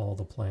affecting all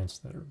the plants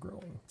that are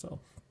growing. So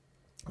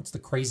that's the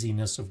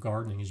craziness of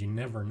gardening, is you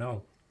never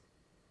know.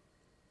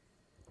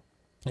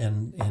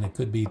 And it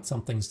could be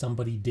something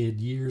somebody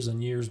did years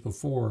and years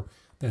before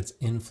that's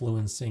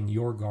influencing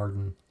your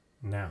garden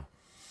now.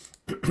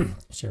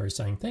 Sherry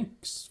saying,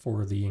 thanks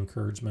for the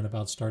encouragement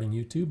about starting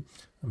YouTube.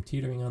 I'm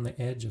teetering on the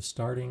edge of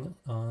starting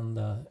on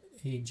the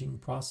aging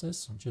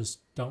process.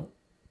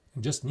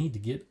 Just need to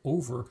get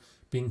over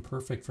being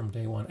perfect from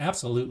day one.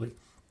 Absolutely.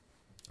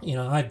 You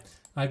know,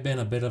 I've been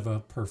a bit of a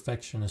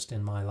perfectionist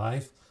in my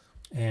life,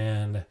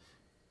 and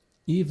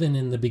even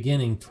in the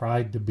beginning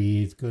tried to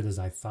be as good as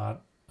I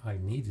thought I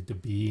needed to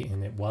be,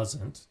 and it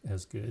wasn't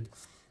as good.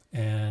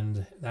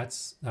 And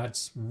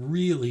that's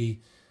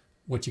really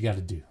what you got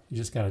to do. You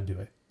just got to do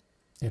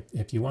it.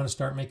 If you want to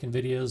start making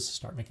videos,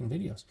 start making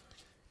videos.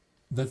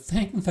 The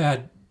thing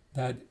that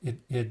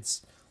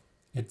it's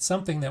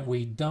something that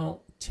we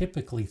don't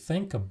typically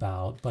think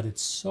about, but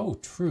it's so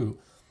true.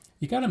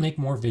 You got to make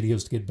more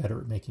videos to get better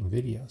at making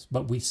videos.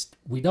 But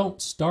we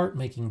don't start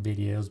making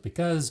videos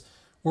because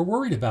we're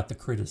worried about the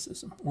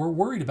criticism. We're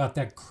worried about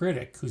that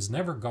critic who's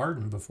never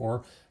gardened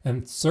before,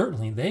 and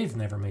certainly they've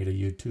never made a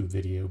YouTube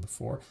video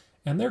before,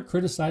 and they're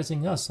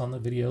criticizing us on the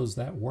videos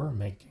that we're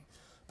making.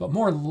 But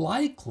more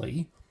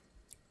likely,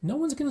 no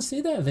one's going to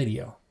see that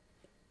video.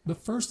 The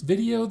first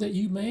video that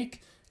you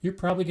make, you're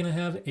probably going to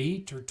have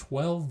 8 or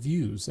 12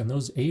 views, and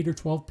those 8 or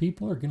 12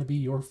 people are going to be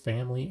your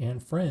family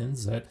and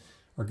friends that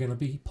are going to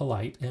be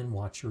polite and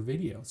watch your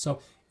video.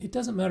 So it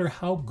doesn't matter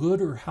how good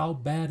or how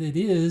bad it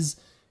is,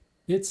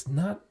 it's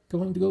not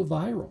going to go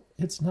viral.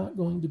 It's not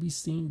going to be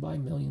seen by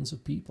millions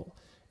of people.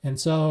 And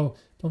so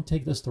don't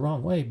take this the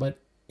wrong way, but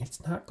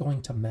it's not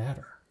going to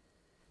matter.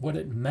 What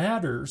it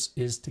matters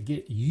is to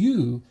get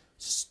you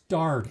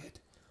started,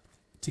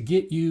 to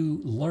get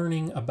you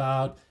learning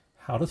about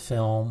how to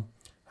film,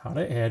 how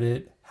to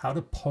edit, how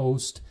to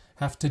post,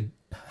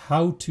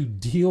 how to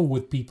deal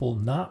with people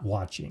not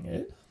watching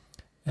it.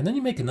 And then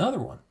you make another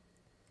one.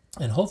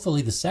 And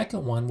hopefully the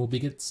second one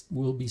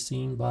will be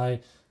seen by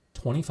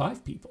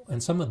 25 people.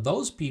 And some of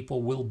those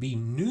people will be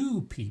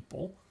new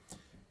people.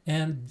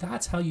 And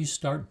that's how you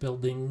start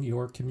building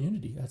your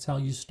community. That's how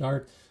you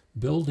start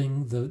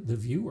building the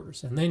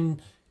viewers. And then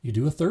you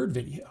do a third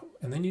video,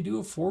 and then you do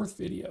a fourth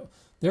video.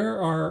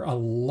 There are a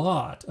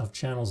lot of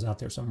channels out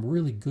there, some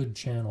really good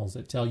channels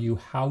that tell you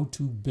how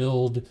to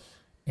build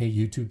a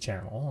YouTube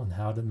channel and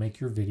how to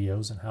make your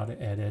videos and how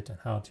to edit and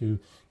how to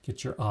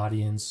get your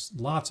audience.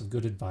 Lots of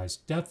good advice.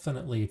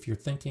 Definitely, if you're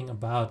thinking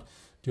about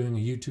doing a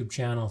YouTube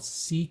channel,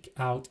 seek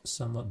out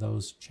some of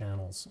those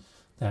channels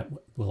that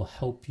will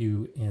help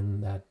you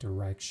in that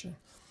direction.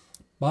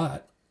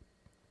 But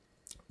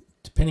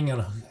depending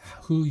on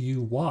who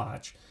you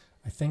watch,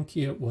 I think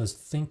it was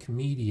Think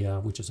Media,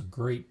 which is a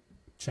great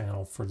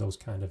channel for those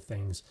kind of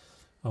things.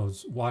 I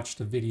watched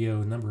a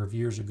video a number of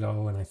years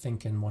ago, and I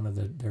think in one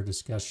of their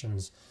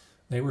discussions,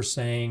 they were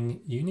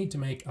saying you need to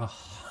make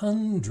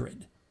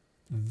 100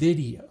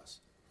 videos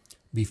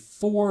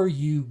before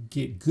you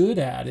get good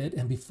at it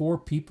and before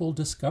people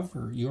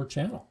discover your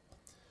channel.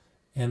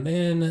 And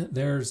then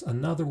there's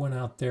another one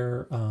out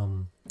there,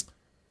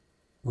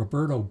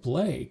 Roberto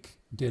Blake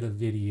did a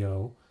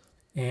video,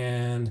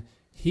 and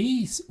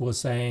he was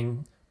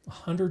saying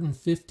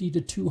 150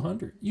 to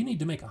 200. You need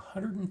to make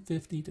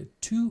 150 to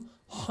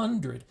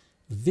 200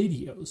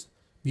 videos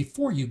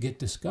before you get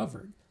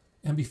discovered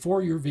and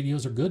before your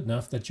videos are good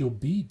enough that you'll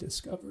be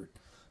discovered.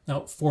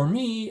 Now, for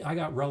me, I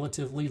got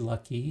relatively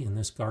lucky in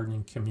this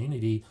gardening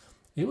community.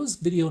 It was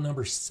video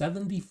number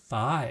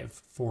 75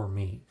 for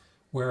me,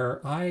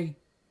 where I,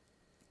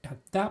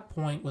 at that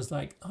point, was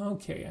like,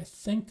 okay, I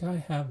think I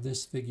have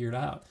this figured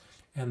out.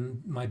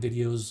 And my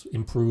videos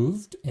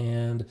improved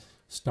and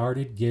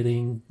started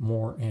getting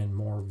more and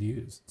more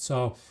views.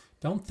 So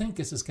don't think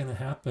this is going to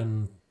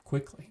happen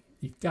quickly.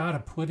 You've got to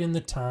put in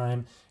the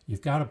time.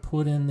 You've got to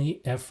put in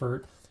the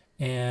effort.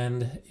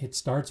 And it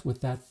starts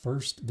with that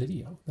first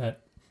video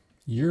that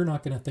you're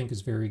not going to think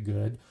is very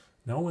good.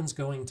 No one's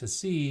going to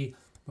see.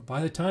 But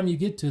by the time you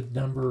get to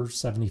number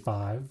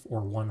 75 or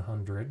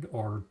 100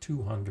 or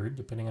 200,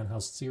 depending on how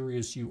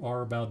serious you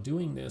are about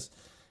doing this,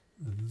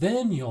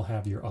 then you'll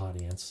have your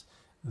audience.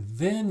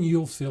 Then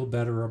you'll feel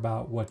better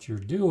about what you're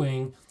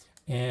doing,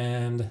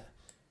 and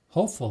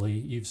hopefully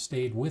you've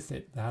stayed with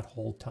it that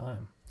whole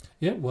time.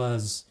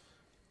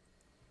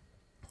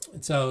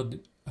 So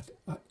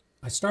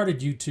I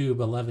started YouTube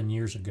 11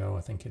 years ago,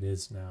 I think it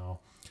is now,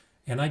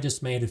 and I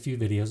just made a few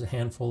videos, a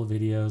handful of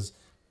videos,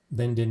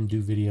 then didn't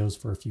do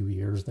videos for a few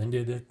years, then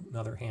did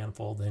another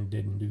handful, then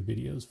didn't do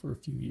videos for a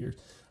few years.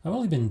 I've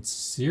only been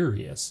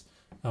serious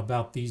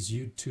about these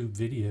YouTube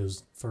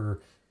videos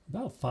for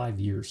about 5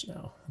 years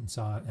now,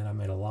 and I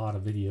made a lot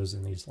of videos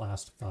in these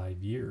last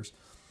 5 years.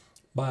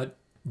 But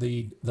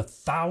the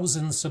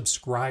 1,000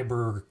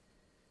 subscriber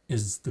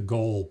is the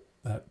goal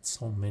that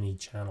so many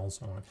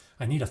channels want.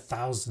 I need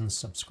 1,000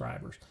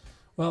 subscribers.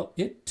 Well,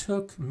 it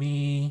took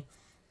me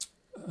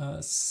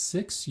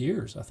 6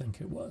 years, I think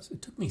it was.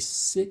 It took me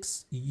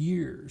 6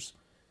 years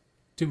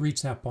to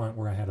reach that point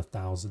where I had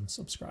 1,000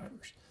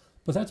 subscribers.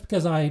 But that's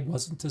because I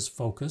wasn't as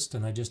focused,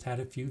 and I just had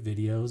a few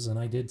videos, and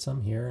I did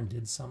some here and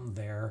did some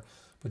there.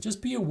 But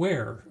just be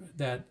aware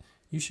that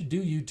you should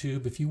do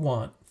YouTube if you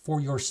want,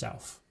 for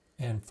yourself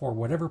and for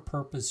whatever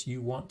purpose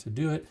you want to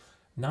do it,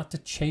 not to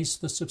chase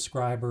the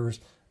subscribers,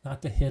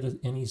 not to hit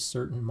any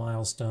certain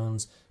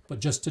milestones, but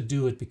just to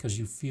do it because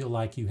you feel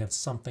like you have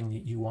something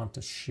that you want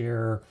to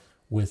share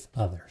with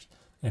others.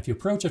 And if you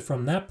approach it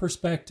from that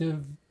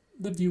perspective,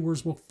 the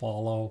viewers will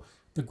follow,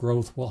 the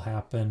growth will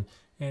happen,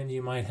 and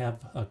you might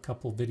have a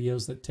couple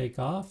videos that take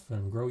off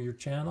and grow your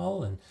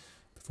channel, and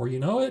before you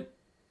know it,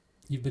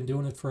 you've been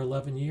doing it for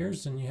 11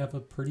 years and you have a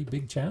pretty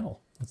big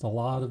channel with a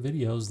lot of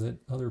videos that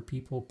other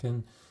people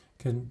can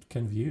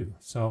view.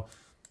 So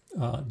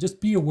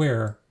just be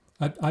aware.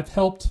 I've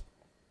helped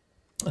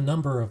a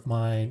number of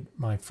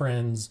my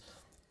friends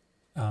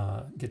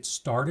get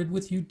started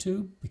with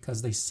YouTube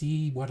because they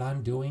see what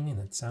I'm doing and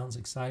it sounds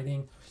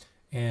exciting,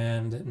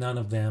 and none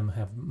of them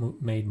have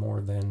made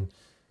more than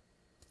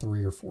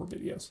 3 or 4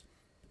 videos.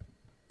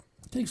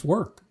 It takes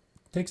work,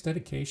 it takes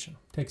dedication,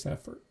 it takes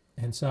effort.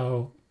 And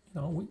so,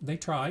 you know, they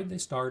tried, they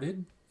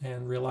started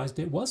and realized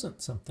it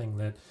wasn't something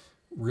that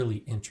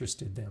really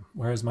interested them.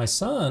 Whereas my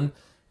son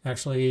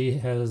actually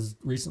has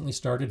recently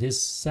started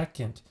his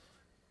second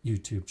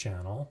YouTube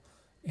channel.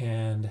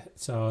 And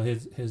so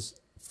his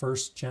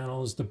first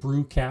channel is the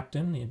Brew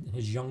Captain in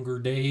his younger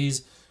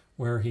days,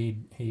 where he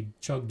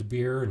chugged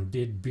beer and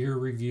did beer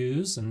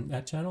reviews, and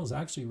that channel is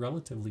actually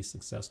relatively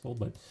successful,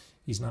 but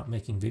he's not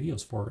making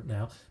videos for it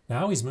now.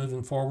 Now he's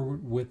moving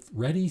forward with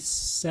Ready,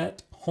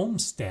 Set,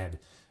 Homestead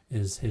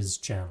is his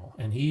channel,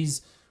 and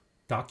he's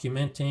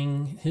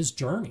documenting his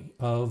journey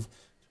of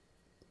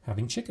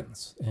having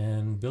chickens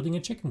and building a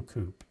chicken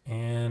coop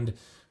and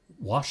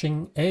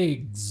washing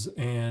eggs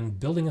and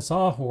building a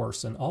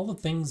sawhorse and all the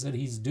things that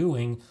he's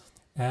doing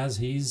as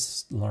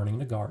he's learning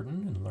to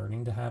garden and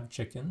learning to have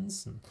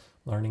chickens and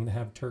learning to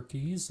have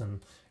turkeys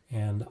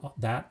and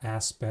that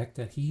aspect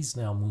that he's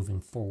now moving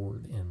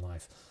forward in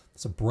life.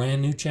 It's a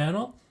brand new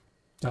channel,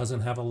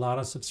 doesn't have a lot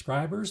of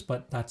subscribers,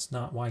 but that's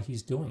not why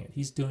he's doing it.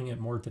 He's doing it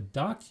more to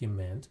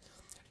document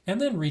and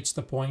then reach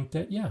the point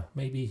that, yeah,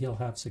 maybe he'll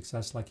have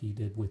success like he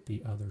did with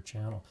the other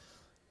channel.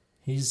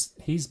 He's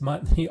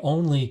the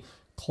only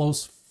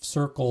close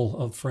circle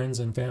of friends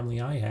and family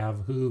I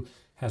have who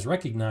has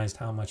recognized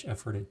how much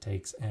effort it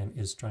takes and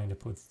is trying to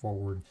put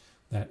forward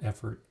that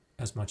effort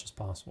as much as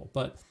possible.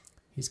 But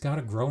he's got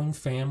a growing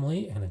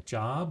family and a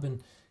job,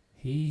 and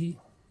he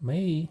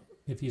may,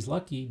 if he's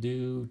lucky,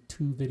 do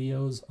 2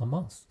 videos a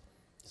month.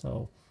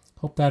 So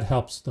hope that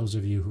helps those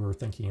of you who are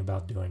thinking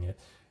about doing it.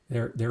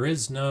 There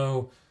is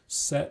no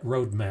set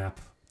roadmap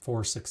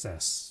for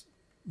success.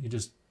 You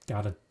just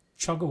got to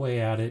chug away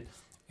at it,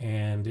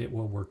 and it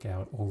will work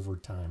out over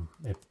time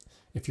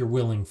if you're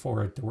willing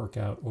for it to work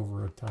out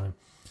over time.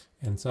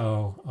 And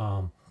so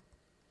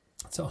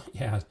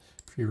yeah,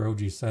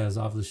 Priroji says,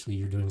 obviously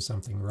you're doing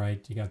something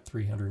right. You got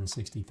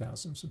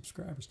 360,000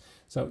 subscribers.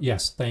 So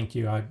yes, thank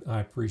you. I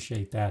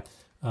appreciate that.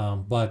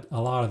 But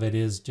a lot of it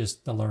is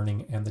just the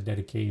learning and the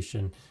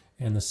dedication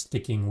and the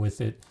sticking with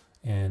it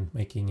and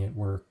making it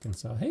work. And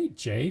so, hey,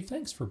 Jay,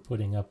 thanks for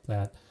putting up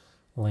that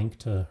link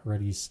to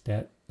Ready,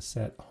 Set,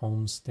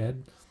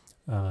 Homestead.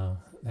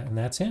 And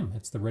that's him.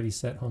 It's the Ready,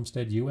 Set,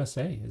 Homestead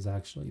USA is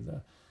actually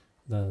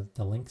the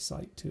link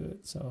site to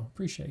it. So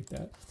appreciate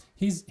that.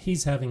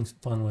 He's having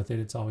fun with it.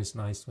 It's always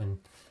nice when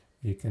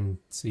you can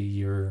see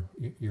your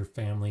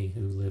family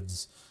who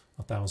lives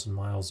 1,000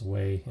 miles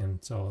away,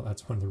 and so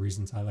that's one of the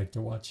reasons I like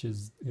to watch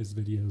his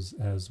videos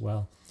as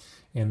well.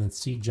 And then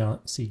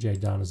CJ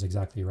Don is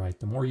exactly right.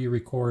 The more you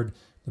record,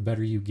 the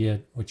better you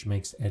get, which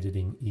makes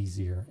editing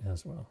easier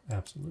as well.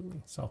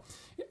 Absolutely. So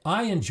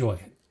I enjoy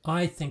it.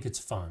 I think it's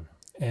fun,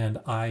 and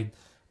I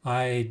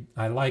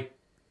like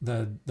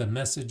the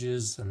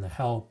messages and the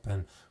help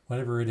and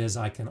whatever it is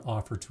I can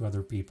offer to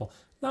other people.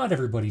 Not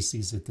everybody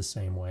sees it the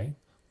same way.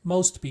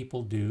 Most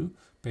people do,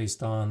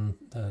 based on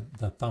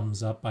the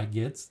thumbs up I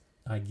get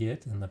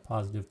and the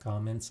positive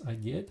comments I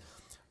get.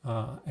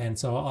 And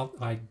so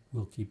I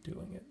will keep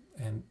doing it.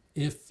 And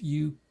if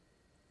you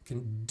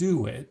can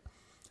do it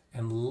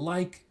and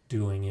like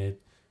doing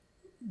it,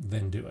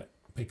 then do it,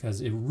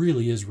 because it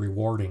really is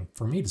rewarding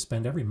for me to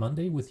spend every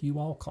Monday with you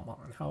all. Come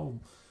on,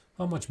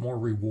 how much more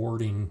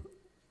rewarding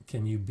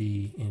can you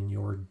be in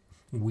your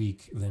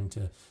week than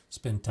to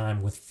spend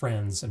time with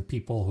friends and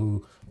people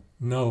who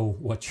know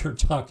what you're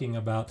talking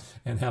about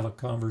and have a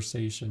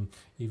conversation,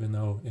 even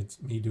though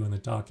it's me doing the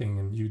talking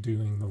and you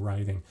doing the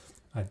writing.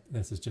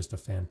 This is just a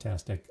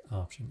fantastic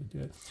option to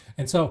do it.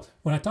 And so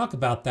when I talk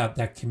about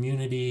that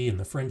community and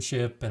the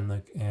friendship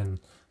and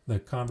the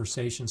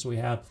conversations we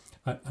have,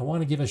 I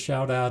want to give a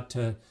shout out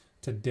to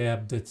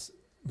Deb. That's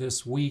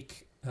this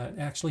week. It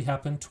actually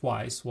happened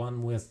twice.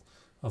 One with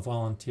a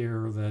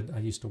volunteer that I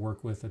used to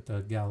work with at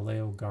the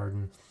Galileo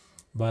Garden.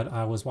 But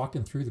I was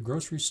walking through the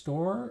grocery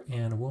store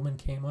and a woman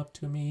came up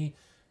to me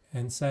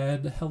and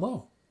said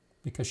hello,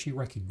 because she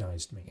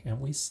recognized me. And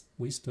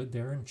we stood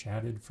there and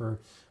chatted for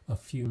a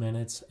few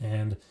minutes,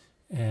 and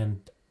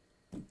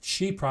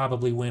she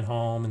probably went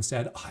home and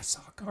said, oh, I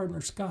saw Gardener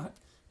Scott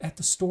at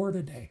the store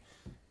today.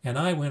 And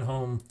I went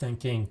home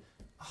thinking,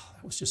 oh,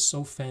 that was just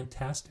so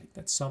fantastic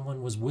that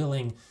someone was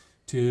willing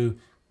to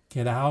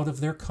get out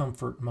of their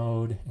comfort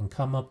mode and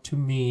come up to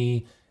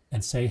me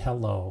and say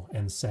hello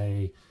and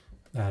say,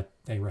 that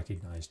they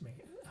recognized me.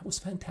 That was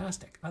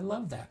fantastic. I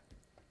love that.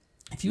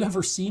 If you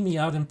ever see me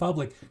out in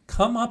public,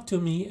 come up to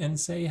me and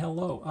say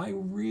hello. I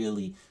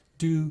really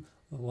do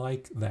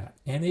like that.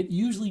 And it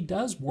usually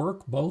does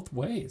work both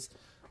ways.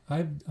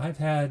 I've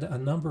had a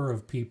number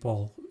of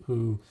people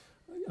who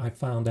I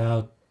found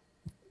out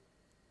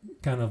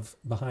kind of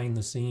behind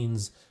the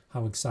scenes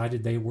how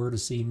excited they were to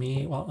see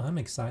me. Well, I'm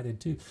excited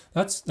too.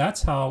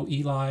 That's how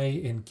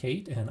Eli and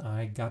Kate and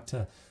I got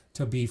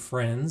to be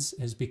friends,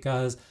 is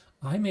because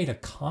I made a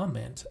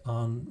comment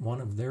on one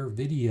of their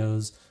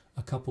videos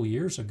a couple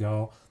years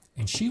ago,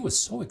 and she was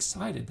so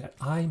excited that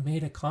I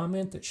made a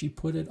comment that she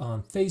put it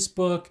on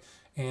Facebook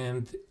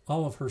and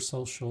all of her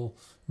social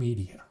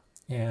media.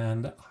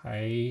 And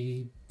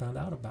I found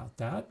out about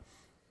that,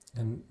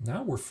 and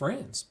now we're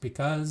friends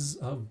because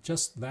of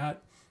just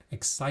that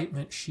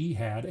excitement she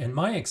had and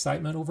my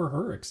excitement over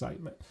her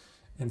excitement.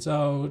 And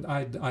so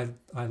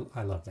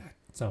I love that.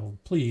 So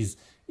please,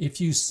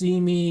 if you see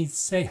me,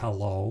 say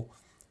hello,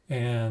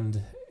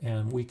 and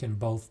we can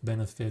both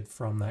benefit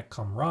from that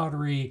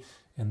camaraderie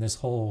and this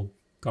whole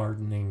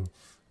gardening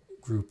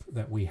group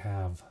that we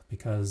have,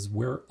 because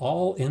we're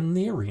all in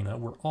the arena,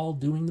 we're all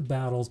doing the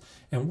battles,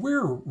 and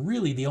we're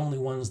really the only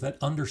ones that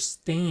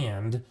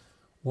understand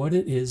what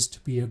it is to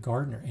be a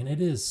gardener. And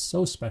it is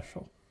so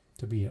special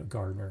to be a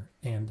gardener,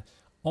 and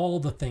all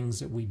the things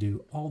that we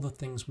do, all the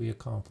things we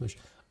accomplish,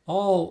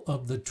 all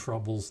of the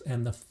troubles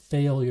and the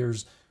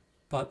failures,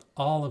 but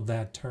all of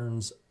that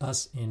turns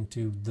us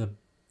into the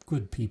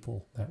good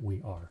people that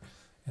we are.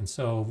 And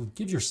so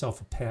give yourself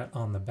a pat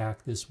on the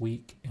back this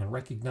week and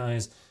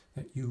recognize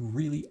that you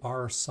really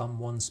are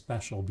someone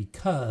special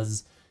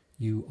because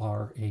you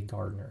are a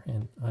gardener.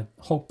 And I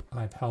hope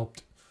I've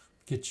helped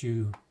get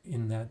you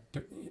in that,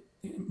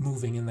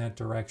 moving in that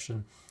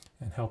direction,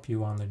 and help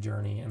you on the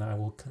journey. And I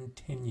will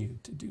continue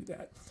to do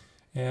that.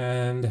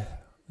 And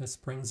this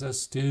brings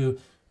us to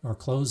our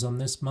close on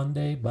this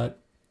Monday,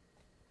 but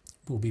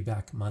we'll be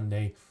back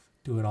Monday,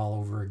 do it all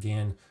over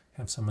again,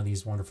 have some of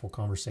these wonderful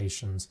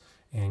conversations,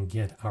 and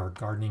get our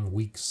gardening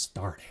week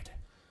started.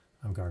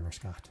 I'm Gardener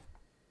Scott.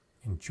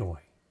 Enjoy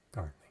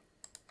gardening.